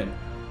again.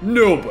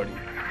 Nobody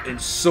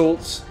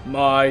insults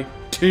my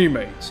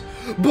teammates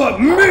but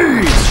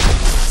me!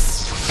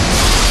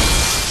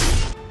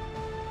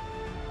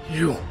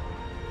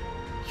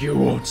 You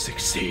won't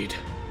succeed.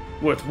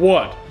 With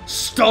what?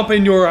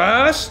 Stomping your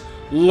ass?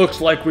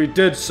 Looks like we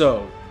did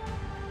so.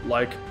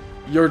 Like,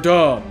 you're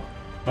dumb.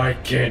 I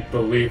can't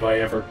believe I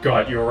ever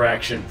got your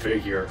action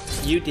figure.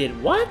 You did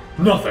what?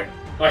 Nothing.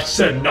 I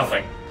said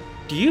nothing.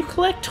 Do you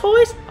collect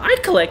toys? I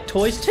collect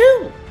toys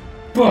too.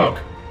 Bug,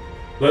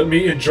 let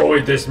me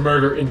enjoy this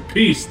murder in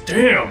peace,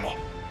 damn!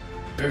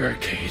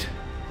 Barricade,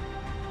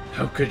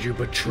 how could you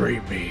betray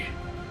me?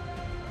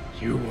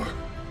 You were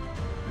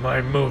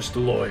my most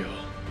loyal.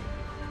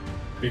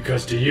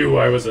 Because to you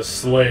I was a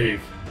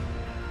slave.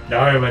 Now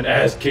I'm an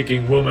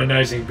ass-kicking,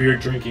 womanizing,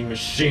 beer-drinking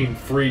machine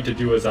free to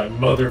do as I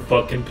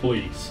motherfucking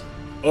please.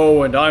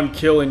 Oh, and I'm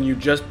killing you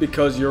just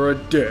because you're a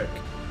dick.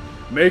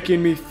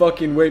 Making me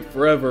fucking wait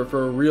forever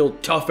for a real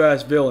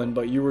tough-ass villain,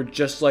 but you were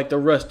just like the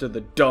rest of the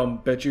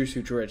dumb bitches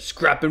who tried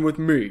scrapping with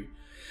me.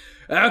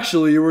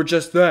 Actually, you were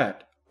just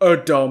that. A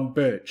dumb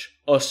bitch.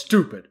 A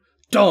stupid,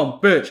 dumb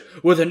bitch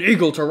with an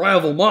eagle to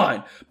rival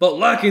mine, but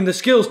lacking the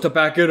skills to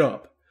back it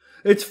up.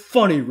 It's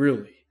funny,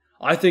 really.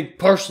 I think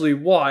partially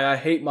why I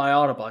hate my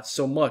Autobots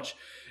so much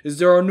is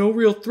there are no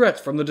real threats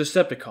from the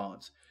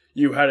Decepticons.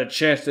 You had a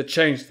chance to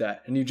change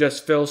that, and you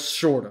just fell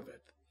short of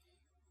it.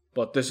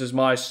 But this is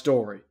my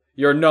story,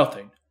 You're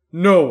nothing.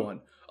 No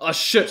one. A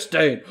shit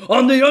stain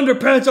on the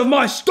underpants of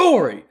my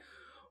story.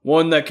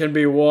 One that can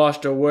be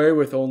washed away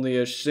with only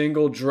a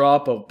single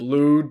drop of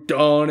blue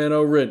dawn and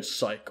a rinse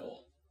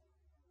cycle.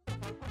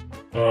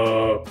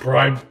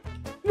 Prime?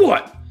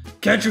 What?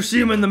 Can't you see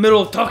him in the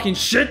middle of talking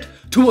shit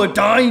to a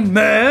dying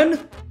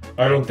man?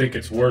 I don't think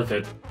it's worth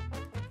it.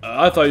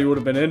 I thought you would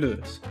have been into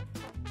this.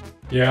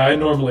 Yeah, I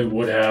normally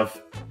would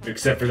have.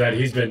 Except for that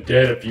he's been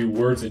dead a few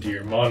words into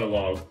your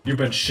monologue. You've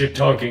been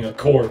shit-talking a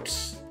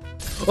corpse.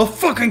 A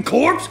fucking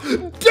corpse?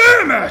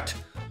 Damn it!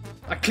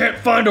 I can't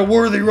find a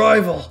worthy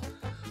rival.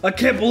 I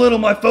can't belittle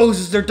my foes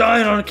as they're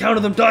dying on account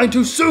of them dying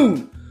too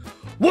soon.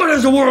 What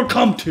has the world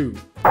come to?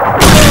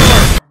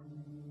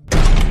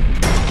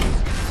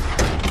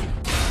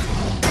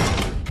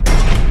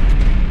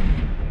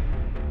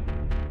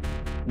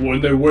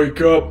 When they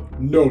wake up,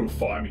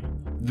 notify me.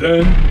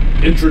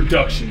 Then,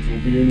 introductions will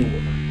be in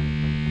order.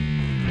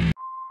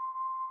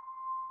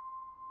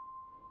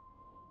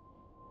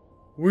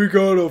 We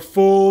got a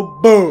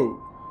full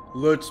boat.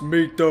 Let's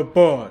meet the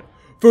bot.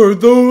 For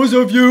those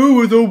of you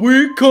with a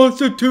weak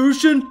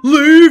constitution,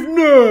 leave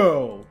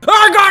now.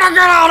 I gotta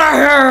get out of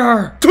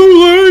here! Too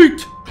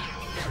late!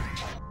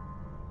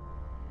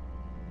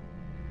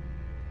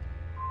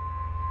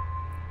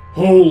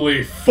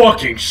 Holy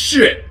fucking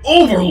shit!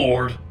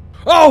 Overlord!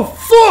 Oh,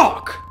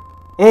 fuck!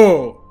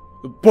 Oh,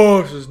 the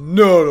boss is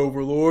not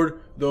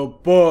Overlord. The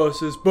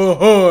boss is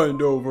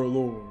behind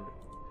Overlord.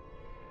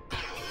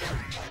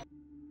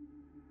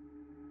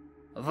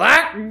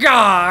 That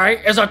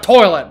guy is a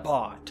toilet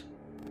bot.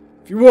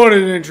 If you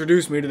wanted to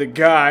introduce me to the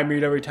guy I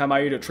meet every time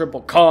I eat a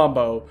triple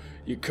combo,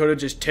 you could have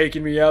just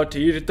taken me out to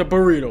eat at the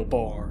burrito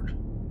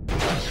barn.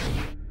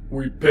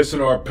 We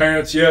pissing our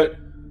pants yet?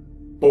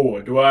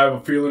 Boy, do I have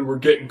a feeling we're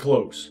getting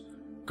close.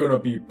 Gonna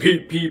be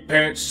pee-pee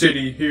pants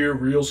city here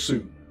real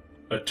soon.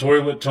 A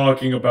toilet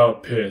talking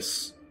about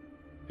piss.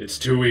 It's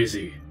too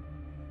easy.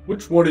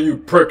 Which one of you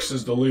pricks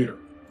is the leader?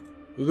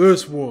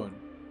 This one.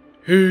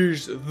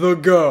 He's the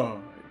guy.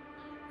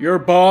 Your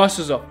boss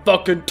is a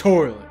fucking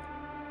toilet.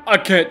 I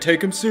can't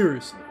take him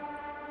seriously.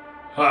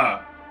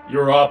 Hi,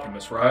 you're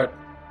Optimus, right?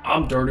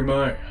 I'm Dirty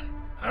Man,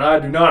 and I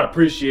do not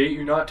appreciate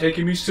you not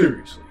taking me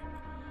seriously.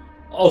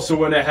 Also,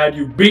 when I had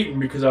you beaten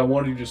because I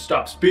wanted you to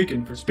stop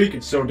speaking for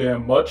speaking so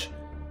damn much,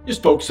 you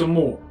spoke some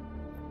more.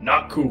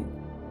 Not cool.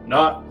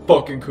 Not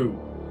fucking cool.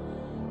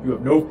 You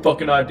have no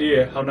fucking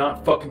idea how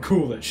not fucking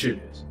cool that shit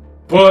is.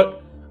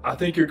 But, I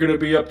think you're gonna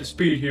be up to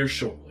speed here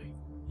shortly.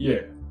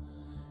 Yeah.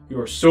 You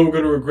are so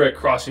gonna regret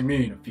crossing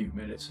me in a few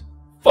minutes.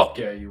 Fuck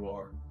yeah, you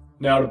are.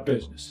 Now to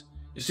business.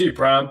 You see,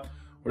 Prime,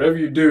 whatever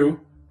you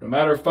do, no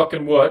matter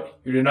fucking what,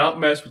 you do not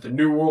mess with the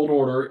New World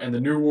Order, and the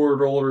New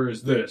World Order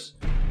is this.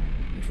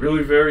 It's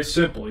really very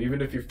simple,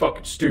 even if you're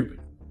fucking stupid,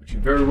 which you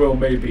very well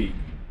may be.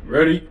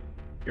 Ready?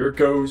 Here it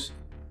goes.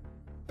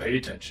 Pay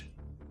attention.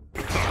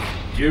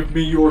 Give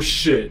me your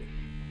shit,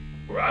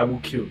 or I will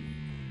kill you.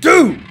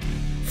 Dude!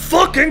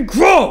 Fucking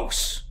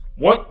gross!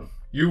 What?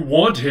 You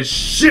want his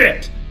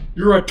shit?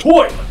 You're a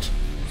toilet!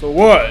 So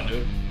what?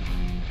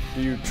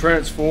 Do you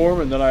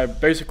transform and then I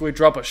basically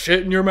drop a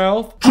shit in your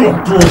mouth?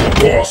 Don't throw the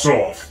boss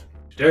off!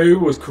 Today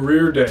was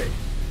career day.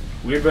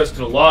 We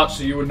invested a lot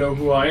so you would know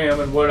who I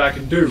am and what I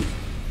can do.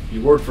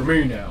 You work for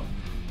me now.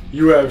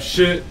 You have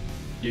shit,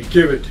 you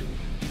give it to me.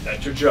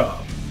 That's your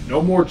job.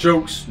 No more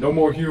jokes, no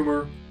more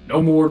humor,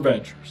 no more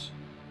adventures.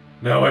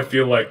 Now I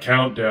feel like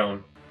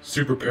Countdown.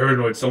 Super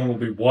paranoid someone will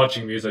be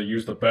watching me as I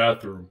use the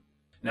bathroom.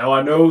 Now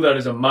I know that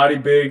is a mighty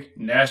big,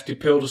 nasty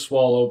pill to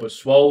swallow, but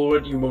swallow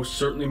it you most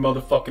certainly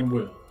motherfucking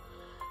will.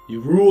 You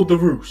ruled the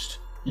roost.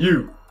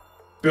 You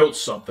built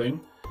something.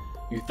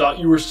 You thought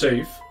you were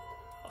safe.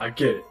 I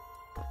get it.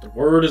 The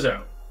word is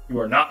out. You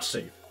are not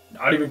safe.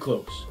 Not even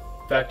close.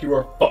 In fact, you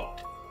are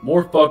fucked.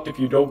 More fucked if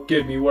you don't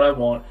give me what I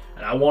want,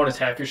 and I want is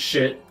half your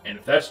shit, and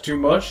if that's too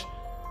much,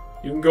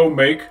 you can go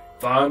make,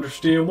 find, or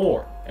steal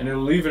more, and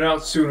it'll even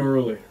out sooner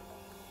or later.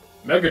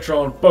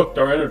 Megatron fucked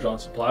our energon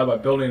supply by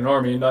building an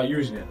army and not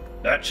using it.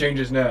 That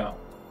changes now.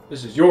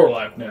 This is your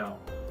life now.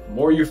 The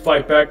more you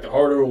fight back, the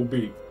harder it will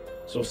be.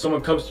 So if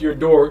someone comes to your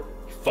door,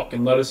 you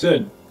fucking let us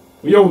in.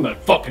 We own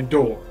that fucking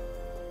door.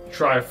 You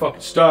try to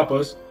fucking stop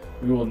us,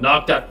 we will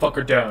knock that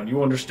fucker down,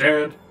 you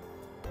understand?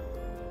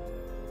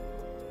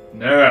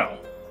 Now,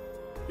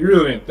 you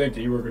really didn't think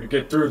that you were going to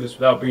get through this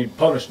without being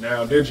punished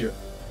now, did you?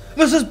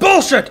 This is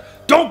bullshit!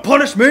 Don't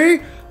punish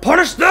me!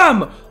 Punish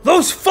them!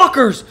 Those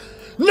fuckers!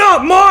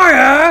 Not my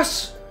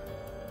ass!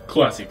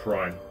 Classy,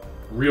 Prime.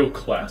 Real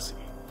classy.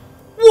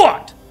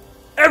 What?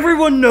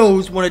 Everyone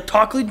knows when a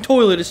talking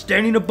toilet is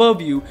standing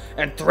above you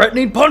and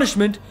threatening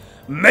punishment,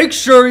 make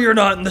sure you're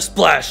not in the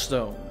splash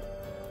zone.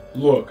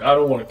 Look, I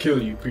don't want to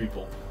kill you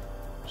people.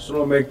 Just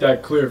want to make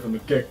that clear from the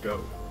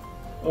get-go.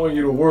 I want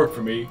you to work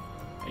for me,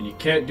 and you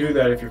can't do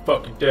that if you're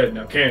fucking dead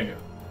now, can you?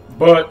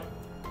 But,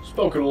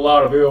 spoken a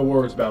lot of ill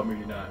words about me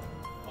tonight.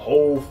 A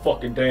whole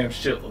fucking damn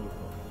shitload of them.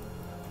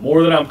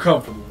 More than I'm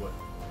comfortable with.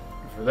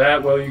 And for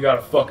that, well, you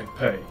gotta fucking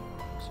pay.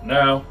 So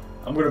now,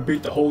 I'm gonna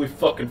beat the holy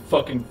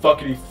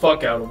fuckity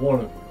fuck out of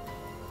one of you.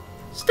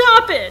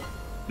 Stop it!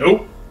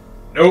 Nope.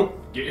 Nope.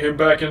 Get him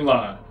back in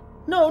line.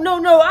 No, no,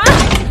 no,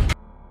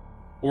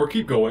 Or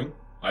keep going.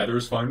 Either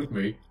is fine with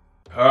me.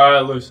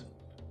 Alright, listen.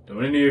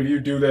 Don't any of you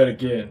do that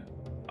again.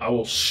 I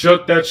will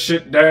shut that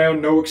shit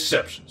down, no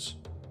exceptions.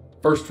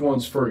 First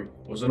one's free.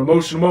 Was an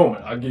emotional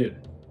moment, I get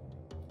it.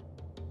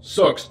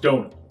 Sucks,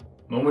 don't it?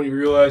 Moment you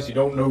realize you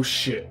don't know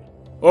shit.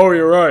 Oh,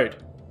 you're right.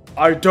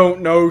 I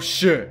don't know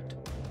shit.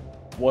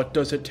 What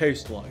does it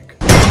taste like?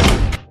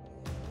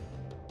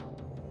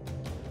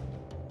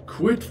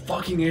 Quit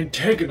fucking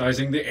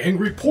antagonizing the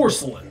angry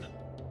porcelain.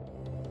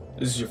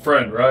 This is your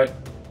friend, right?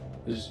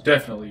 This is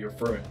definitely your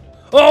friend.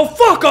 Oh,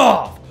 fuck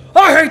off!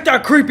 I hate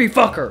that creepy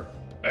fucker!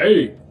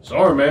 Hey,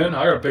 sorry man,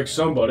 I gotta pick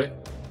somebody.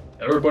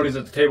 Everybody's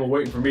at the table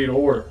waiting for me to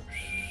order.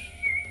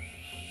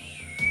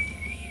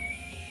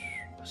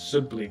 I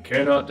simply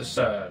cannot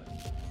decide.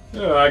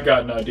 I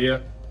got an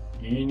idea.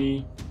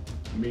 Eeny,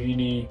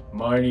 meeny,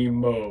 miny,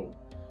 mo.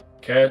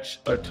 Catch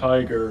a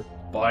tiger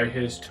by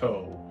his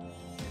toe.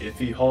 If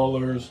he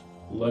hollers,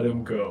 let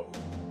him go.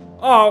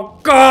 Oh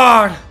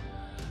God!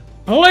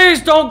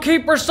 Please don't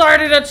keep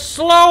reciting it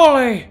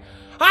slowly!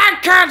 I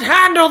can't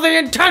handle the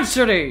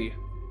intensity!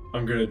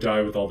 I'm gonna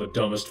die with all the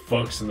dumbest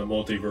fucks in the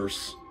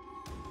multiverse.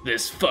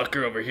 This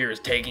fucker over here is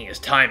taking his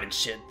time and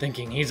shit,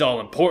 thinking he's all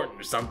important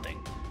or something.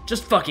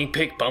 Just fucking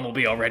pick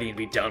Bumblebee already and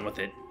be done with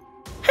it.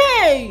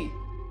 Hey!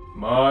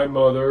 My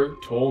mother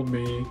told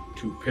me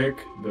to pick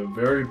the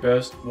very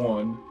best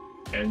one,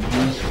 and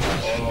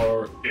you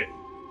are it.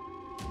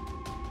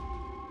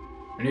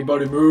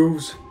 Anybody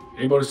moves,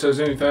 anybody says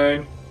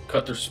anything,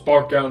 cut their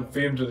spark out and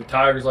feed them to the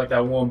tigers like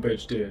that one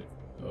bitch did.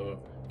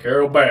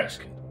 Carol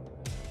Baskin.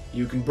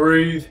 You can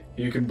breathe,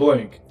 you can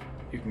blink,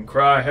 you can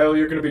cry, hell,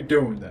 you're gonna be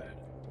doing that.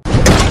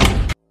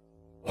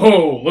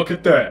 Oh, look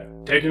at that,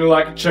 taking it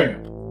like a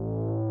champ.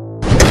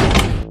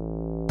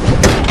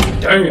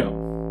 Damn.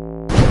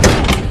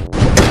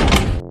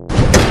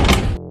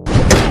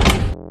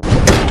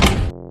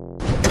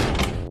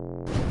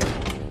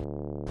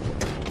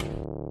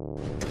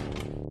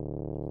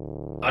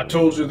 I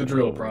told you the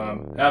drill,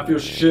 Prime. Half your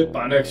shit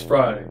by next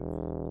Friday.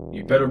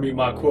 You better meet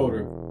my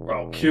quota, or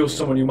I'll kill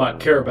someone you might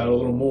care about a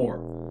little more.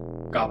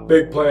 Got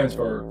big plans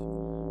for Earth.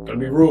 Gonna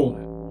be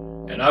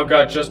ruling it. And I've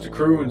got just the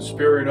crew and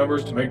superior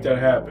numbers to make that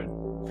happen.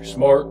 If you're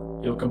smart,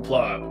 you'll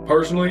comply. But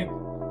personally,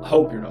 I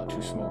hope you're not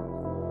too smart.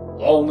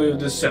 Long live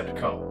the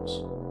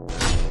Decepticons.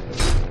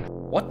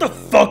 What the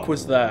fuck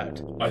was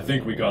that? I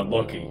think we got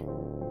lucky.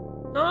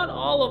 Not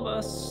all of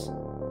us.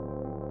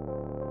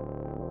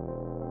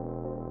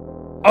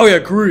 I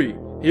agree.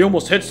 He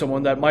almost hit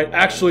someone that might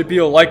actually be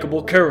a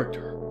likable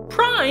character.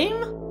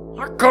 Prime?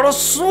 I could've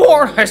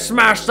sworn I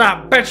smashed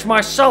that bitch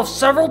myself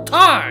several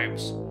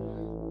times!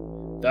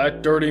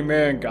 That dirty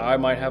man guy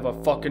might have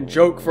a fucking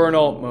joke for an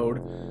alt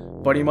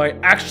mode, but he might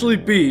actually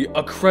be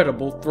a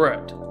credible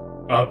threat.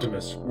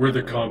 Optimus, we're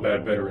the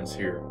combat veterans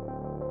here.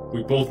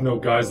 We both know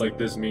guys like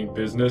this mean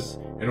business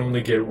and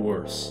only get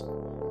worse.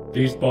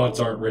 These bots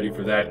aren't ready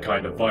for that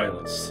kind of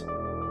violence.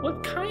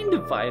 What kind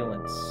of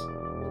violence?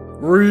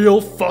 Real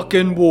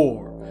fucking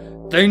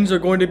war. Things are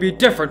going to be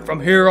different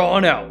from here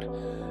on out.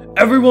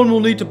 Everyone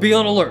will need to be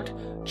on alert,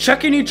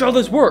 checking each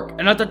other's work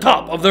and at the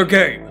top of their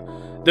game.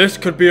 This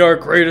could be our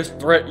greatest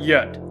threat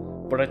yet,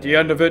 but at the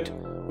end of it,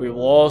 we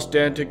will all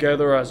stand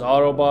together as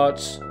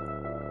Autobots,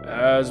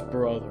 as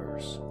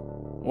brothers.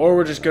 Or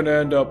we're just gonna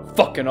end up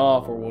fucking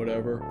off or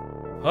whatever.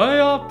 Hey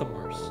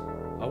Optimus,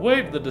 I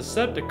waved the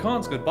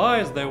Decepticons goodbye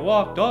as they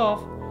walked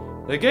off.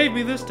 They gave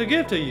me this to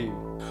give to you.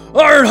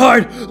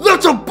 Ironhide,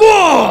 that's a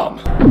bomb!